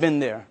thing has been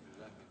there.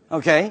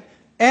 Okay?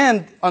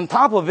 And on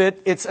top of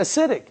it, it's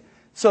acidic.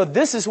 So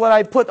this is what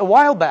I put a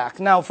while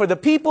back. Now, for the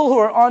people who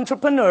are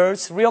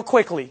entrepreneurs, real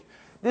quickly,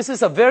 this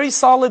is a very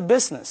solid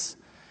business.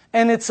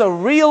 And it's a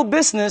real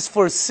business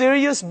for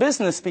serious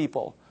business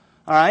people.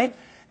 All right?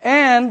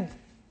 And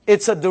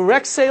it's a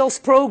direct sales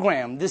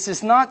program. This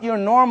is not your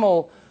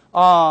normal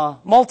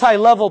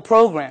multi-level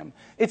program.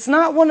 It's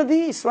not one of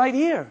these right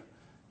here.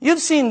 You've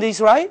seen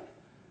these, right?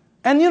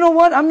 And you know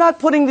what? I'm not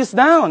putting this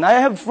down. I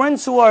have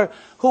friends who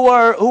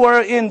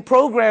are in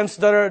programs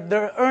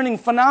they're earning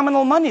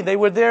phenomenal money. They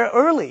were there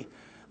early.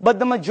 But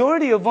the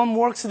majority of them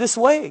works this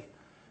way.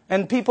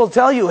 And people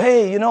tell you,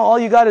 hey, you know, all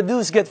you got to do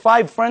is get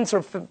 5 friends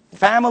or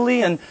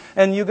family, and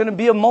you're going to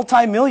be a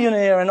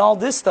multimillionaire and all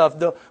this stuff.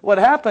 What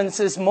happens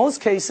is,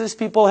 most cases,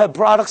 people have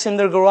products in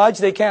their garage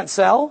they can't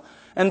sell,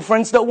 and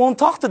friends that won't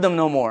talk to them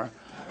no more.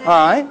 All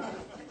right?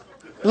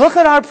 Look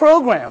at our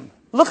program.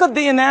 Look at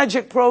the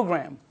Enagic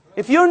program.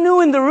 If you're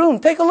new in the room,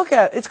 take a look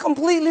at it. It's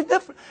completely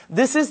different.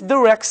 This is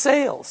direct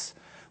sales.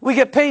 We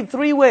get paid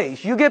 3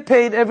 ways. You get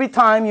paid every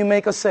time you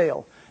make a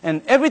sale.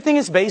 And everything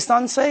is based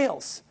on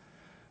sales.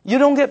 You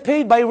don't get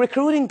paid by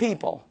recruiting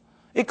people.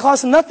 It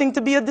costs nothing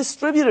to be a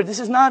distributor.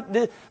 This is not,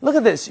 look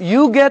at this.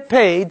 You get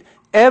paid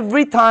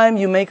every time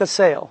you make a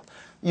sale.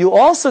 You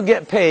also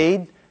get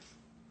paid,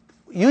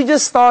 you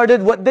just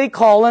started what they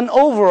call an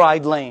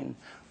override lane.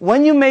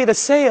 When you made a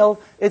sale,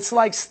 it's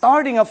like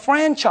starting a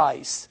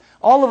franchise.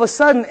 All of a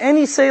sudden,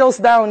 any sales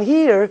down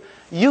here,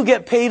 you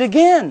get paid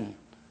again.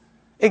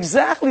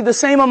 Exactly the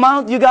same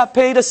amount you got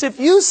paid as if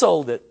you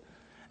sold it.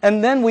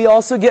 And then we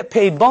also get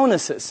paid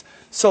bonuses.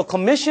 So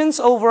commissions,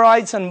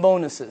 overrides, and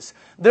bonuses.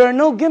 There are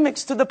no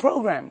gimmicks to the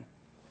program.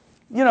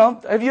 You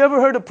know, have you ever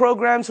heard of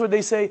programs where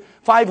they say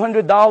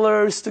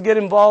 $500 to get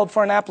involved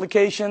for an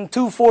application,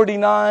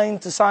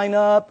 $249 to sign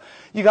up,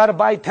 you got to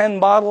buy 10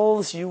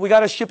 bottles, we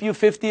got to ship you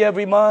 50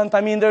 every month. I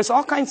mean, there's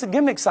all kinds of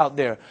gimmicks out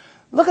there.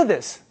 Look at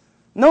this.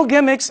 No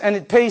gimmicks, and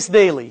it pays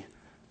daily.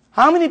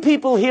 How many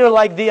people here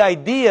like the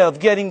idea of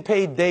getting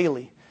paid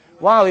daily?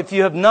 Wow, if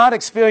you have not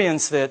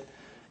experienced it,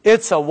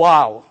 it's a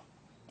wow.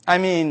 I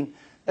mean,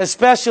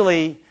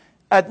 especially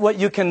at what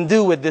you can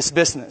do with this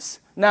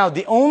business. Now,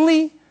 the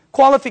only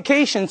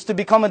qualifications to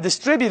become a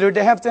distributor,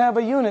 they have to have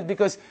a unit,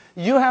 because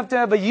you have to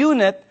have a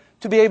unit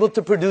to be able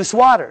to produce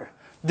water.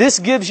 This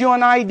gives you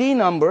an ID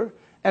number,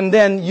 and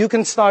then you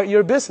can start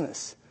your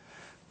business.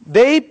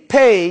 They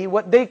pay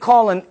what they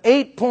call an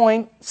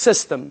 8-point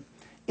system.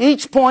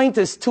 Each point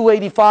is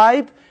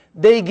 $285.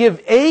 They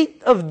give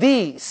 8 of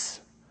these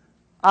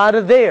out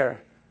of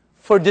there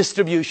for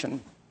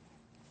distribution.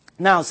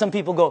 Now, some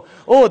people go,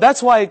 oh,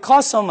 that's why it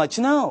costs so much.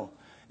 No.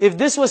 If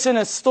this was in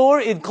a store,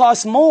 it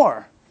costs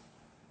more.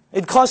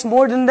 It costs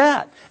more than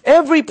that.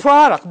 Every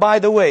product, by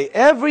the way,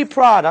 every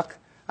product,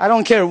 I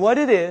don't care what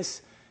it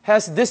is,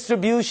 has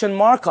distribution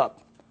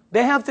markup.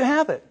 They have to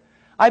have it.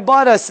 I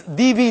bought a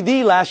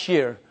DVD last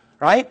year,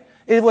 right?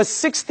 It was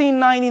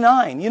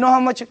 $16.99. You know how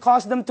much it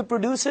cost them to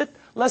produce it?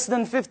 Less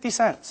than 50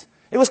 cents.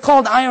 It was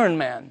called Iron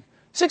Man.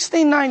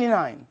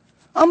 $16.99.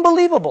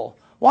 Unbelievable.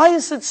 Why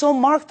is it so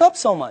marked up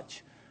so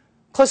much?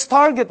 Because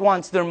Target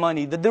wants their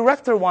money, the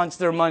director wants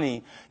their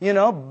money, you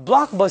know,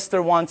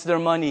 Blockbuster wants their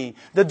money,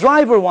 the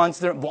driver wants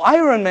their,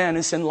 Iron Man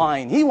is in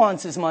line, he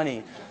wants his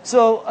money.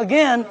 So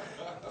again,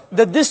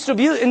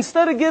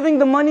 instead of giving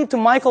the money to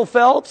Michael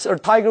Phelps or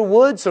Tiger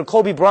Woods or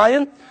Kobe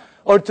Bryant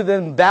or to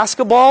the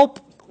basketball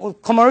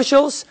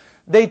commercials,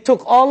 they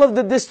took all of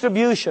the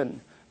distribution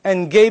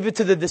and gave it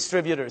to the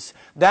distributors.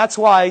 That's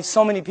why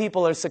so many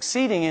people are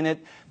succeeding in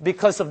it,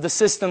 because of the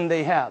system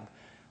they have.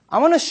 I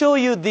want to show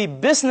you the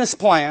business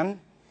plan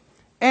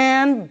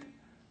and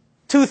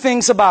two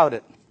things about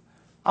it.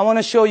 I want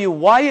to show you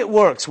why it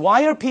works.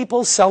 Why are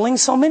people selling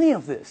so many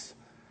of this?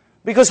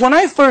 Because when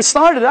I first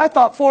started, I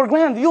thought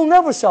 $4,000, you'll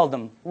never sell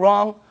them.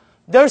 Wrong.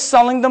 They're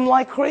selling them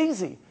like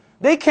crazy.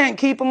 They can't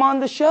keep them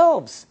on the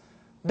shelves.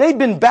 They've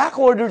been back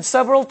ordered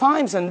several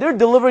times and they're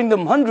delivering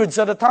them hundreds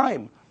at a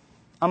time.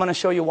 I'm going to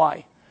show you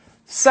why.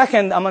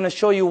 Second, I'm going to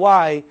show you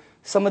why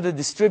some of the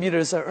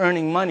distributors are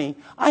earning money.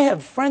 I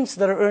have friends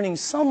that are earning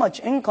so much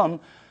income,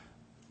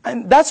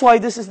 and that's why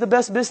this is the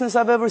best business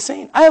I've ever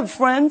seen. I have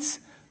friends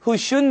who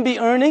shouldn't be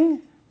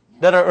earning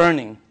that are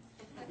earning.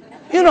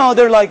 You know,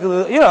 they're like,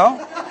 you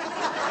know,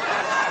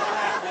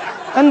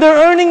 and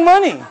they're earning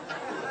money.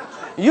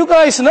 You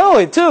guys know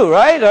it too,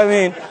 right? I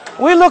mean,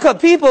 we look at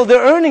people,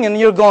 they're earning, and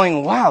you're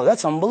going, wow,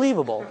 that's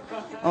unbelievable.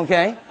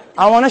 Okay?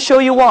 I want to show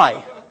you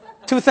why.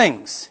 Two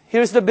things.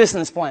 Here's the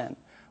business plan.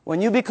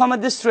 When you become a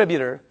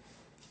distributor,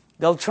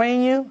 they'll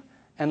train you,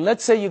 and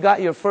let's say you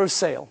got your first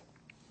sale.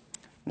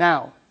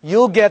 Now,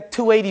 you'll get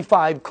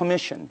 $285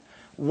 commission.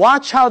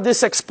 Watch how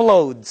this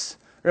explodes.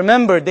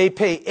 Remember, they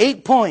pay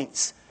 8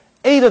 points,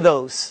 8 of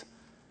those.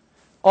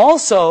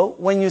 Also,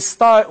 when you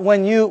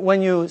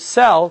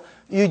sell,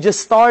 you just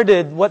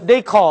started what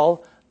they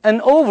call an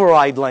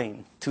override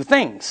lane. Two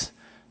things.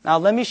 Now,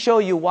 let me show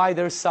you why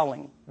they're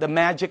selling, the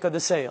magic of the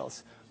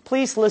sales.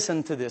 Please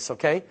listen to this,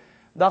 okay?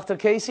 Dr.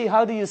 Casey,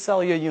 how do you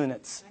sell your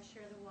units? I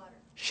share the water.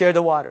 Share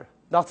the water.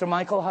 Dr.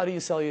 Michael, how do you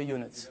sell your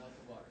units?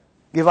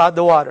 Give out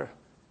the water.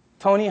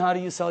 Tony, how do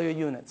you sell your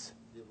units?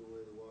 Give away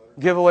the water.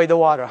 Give away the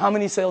water. How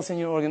many sales in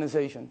your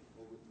organization?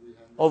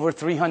 Over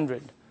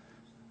 300.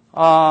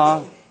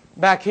 Over 300.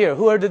 Back here,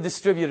 who are the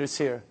distributors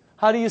here?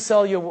 How do you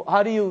sell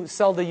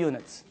the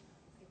units?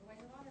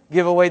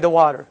 Give away the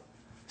water.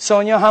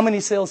 Sonia, how many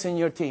sales in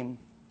your team?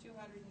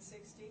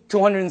 260.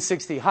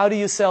 260. How do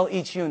you sell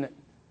each unit?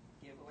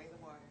 Give away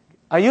the water.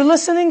 Are you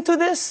listening to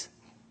this?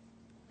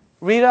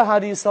 Rita, how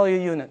do you sell your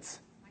units?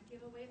 I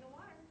give away the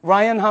water.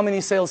 Ryan, how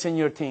many sales in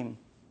your team?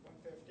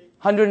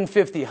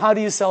 150. How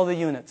do you sell the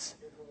units?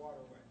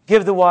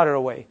 Give the water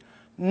away.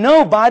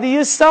 Nobody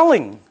is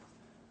selling.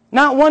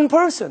 Not one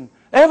person.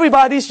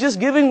 Everybody's just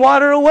giving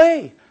water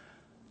away.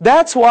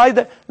 That's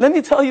why, let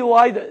me tell you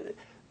why.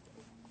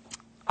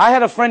 I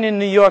had a friend in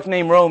New York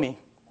named Romy.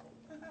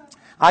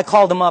 I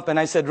called him up and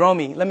I said,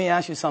 Romy, let me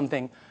ask you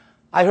something.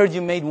 I heard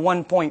you made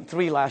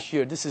 1.3 last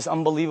year. This is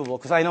unbelievable,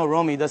 because I know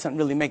Romy doesn't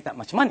really make that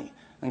much money.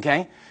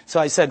 Okay? So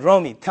I said,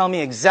 Romy, tell me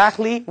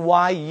exactly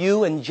why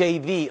you and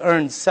JV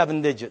earned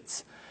 7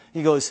 digits.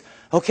 He goes,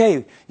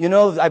 okay, you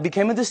know, I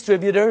became a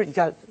distributor. He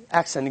got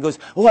accent. He goes,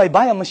 oh, I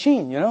buy a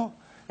machine, you know.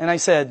 And I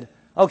said,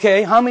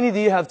 okay, how many do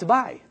you have to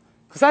buy?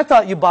 Because I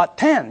thought you bought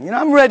 10. You know,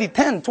 I'm ready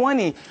 10,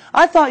 20.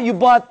 I thought you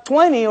bought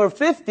 20 or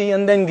 50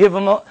 and then give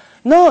them a...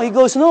 No, he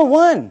goes, no,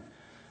 1.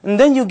 And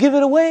then you give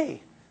it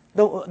away,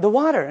 the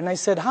water. And I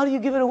said, how do you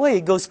give it away?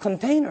 He goes,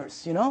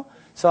 containers, you know.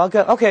 So I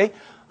go, okay.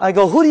 I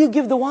go, who do you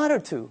give the water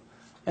to?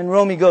 And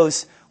Romy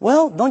goes,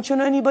 well, don't you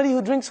know anybody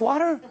who drinks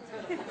water?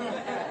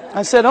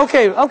 I said,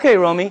 okay,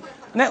 Romy.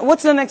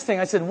 What's the next thing?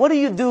 I said, what do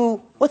you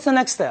do? What's the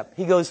next step?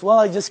 He goes, well,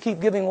 I just keep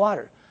giving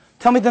water.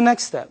 Tell me the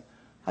next step.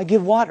 I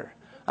give water.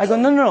 I go,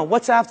 no.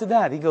 What's after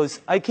that? He goes,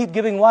 I keep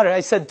giving water.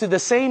 I said, to the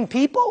same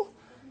people?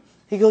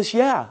 He goes,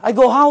 yeah. I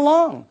go, how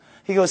long?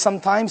 He goes,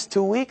 sometimes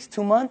 2 weeks,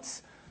 2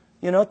 months,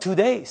 2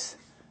 days.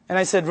 And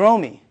I said,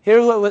 Romy,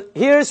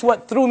 here's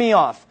what threw me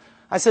off.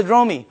 I said,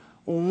 Romy,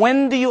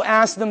 when do you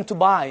ask them to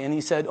buy? And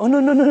he said, oh,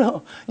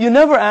 no. You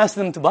never ask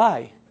them to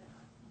buy.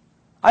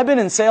 I've been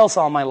in sales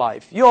all my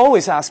life. You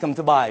always ask them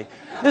to buy.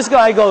 This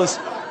guy goes,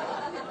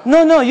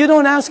 no, you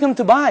don't ask them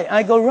to buy.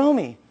 I go,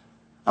 Romy,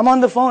 I'm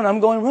on the phone. I'm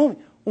going, Romy,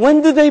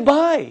 when do they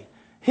buy?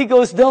 He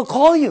goes, they'll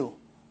call you.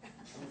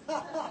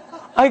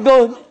 I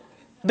go,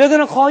 they're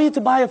going to call you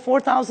to buy a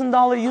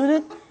 $4,000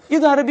 unit? You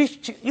gotta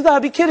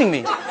be kidding me.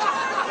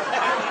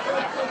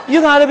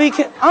 You gotta be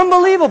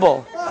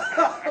unbelievable.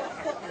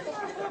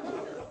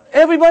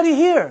 Everybody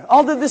here,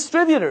 all the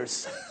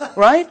distributors,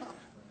 right?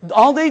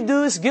 All they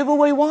do is give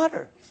away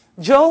water.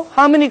 Joe,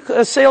 how many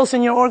sales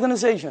in your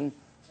organization?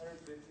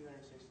 150,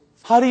 160.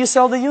 How do you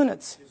sell the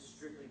units? Just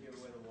strictly give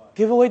away the water.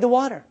 Give away the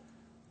water.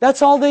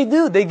 That's all they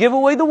do. They give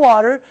away the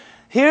water.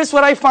 Here's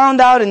what I found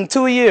out in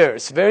 2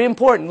 years. Very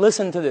important.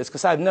 Listen to this,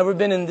 because I've never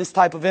been in this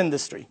type of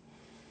industry.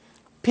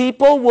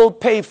 People will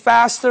pay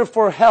faster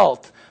for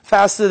health,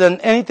 faster than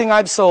anything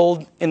I've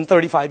sold in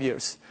 35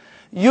 years.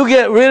 You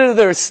get rid of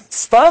their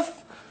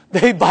stuff,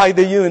 they buy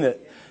the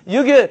unit.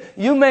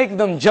 You make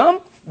them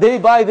jump, they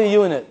buy the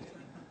unit.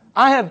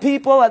 I have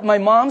people at my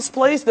mom's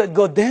place that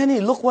go, Danny,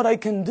 look what I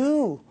can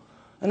do.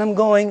 And I'm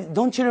going,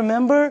 don't you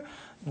remember?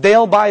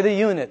 They'll buy the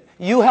unit.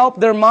 You help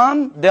their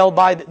mom, they'll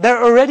buy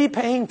they're already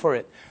paying for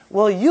it.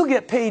 Well, you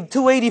get paid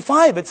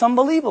 $285. It's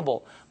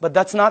unbelievable. But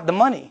that's not the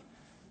money.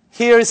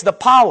 Here's the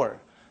power.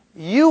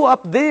 You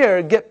up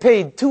there get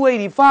paid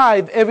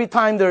 $285 every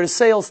time there's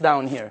sales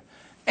down here.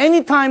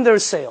 Anytime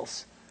there's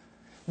sales.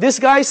 This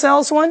guy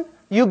sells one,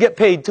 you get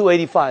paid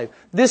 $285.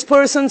 This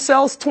person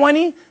sells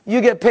 20,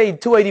 you get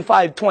paid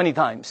 $285 20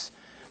 times.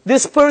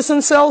 This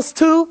person sells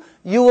 2,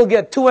 you will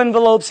get 2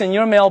 envelopes in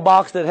your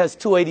mailbox that has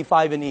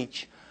 $285 in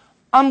each.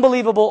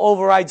 Unbelievable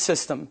override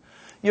system.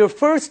 Your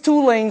first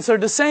 2 lanes are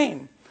the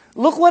same.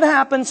 Look what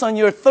happens on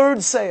your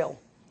 3rd sale.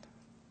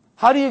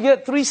 How do you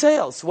get 3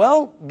 sales?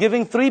 Well,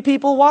 giving 3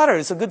 people water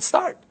is a good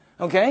start.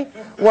 Okay?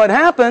 What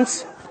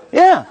happens?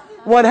 Yeah.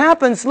 What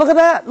happens? Look at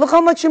that. Look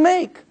how much you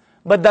make.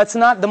 But that's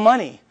not the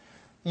money.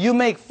 You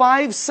make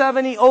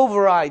 $570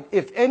 override.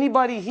 If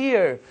anybody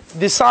here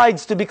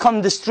decides to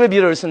become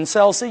distributors and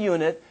sells a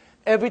unit,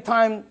 every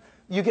time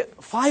you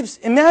get 5,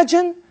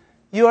 imagine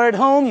you are at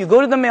home, you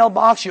go to the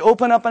mailbox, you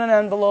open up an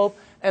envelope,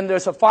 and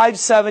there's a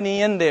 $570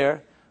 in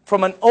there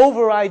from an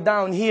override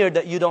down here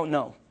that you don't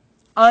know.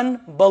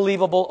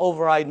 Unbelievable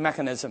override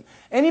mechanism.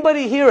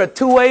 Anybody here a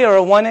 2A or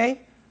a 1A?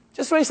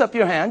 Just raise up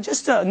your hand.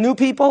 Just new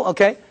people,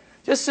 okay?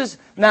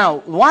 Now,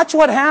 watch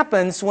what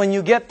happens when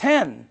you get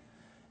 10.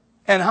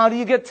 And how do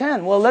you get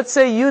 10? Well, let's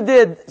say you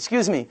did,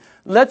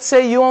 let's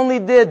say you only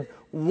did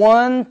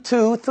 1,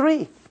 2,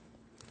 3.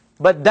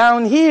 But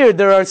down here,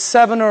 there are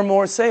 7 or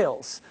more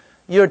sales.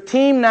 Your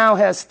team now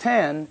has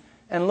 10,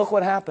 and look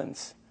what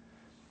happens.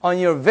 On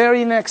your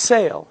very next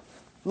sale,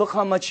 look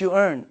how much you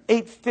earn,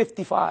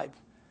 $855.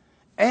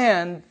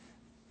 And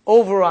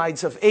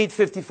overrides of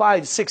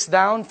 $855, 6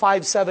 down,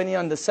 $570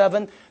 on the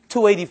 7,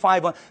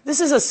 $285 on.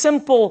 This is a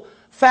simple,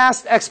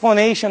 fast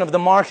explanation of the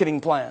marketing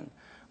plan.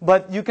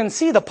 But you can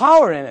see the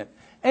power in it.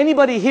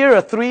 Anybody here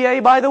a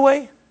 3A, by the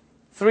way?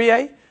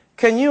 3A?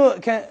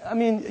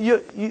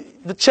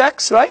 The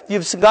checks, right?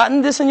 You've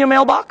gotten this in your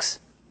mailbox?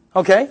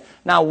 Okay?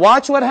 Now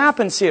watch what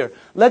happens here.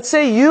 Let's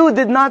say you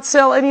did not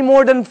sell any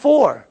more than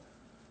 4.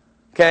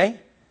 Okay?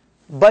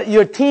 But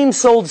your team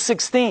sold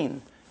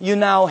 16. You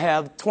now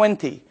have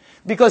 20.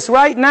 Because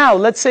right now,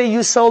 let's say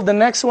you sold the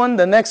next one,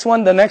 the next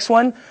one, the next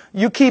one.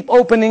 You keep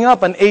opening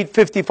up an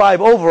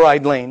 855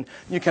 override lane.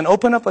 You can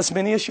open up as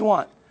many as you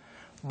want.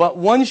 But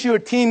once your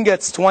team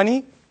gets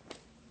 20,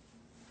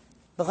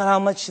 look at how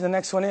much the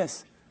next one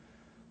is.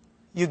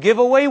 You give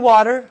away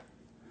water.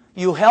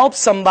 You help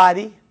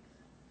somebody.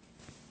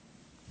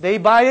 They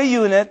buy a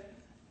unit.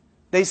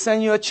 They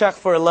send you a check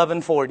for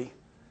 $1140.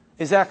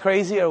 Is that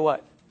crazy or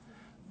what?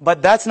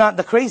 But that's not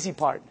the crazy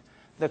part.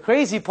 The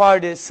crazy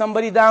part is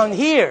somebody down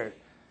here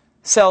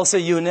sells a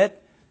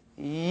unit.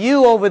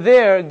 You over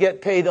there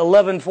get paid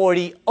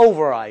 $1140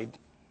 override.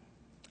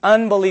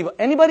 Unbelievable.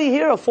 Anybody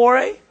here a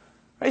 4A?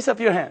 Raise up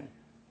your hand.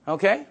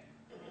 Okay?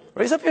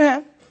 Raise up your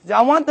hand.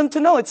 I want them to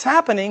know it's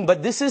happening,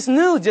 but this is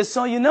new, just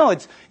so you know.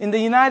 It's in the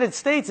United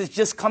States, it's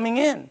just coming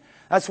in.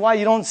 That's why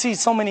you don't see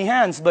so many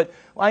hands, but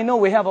I know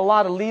we have a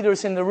lot of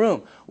leaders in the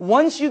room.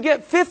 Once you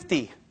get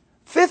 50,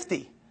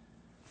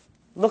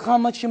 look how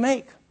much you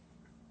make.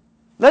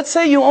 Let's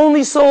say you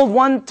only sold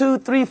 1, 2,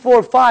 3,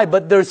 4, 5,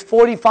 but there's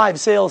 45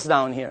 sales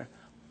down here.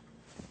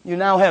 You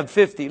now have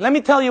 50. Let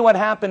me tell you what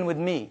happened with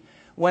me.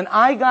 When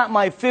I got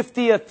my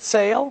 50th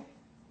sale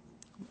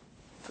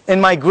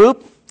in my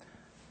group,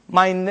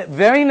 my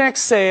very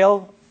next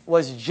sale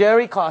was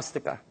Jerry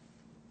Kostica.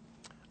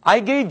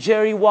 I gave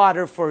Jerry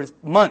water for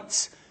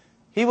months.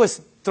 He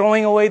was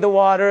throwing away the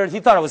water. He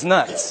thought I was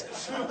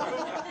nuts.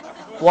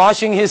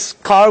 Washing his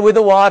car with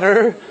the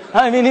water.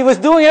 I mean, he was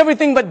doing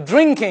everything but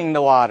drinking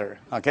the water,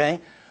 okay?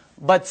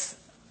 But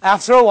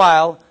after a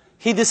while,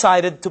 he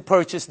decided to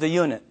purchase the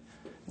unit.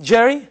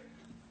 Jerry,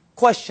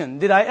 question,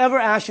 did I ever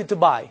ask you to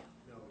buy?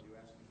 No, you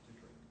asked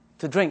me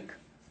to drink.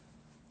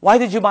 Why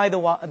did you buy the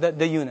unit? I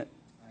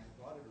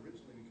bought it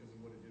originally because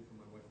of what it did for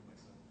my wife and my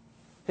son.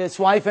 His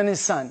wife and his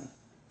son.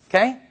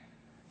 Okay?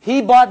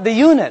 He bought the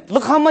unit.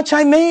 Look how much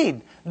I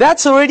made.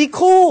 That's already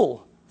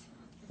cool.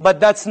 But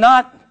that's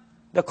not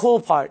the cool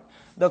part.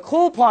 The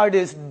cool part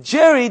is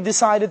Jerry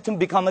decided to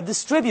become a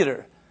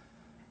distributor.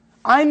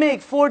 I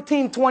make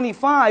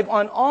 $14.25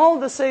 on all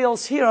the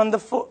sales here on the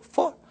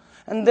floor.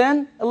 And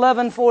then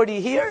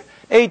 $11.40 here,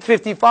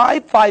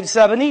 $8.55,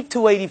 $5.70,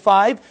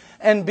 $2.85.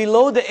 And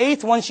below the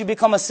 8th, once you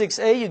become a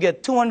 6A, you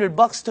get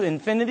 $200 to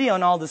infinity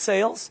on all the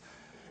sales.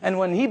 And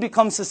when he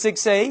becomes a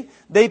 6A,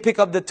 they pick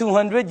up the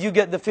 200, you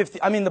get the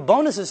 50. I mean, the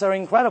bonuses are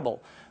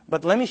incredible.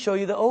 But let me show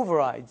you the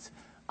overrides.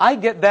 I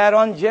get that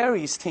on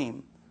Jerry's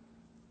team.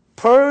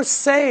 Per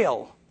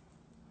sale.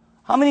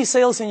 How many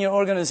sales in your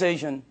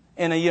organization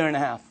in a year and a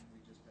half?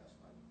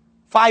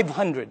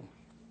 500.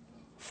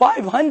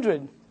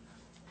 500.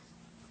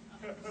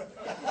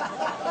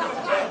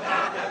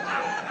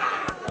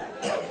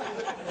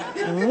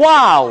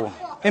 Wow.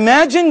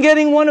 Imagine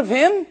getting one of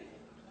him.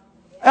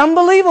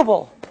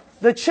 Unbelievable.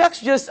 The checks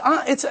just,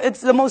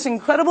 it's the most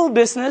incredible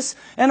business,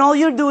 and all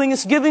you're doing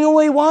is giving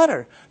away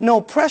water.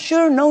 No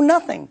pressure, no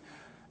nothing.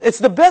 It's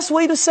the best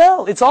way to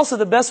sell. It's also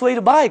the best way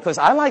to buy, because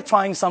I like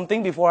trying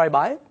something before I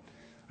buy it,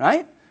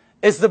 right?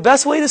 It's the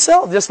best way to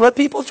sell. Just let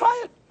people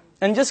try it,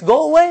 and just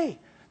go away.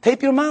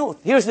 Tape your mouth.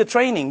 Here's the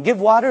training. Give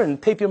water and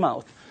tape your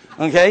mouth,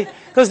 okay?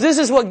 Because this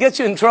is what gets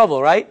you in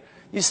trouble, right?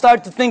 You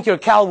start to think you're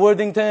Cal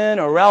Worthington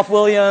or Ralph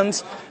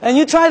Williams, and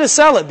you try to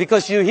sell it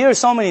because you hear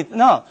so many,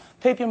 no,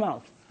 tape your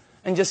mouth.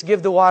 And just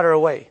give the water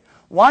away.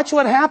 Watch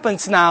what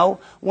happens now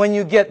when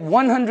you get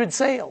 100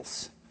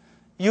 sales.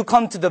 You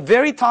come to the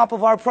very top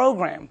of our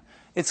program.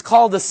 It's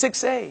called the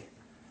 6A.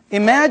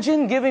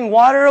 Imagine giving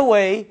water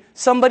away,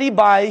 somebody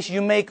buys, you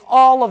make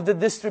all of the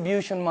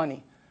distribution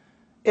money.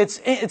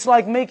 It's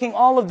like making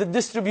all of the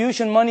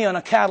distribution money on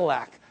a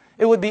Cadillac.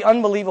 It would be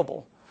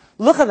unbelievable.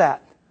 Look at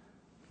that.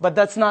 But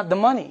that's not the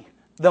money.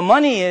 The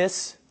money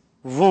is,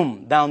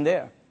 boom, down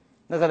there.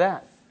 Look at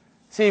that.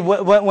 See,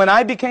 when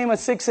I became a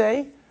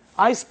 6A,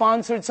 I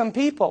sponsored some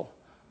people,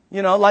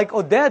 you know, like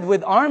Oded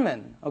with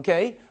Armin,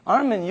 okay?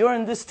 Armin, you're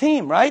in this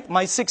team, right?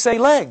 My 6A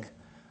leg.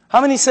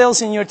 How many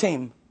sales in your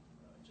team?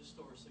 Just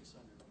over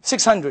 600.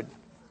 600.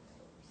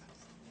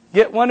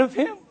 Get one of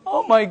him?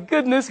 Oh my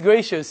goodness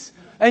gracious.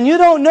 And you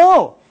don't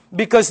know,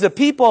 because the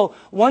people,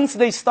 once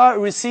they start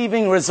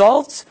receiving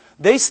results,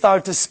 they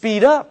start to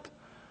speed up.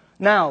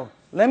 Now,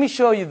 let me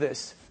show you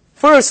this.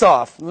 First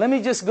off, let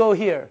me just go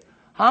here.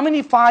 How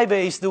many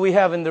 5As do we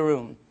have in the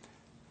room?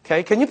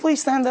 Okay, can you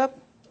please stand up?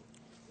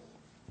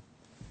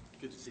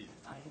 Good to see you.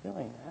 How you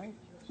doing, man?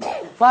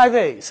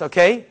 5As,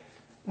 okay?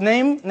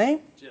 Name?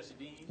 Jesse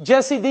Dean.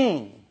 Jesse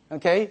Dean,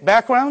 okay?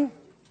 Background?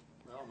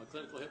 Well, I'm a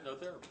clinical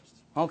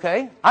hypnotherapist.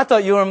 Okay. I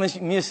thought you were a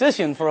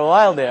musician for a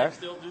while there. I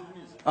still do the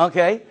music.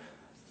 Okay.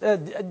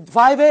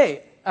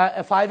 5A.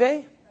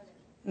 5A?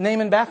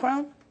 Name and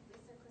background?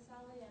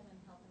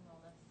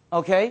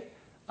 Okay.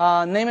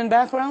 Name and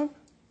background?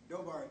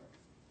 Bill Barry,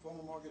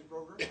 former mortgage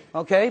broker.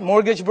 Okay.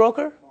 Mortgage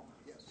broker?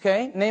 Yes.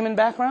 Okay. Name and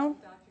background?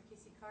 Dr.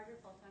 Kissy Carter,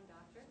 full-time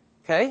doctor.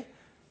 Okay.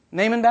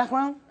 Name and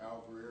background?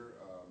 Al Greer,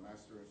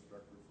 Master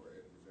Instructor for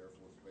Edwards Air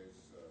Force Base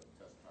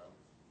Test Pilot.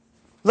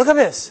 Look at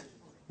this.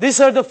 These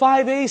are the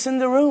 5As in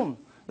the room.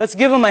 Let's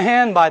give them a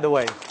hand, by the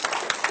way.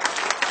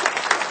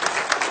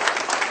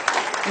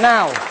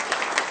 Now,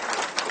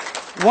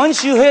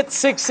 once you hit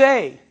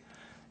 6A,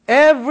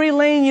 every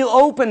lane you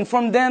open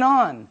from then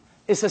on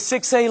is a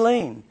 6A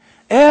lane.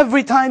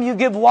 Every time you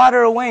give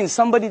water away and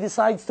somebody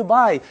decides to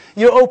buy,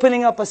 you're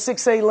opening up a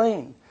 6A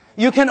lane.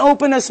 You can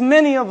open as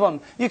many of them.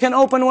 You can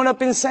open one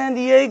up in San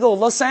Diego,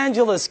 Los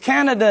Angeles,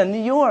 Canada,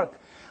 New York,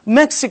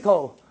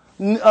 Mexico,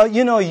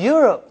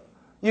 Europe.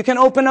 You can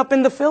open up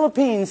in the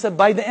Philippines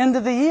by the end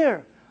of the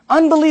year.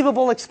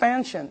 Unbelievable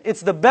expansion.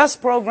 It's the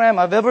best program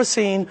I've ever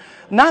seen,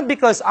 not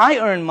because I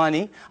earn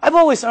money. I've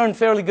always earned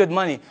fairly good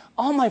money.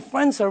 All my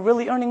friends are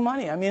really earning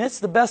money. I mean, it's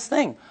the best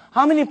thing.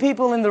 How many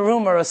people in the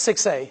room are a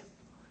 6A?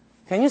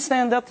 Can you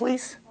stand up,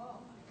 please?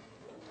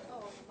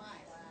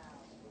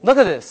 Look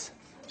at this.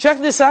 Check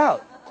this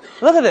out.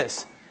 Look at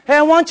this. Hey,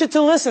 I want you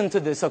to listen to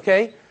this,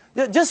 okay?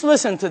 Just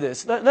listen to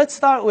this. Let's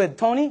start with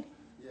Tony,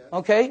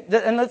 okay?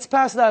 And let's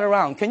pass that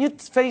around. Can you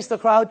face the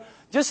crowd?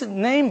 Just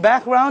name,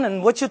 background,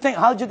 and what you think.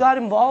 How'd you got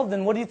involved,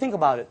 and what do you think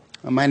about it?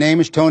 My name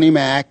is Tony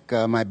Mack.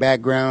 My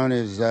background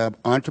is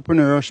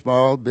entrepreneur,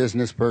 small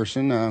business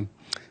person.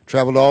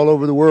 Traveled all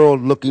over the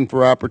world looking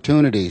for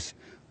opportunities.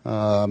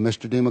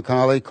 Mr.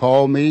 Dimacale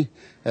called me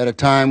at a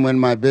time when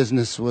my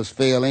business was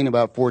failing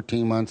about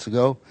 14 months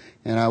ago,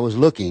 and I was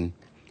looking.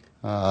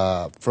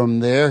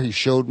 From there, he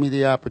showed me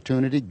the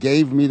opportunity,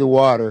 gave me the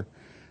water,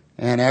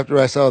 and after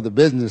I saw the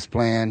business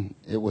plan,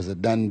 it was a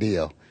done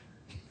deal.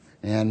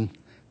 And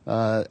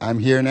I'm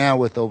here now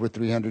with over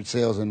 300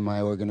 sales in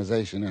my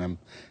organization, and I'm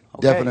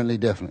definitely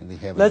having a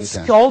good time. Let's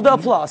hold the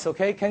applause,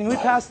 okay? Can we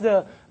pass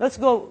the... Let's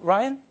go,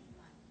 Ryan.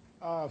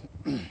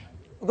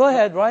 Go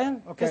ahead,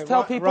 Ryan. Okay, Just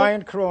tell people.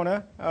 Ryan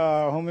Corona,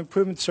 Home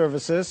Improvement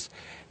Services.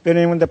 Been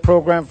in the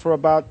program for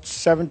about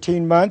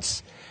 17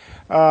 months.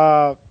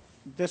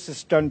 This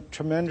has done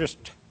tremendous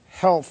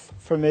health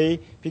for me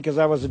because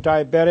I was a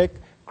diabetic,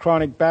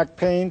 chronic back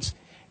pains,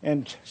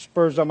 and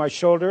spurs on my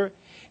shoulder.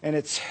 And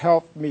it's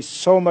helped me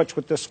so much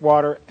with this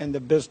water, and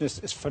the business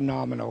is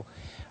phenomenal.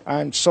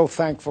 I'm so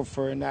thankful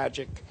for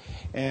Enagic,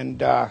 and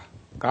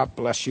God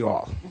bless you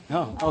all.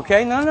 Oh,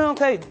 okay.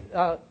 Okay.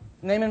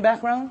 Name and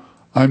background?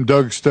 I'm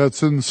Doug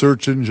Stetson,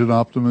 Search Engine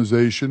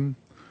Optimization.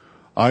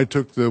 I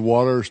took the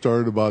water,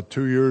 started about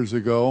 2 years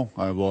ago.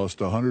 I've lost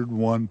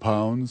 101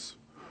 pounds.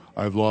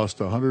 I've lost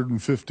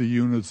 150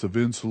 units of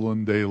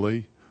insulin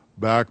daily,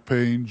 back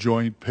pain,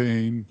 joint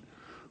pain.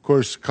 Of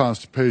course,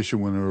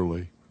 constipation went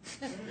early.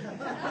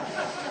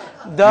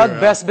 Doug,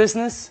 best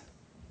business?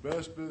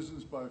 Best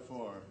business by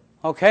far.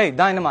 Okay,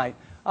 dynamite.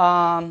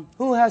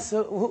 Who has,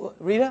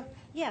 Rita?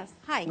 Yes,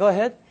 hi. Go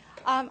ahead.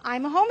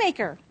 I'm a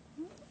homemaker,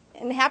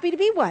 and happy to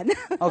be one.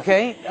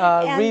 Okay,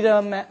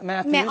 Rita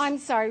Matthews. I'm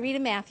sorry, Rita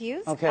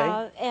Matthews.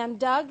 Okay. And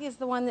Doug is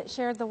the one that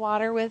shared the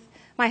water with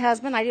my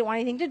husband. I didn't want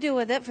anything to do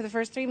with it for the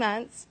first 3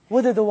 months.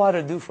 What did the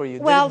water do for you?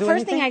 Did Well, it do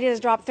first thing anything? I did is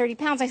drop 30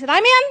 pounds. I said,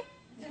 I'm in.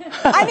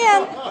 I'm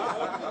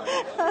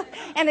in.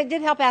 And it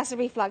did help acid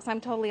reflux.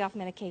 I'm totally off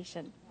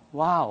medication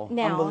Wow,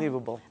 now.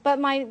 unbelievable. But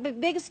my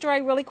biggest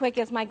story, really quick,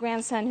 is my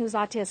grandson who's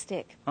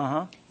autistic.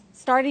 Uh-huh.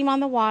 Started him on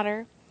the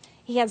water.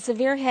 He had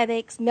severe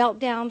headaches,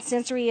 meltdowns,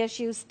 sensory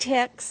issues,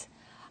 tics.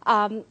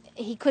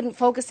 He couldn't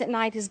focus at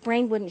night. His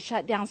brain wouldn't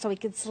shut down so he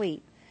could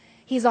sleep.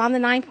 He's on the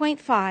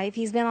 9.5.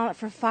 He's been on it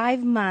for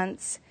 5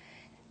 months.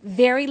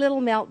 Very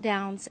little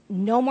meltdowns,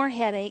 no more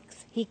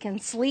headaches. He can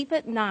sleep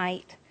at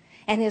night,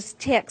 and his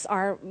tics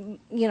are,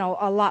 you know,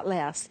 a lot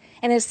less.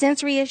 And his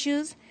sensory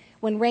issues,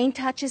 when rain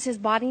touches his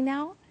body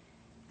now,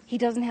 he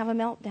doesn't have a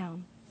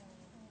meltdown.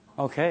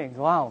 Okay,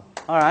 wow.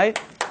 All right,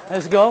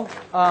 let's go.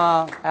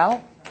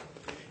 Al?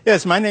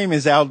 Yes, my name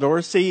is Al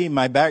Dorsey.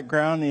 My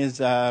background is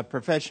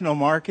professional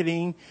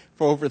marketing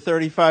for over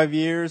 35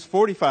 years,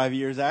 45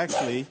 years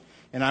actually,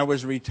 and I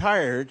was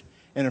retired.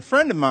 And a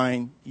friend of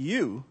mine,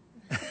 you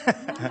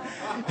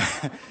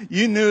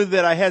knew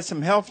that I had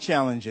some health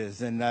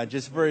challenges. And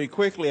just very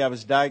quickly, I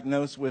was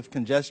diagnosed with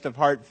congestive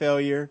heart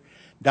failure,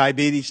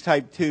 diabetes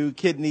type 2,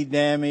 kidney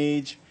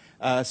damage,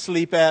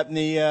 sleep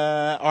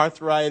apnea,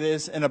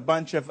 arthritis, and a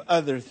bunch of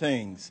other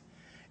things.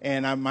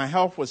 And my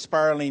health was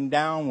spiraling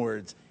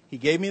downwards. He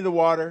gave me the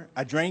water,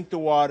 I drank the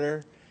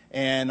water,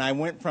 and I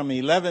went from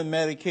 11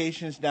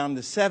 medications down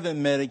to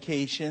 7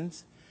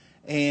 medications.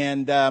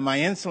 And my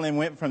insulin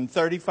went from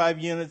 35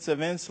 units of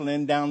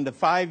insulin down to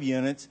 5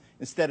 units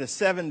instead of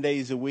 7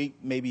 days a week,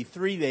 maybe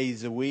 3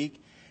 days a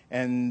week.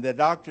 And the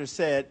doctor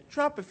said,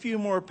 drop a few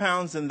more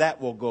pounds and that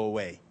will go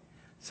away.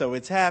 So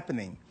it's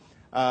happening.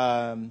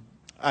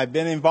 I've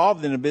been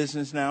involved in the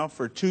business now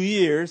for 2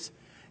 years,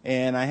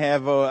 and I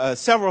have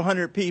several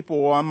hundred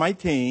people on my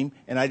team,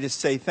 and I just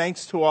say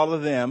thanks to all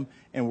of them,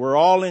 and we're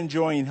all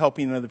enjoying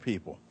helping other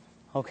people.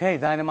 Okay,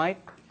 Dynamite.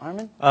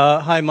 Armin?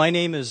 Hi, my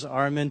name is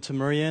Armin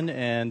Tamurian,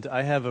 and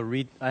I have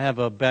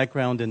a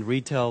background in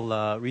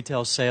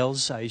retail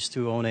sales. I used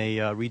to own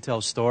a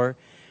retail store,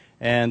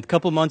 and a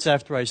couple months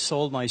after I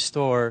sold my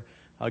store,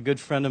 a good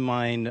friend of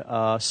mine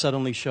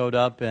suddenly showed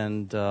up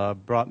and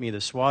brought me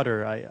this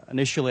water.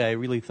 Initially, I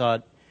really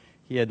thought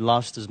he had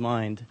lost his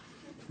mind,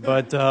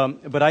 but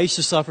I used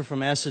to suffer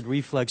from acid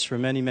reflux for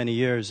many, many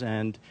years,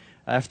 and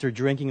after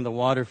drinking the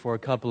water for a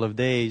couple of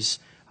days,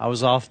 I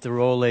was off the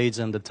Rolaids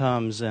and the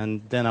Tums,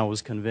 and then I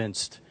was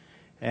convinced.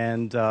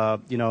 And,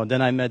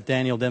 then I met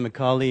Daniel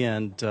Dimacale,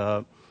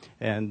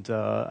 and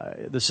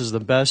this is the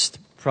best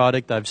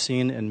product I've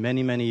seen in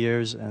many, many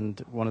years, and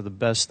one of the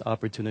best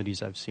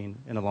opportunities I've seen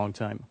in a long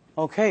time.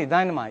 Okay,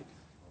 Dynamite.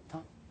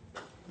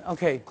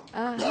 Okay.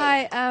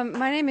 Hi,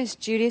 my name is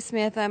Judy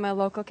Smith. I'm a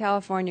local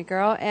California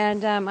girl,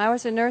 and I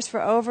was a nurse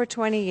for over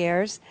 20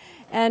 years.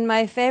 And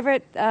my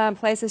favorite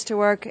places to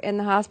work in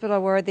the hospital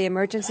were the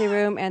emergency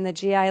room and the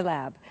GI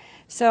lab.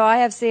 So I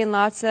have seen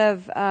lots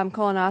of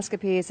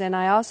colonoscopies, and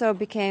I also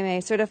became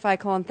a certified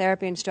colon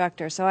therapy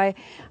instructor. So I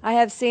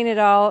have seen it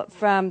all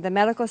from the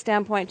medical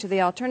standpoint to the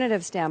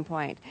alternative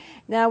standpoint.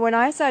 Now, when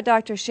I saw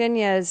Dr.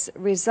 Shinya's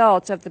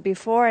results of the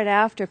before and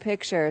after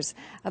pictures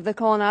of the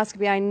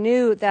colonoscopy, I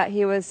knew that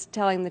he was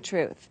telling the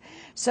truth.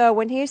 So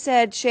when he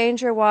said,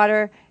 change your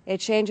water, it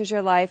changes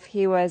your life,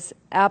 he was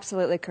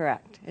absolutely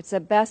correct. It's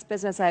the best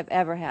business I've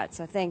ever had,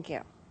 so thank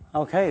you.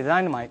 Okay,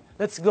 Dynamite.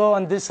 Let's go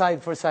on this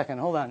side for a second.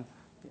 Hold on.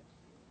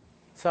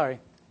 Sorry.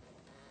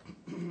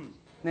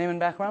 Name and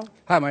background?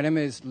 Hi, my name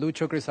is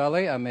Lucho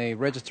Crisale. I'm a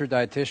registered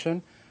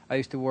dietitian. I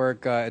used to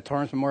work at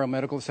Torrance Memorial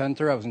Medical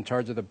Center. I was in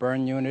charge of the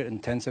burn unit,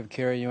 intensive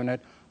care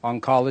unit,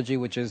 oncology,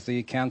 which is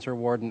the cancer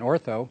ward, and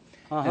ortho.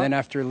 And then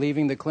after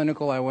leaving the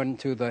clinical, I went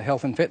into the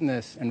health and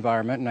fitness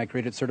environment, and I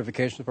created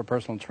certifications for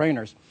personal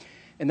trainers.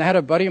 And I had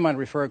a buddy of mine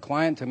refer a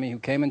client to me who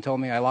came and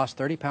told me I lost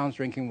 30 pounds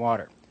drinking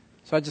water.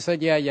 So I just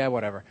said, yeah,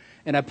 whatever.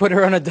 And I put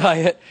her on a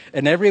diet,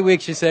 and every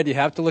week she said, you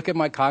have to look at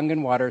my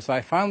Kangen water. So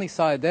I finally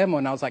saw a demo,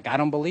 and I was like, I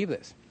don't believe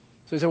this.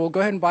 So he said, well, go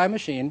ahead and buy a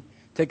machine.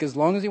 Take as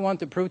long as you want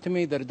to prove to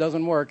me that it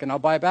doesn't work, and I'll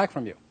buy it back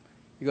from you.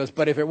 He goes,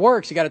 but if it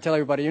works, you got to tell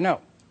everybody you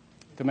know.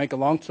 To make a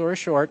long story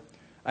short,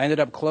 I ended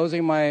up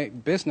closing my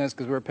business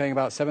because we were paying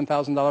about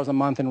 $7,000 a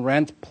month in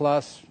rent,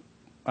 plus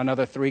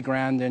another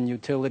 $3,000 in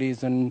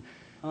utilities and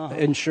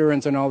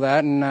insurance and all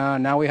that. And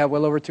now we have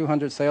well over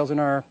 200 sales in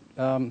our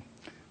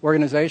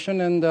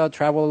organization, and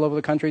travel all over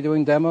the country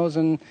doing demos,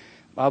 and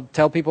I'll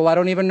tell people I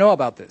don't even know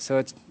about this, so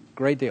it's a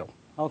great deal.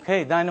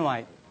 Okay,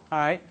 Dynamite. All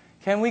right.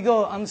 Can we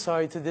go, I'm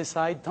sorry, to this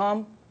side?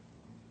 Tom?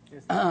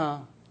 Yes,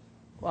 how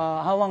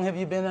long have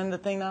you been on the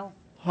thing now?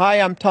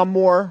 Hi, I'm Tom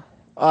Moore,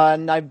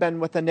 and I've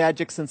been with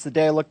Enagic since the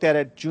day I looked at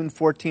it, June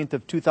 14th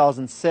of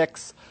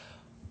 2006.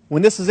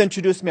 When this was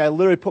introduced to me, I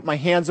literally put my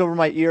hands over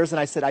my ears, and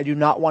I said, I do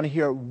not want to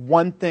hear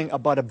one thing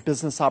about a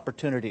business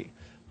opportunity.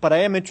 But I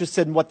am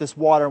interested in what this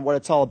water and what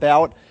it's all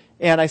about.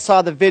 And I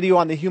saw the video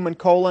on the human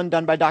colon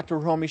done by Dr.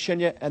 Hiromi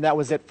Shinya, and that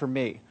was it for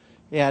me.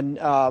 And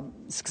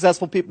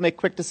successful people make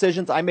quick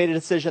decisions. I made a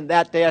decision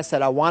that day. I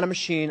said, I want a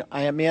machine.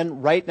 I am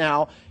in right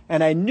now.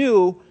 And I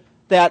knew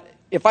that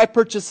if I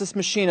purchase this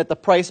machine at the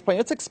price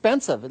point, it's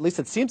expensive. At least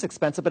it seems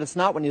expensive, but it's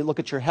not when you look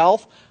at your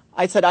health.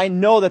 I said, I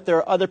know that there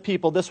are other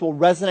people, this will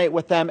resonate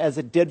with them as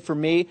it did for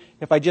me.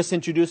 If I just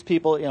introduce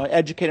people,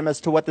 educate them as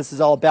to what this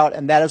is all about,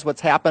 and that is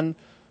what's happened.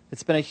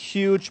 It's been a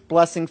huge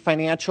blessing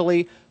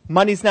financially.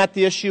 Money's not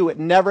the issue. It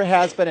never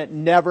has been. It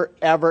never,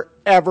 ever,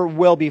 ever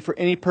will be for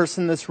any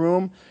person in this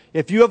room.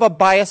 If you have a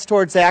bias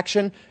towards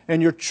action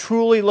and you're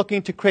truly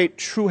looking to create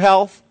true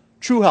health,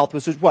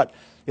 which is what?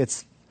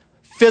 It's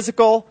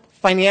physical,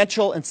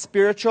 financial, and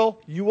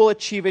spiritual. You will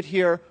achieve it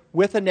here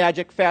with a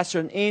Magic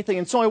faster than anything.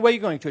 And it's the only way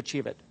you're going to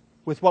achieve it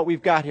with what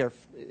we've got here.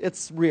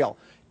 It's real.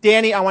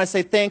 Danny, I want to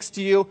say thanks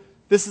to you.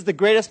 This is the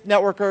greatest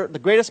networker, the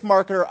greatest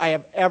marketer I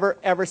have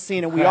ever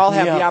seen, and we all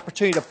have the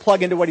opportunity to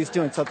plug into what he's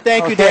doing. So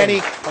thank you,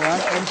 Danny.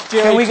 And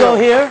Jerry, can we go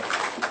here?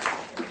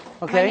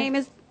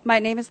 Okay. My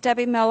name is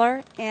Debbie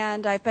Miller,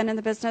 and I've been in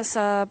the business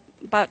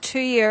about 2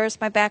 years.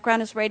 My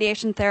background is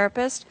radiation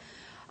therapist.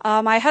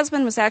 My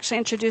husband was actually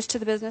introduced to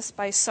the business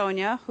by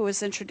Sonia, who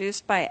was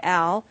introduced by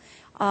Al,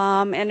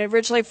 and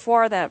originally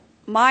for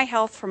my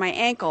health for my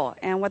ankle.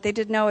 And what they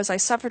didn't know is I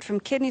suffered from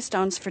kidney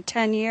stones for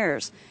 10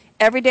 years.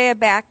 Every day a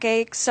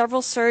backache,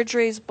 several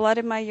surgeries, blood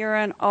in my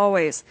urine,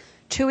 always.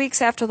 2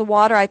 weeks after the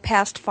water, I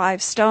passed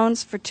 5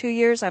 stones. For 2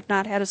 years, I've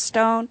not had a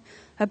stone,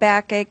 a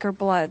backache, or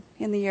blood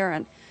in the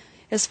urine.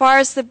 As far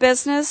as the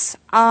business,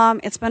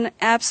 it's been an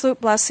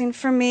absolute blessing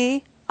for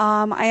me.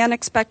 I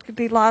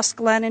unexpectedly lost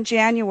Glenn in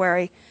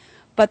January,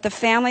 but the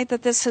family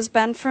that this has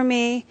been for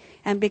me,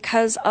 and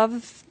because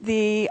of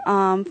the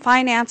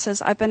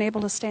finances, I've been able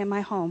to stay in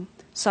my home.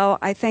 So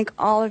I thank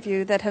all of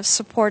you that have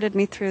supported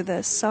me through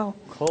this. So,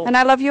 cool. And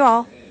I love you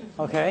all.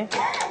 Okay,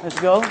 let's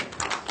go.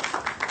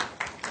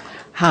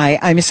 Hi,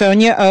 I'm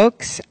Sonia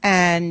Oakes,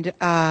 and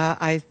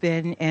I've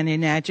been in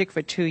Enagic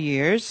for 2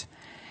 years.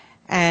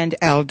 And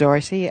Al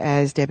Dorsey,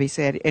 as Debbie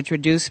said,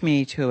 introduced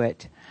me to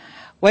it.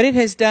 What it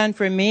has done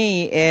for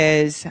me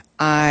is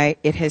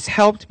it has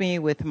helped me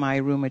with my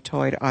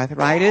rheumatoid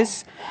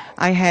arthritis.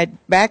 I had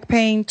back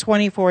pain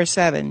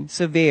 24/7,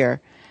 severe.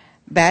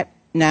 That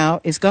now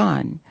is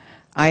gone.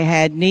 I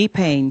had knee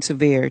pain,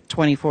 severe,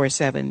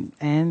 24/7,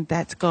 and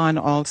that's gone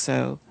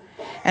also.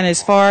 And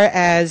as far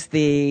as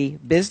the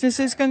business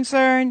is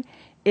concerned,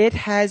 it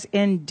has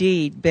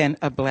indeed been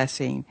a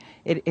blessing.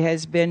 It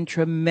has been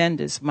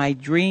tremendous. My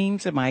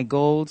dreams and my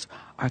goals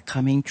are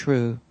coming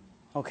true.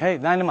 Okay,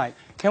 dynamite.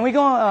 Can we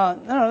go,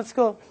 no, let's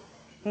go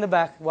in the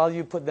back while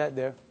you put that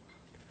there.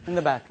 In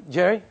the back.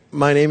 Jerry?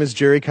 My name is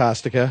Jerry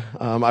Kostica.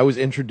 I was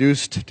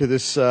introduced to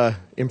this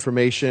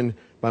information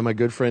by my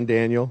good friend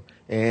Daniel.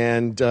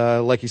 And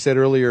like you said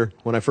earlier,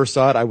 when I first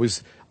saw it, I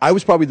was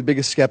probably the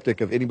biggest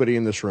skeptic of anybody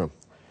in this room.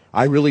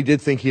 I really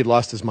did think he had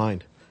lost his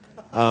mind.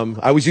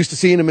 I was used to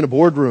seeing him in a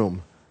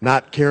boardroom,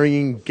 not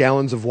carrying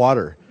gallons of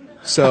water.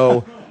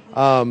 So,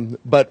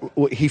 but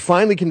he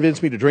finally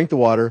convinced me to drink the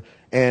water.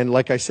 And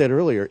like I said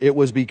earlier, it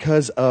was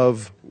because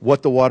of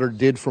what the water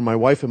did for my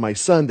wife and my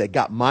son that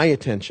got my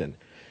attention.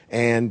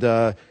 And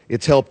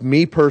it's helped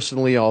me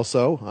personally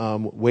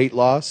also, weight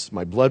loss,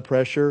 my blood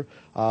pressure,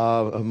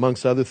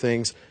 amongst other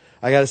things.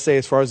 I got to say,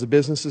 as far as the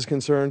business is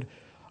concerned,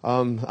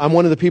 I'm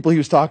one of the people he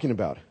was talking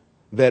about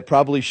that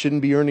probably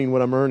shouldn't be earning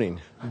what I'm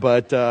earning.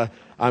 But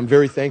I'm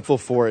very thankful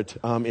for it.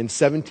 In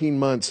 17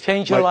 months...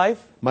 Changed your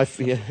life?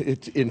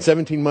 In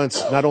 17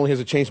 months, not only has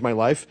it changed my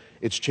life,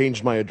 it's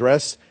changed my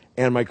address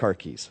and my car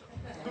keys.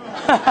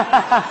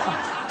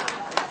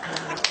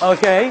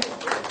 Okay.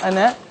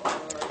 Annette?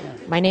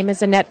 My name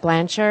is Annette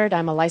Blanchard.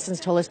 I'm a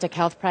licensed holistic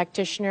health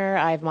practitioner.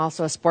 I'm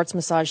also a sports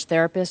massage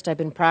therapist. I've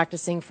been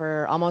practicing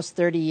for almost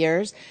 30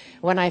 years.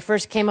 When I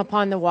first came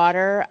upon the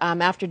water,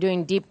 after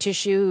doing deep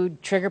tissue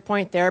trigger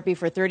point therapy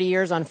for 30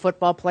 years on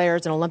football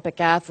players and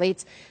Olympic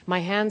athletes, my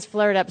hands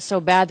flared up so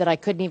bad that I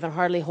couldn't even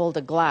hardly hold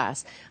a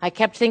glass. I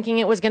kept thinking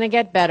it was going to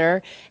get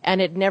better, and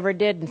it never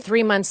did. And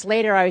 3 months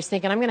later, I was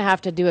thinking I'm going to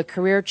have to do a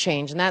career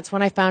change. And that's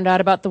when I found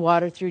out about the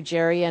water through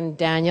Jerry and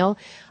Daniel.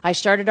 I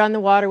started on the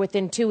water.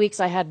 Within 2 weeks,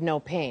 I had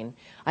no pain.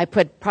 I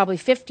put probably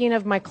 15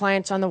 of my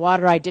clients on the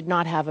water. I did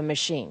not have a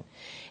machine.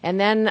 And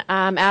then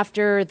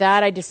after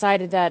that, I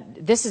decided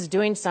that this is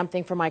doing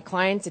something for my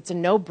clients. It's a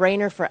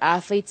no-brainer for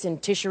athletes in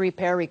tissue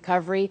repair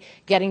recovery,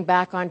 getting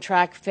back on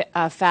track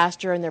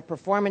faster in their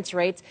performance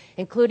rates,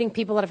 including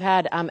people that have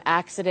had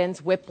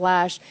accidents,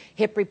 whiplash,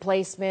 hip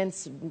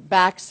replacements,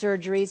 back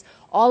surgeries.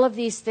 All of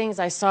these things,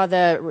 I saw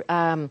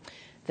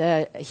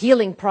the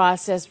healing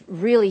process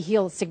really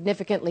heal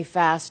significantly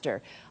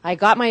faster. I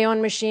got my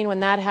own machine. When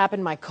that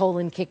happened, my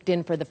colon kicked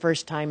in for the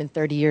first time in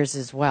 30 years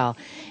as well.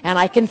 And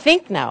I can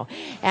think now.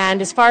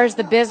 And as far as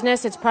the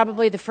business, it's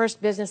probably the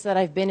first business that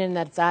I've been in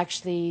that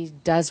actually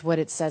does what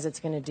it says it's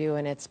going to do.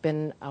 And it's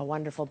been a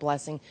wonderful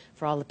blessing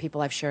for all the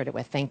people I've shared it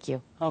with. Thank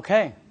you.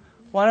 Okay.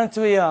 Why don't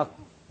we,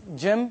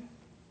 Jim?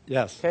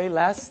 Yes. Okay,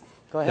 last.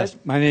 Go ahead. Yes.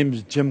 My name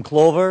is Jim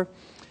Clover.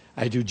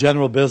 I do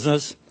general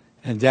business.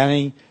 And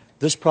Danny,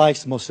 this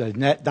product's the most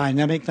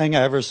dynamic thing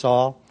I ever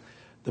saw.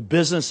 The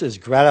business is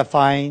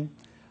gratifying.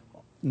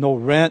 No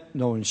rent,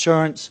 no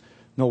insurance,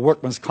 no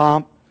workman's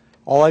comp.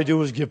 All I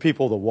do is give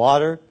people the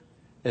water.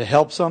 It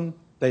helps them.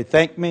 They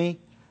thank me.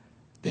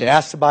 They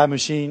ask to buy a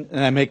machine, and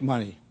I make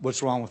money.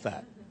 What's wrong with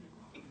that?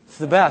 It's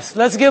the best.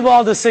 Let's give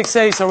all the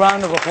 6A's a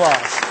round of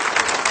applause.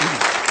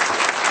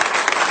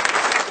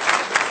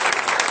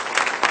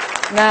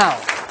 Now,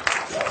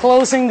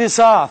 closing this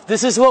off,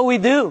 this is what we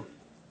do.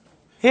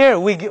 Here,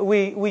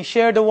 we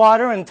share the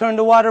water and turn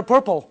the water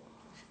purple.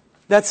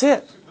 That's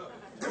it.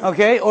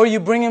 Okay? Or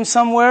you bring them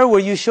somewhere where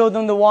you show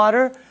them the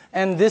water,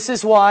 and this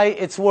is why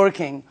it's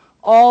working.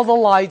 All the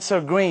lights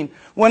are green.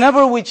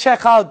 Whenever we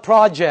check out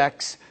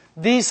projects,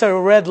 these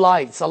are red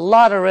lights, a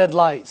lot of red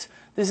lights.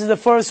 This is the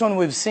first one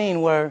we've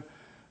seen where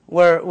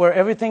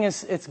everything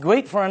is, it's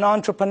great for an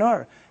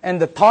entrepreneur.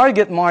 And the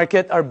target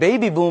market are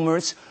baby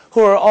boomers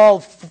who are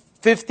all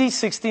 50,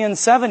 60, and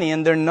 70,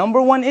 and their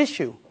number one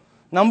issue,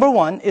 number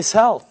one, is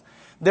health.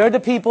 They're the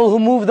people who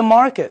move the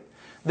market.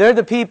 They're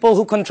the people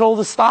who control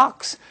the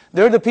stocks.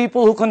 They're the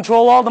people who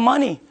control all the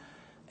money.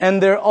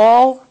 And they're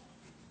all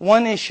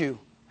one issue,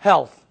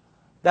 health.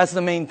 That's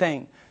the main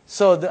thing.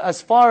 So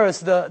as far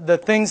as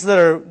the things that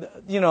are,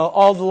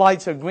 all the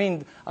lights are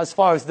green as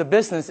far as the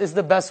business is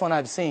the best one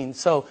I've seen.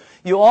 So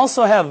you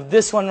also have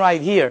this one right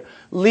here,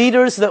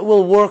 leaders that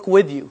will work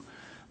with you.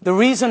 The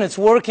reason it's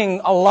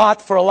working a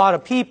lot for a lot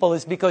of people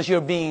is because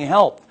you're being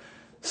helped.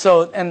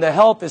 So, and the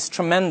help is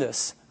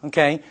tremendous,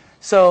 okay?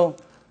 So,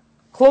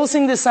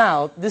 closing this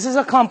out, this is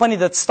a company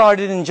that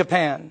started in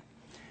Japan.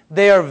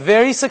 They are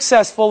very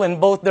successful in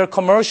both their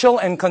commercial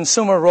and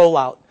consumer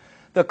rollout.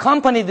 The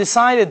company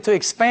decided to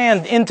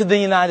expand into the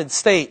United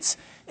States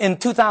in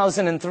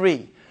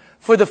 2003.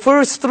 For the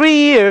first 3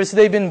 years,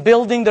 they've been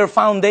building their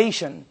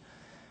foundation.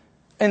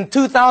 In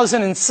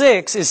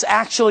 2006 is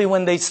actually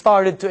when they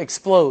started to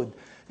explode.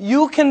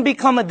 You can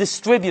become a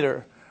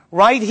distributor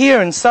right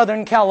here in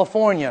Southern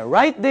California,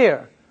 right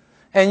there,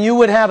 and you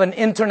would have an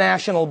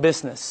international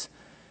business,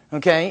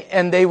 okay?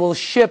 And they will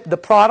ship the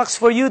products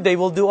for you. They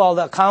will do all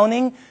the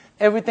accounting.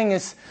 Everything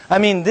is,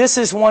 this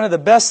is one of the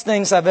best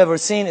things I've ever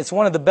seen. It's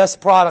one of the best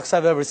products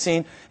I've ever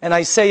seen. And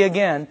I say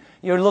again,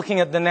 you're looking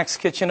at the next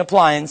kitchen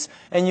appliance,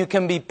 and you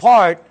can be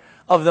part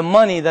of the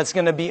money that's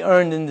going to be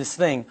earned in this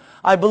thing.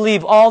 I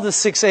believe all the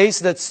 6A's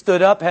that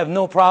stood up have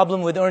no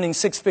problem with earning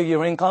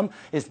six-figure income.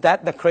 Is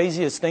that the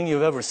craziest thing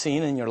you've ever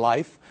seen in your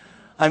life?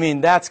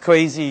 That's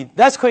crazy.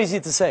 That's crazy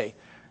to say,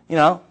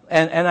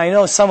 And I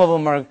know some of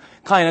them are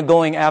kind of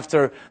going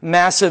after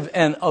massive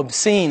and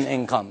obscene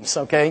incomes,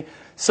 okay?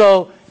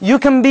 So you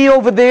can be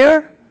over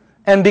there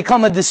and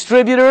become a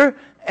distributor,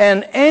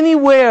 and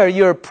anywhere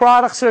your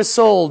products are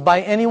sold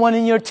by anyone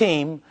in your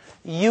team,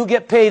 you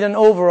get paid an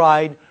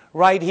override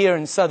right here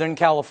in Southern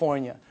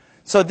California.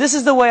 So this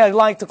is the way I'd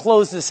like to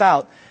close this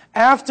out.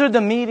 After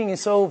the meeting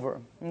is over,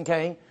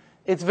 okay,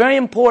 it's very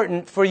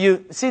important for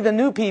you. See, the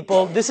new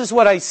people, this is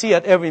what I see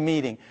at every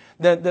meeting.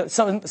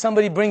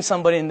 Somebody brings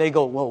somebody and they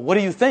go, well, what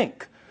do you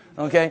think?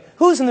 Okay,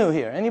 who's new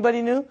here?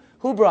 Anybody new?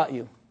 Who brought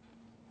you?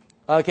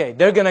 Okay,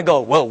 they're going to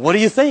go, well, what do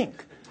you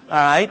think? All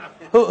right.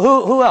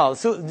 Who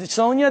else?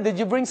 Sonia, did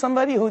you bring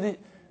somebody?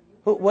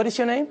 What is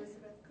your name?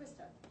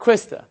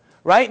 Krista.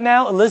 Right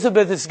now,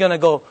 Elizabeth is going to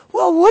go,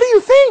 well, what do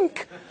you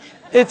think?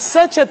 It's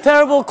such a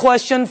terrible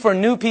question for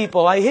new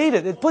people. I hate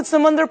it. It puts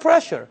them under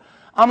pressure.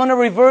 I'm going to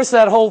reverse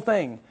that whole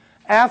thing.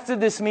 After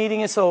this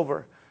meeting is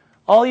over,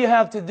 all you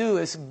have to do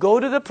is go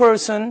to the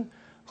person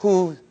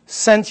who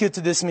sent you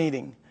to this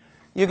meeting.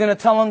 You're going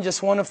to tell them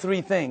just one of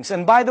three things.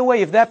 And by the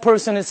way, if that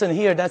person isn't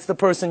here, that's the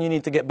person you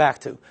need to get back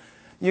to.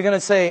 You're going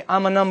to say,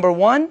 I'm a number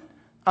 1,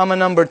 I'm a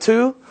number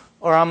 2,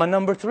 or I'm a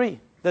number 3.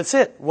 That's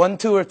it. 1,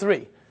 2, or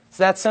 3. It's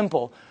that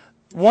simple.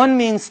 1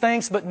 means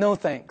thanks, but no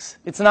thanks.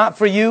 It's not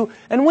for you.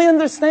 And we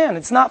understand.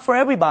 It's not for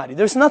everybody.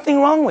 There's nothing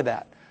wrong with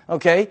that.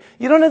 Okay?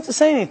 You don't have to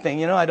say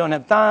anything. I don't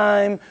have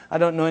time. I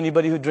don't know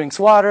anybody who drinks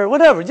water.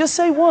 Whatever. Just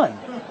say 1.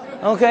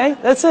 Okay?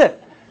 That's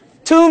it.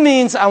 2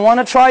 means I want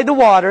to try the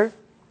water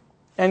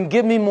and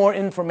give me more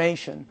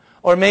information.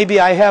 Or maybe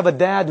I have a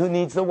dad who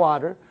needs the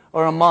water,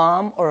 or a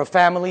mom, or a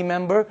family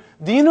member.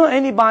 Do you know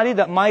anybody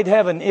that might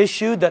have an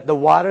issue that the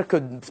water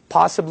could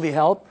possibly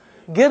help?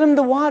 Get them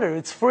the water.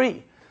 It's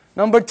free.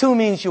 Number 2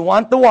 means you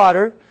want the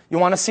water, you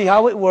want to see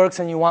how it works,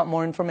 and you want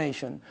more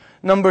information.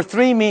 Number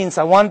 3 means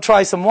I want to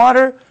try some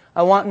water,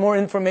 I want more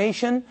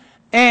information,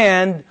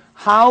 and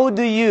how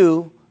do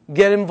you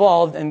get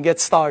involved and get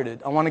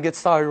started? I want to get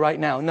started right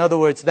now. In other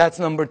words, that's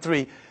number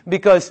 3.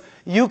 Because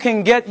you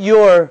can get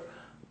your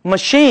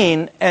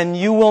machine, and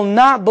you will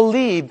not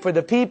believe, for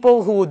the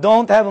people who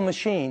don't have a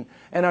machine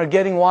and are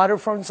getting water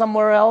from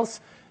somewhere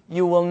else,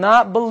 you will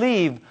not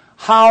believe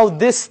how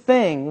this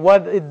thing,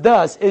 what it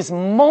does, is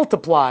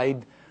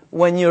multiplied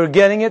when you're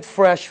getting it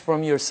fresh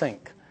from your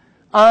sink.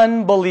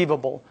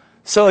 Unbelievable.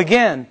 So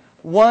again,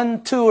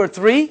 1, 2, or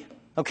 3,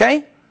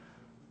 okay?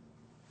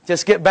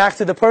 Just get back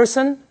to the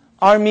person.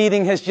 Our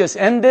meeting has just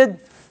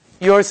ended.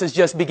 Yours has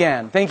just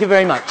began. Thank you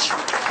very much.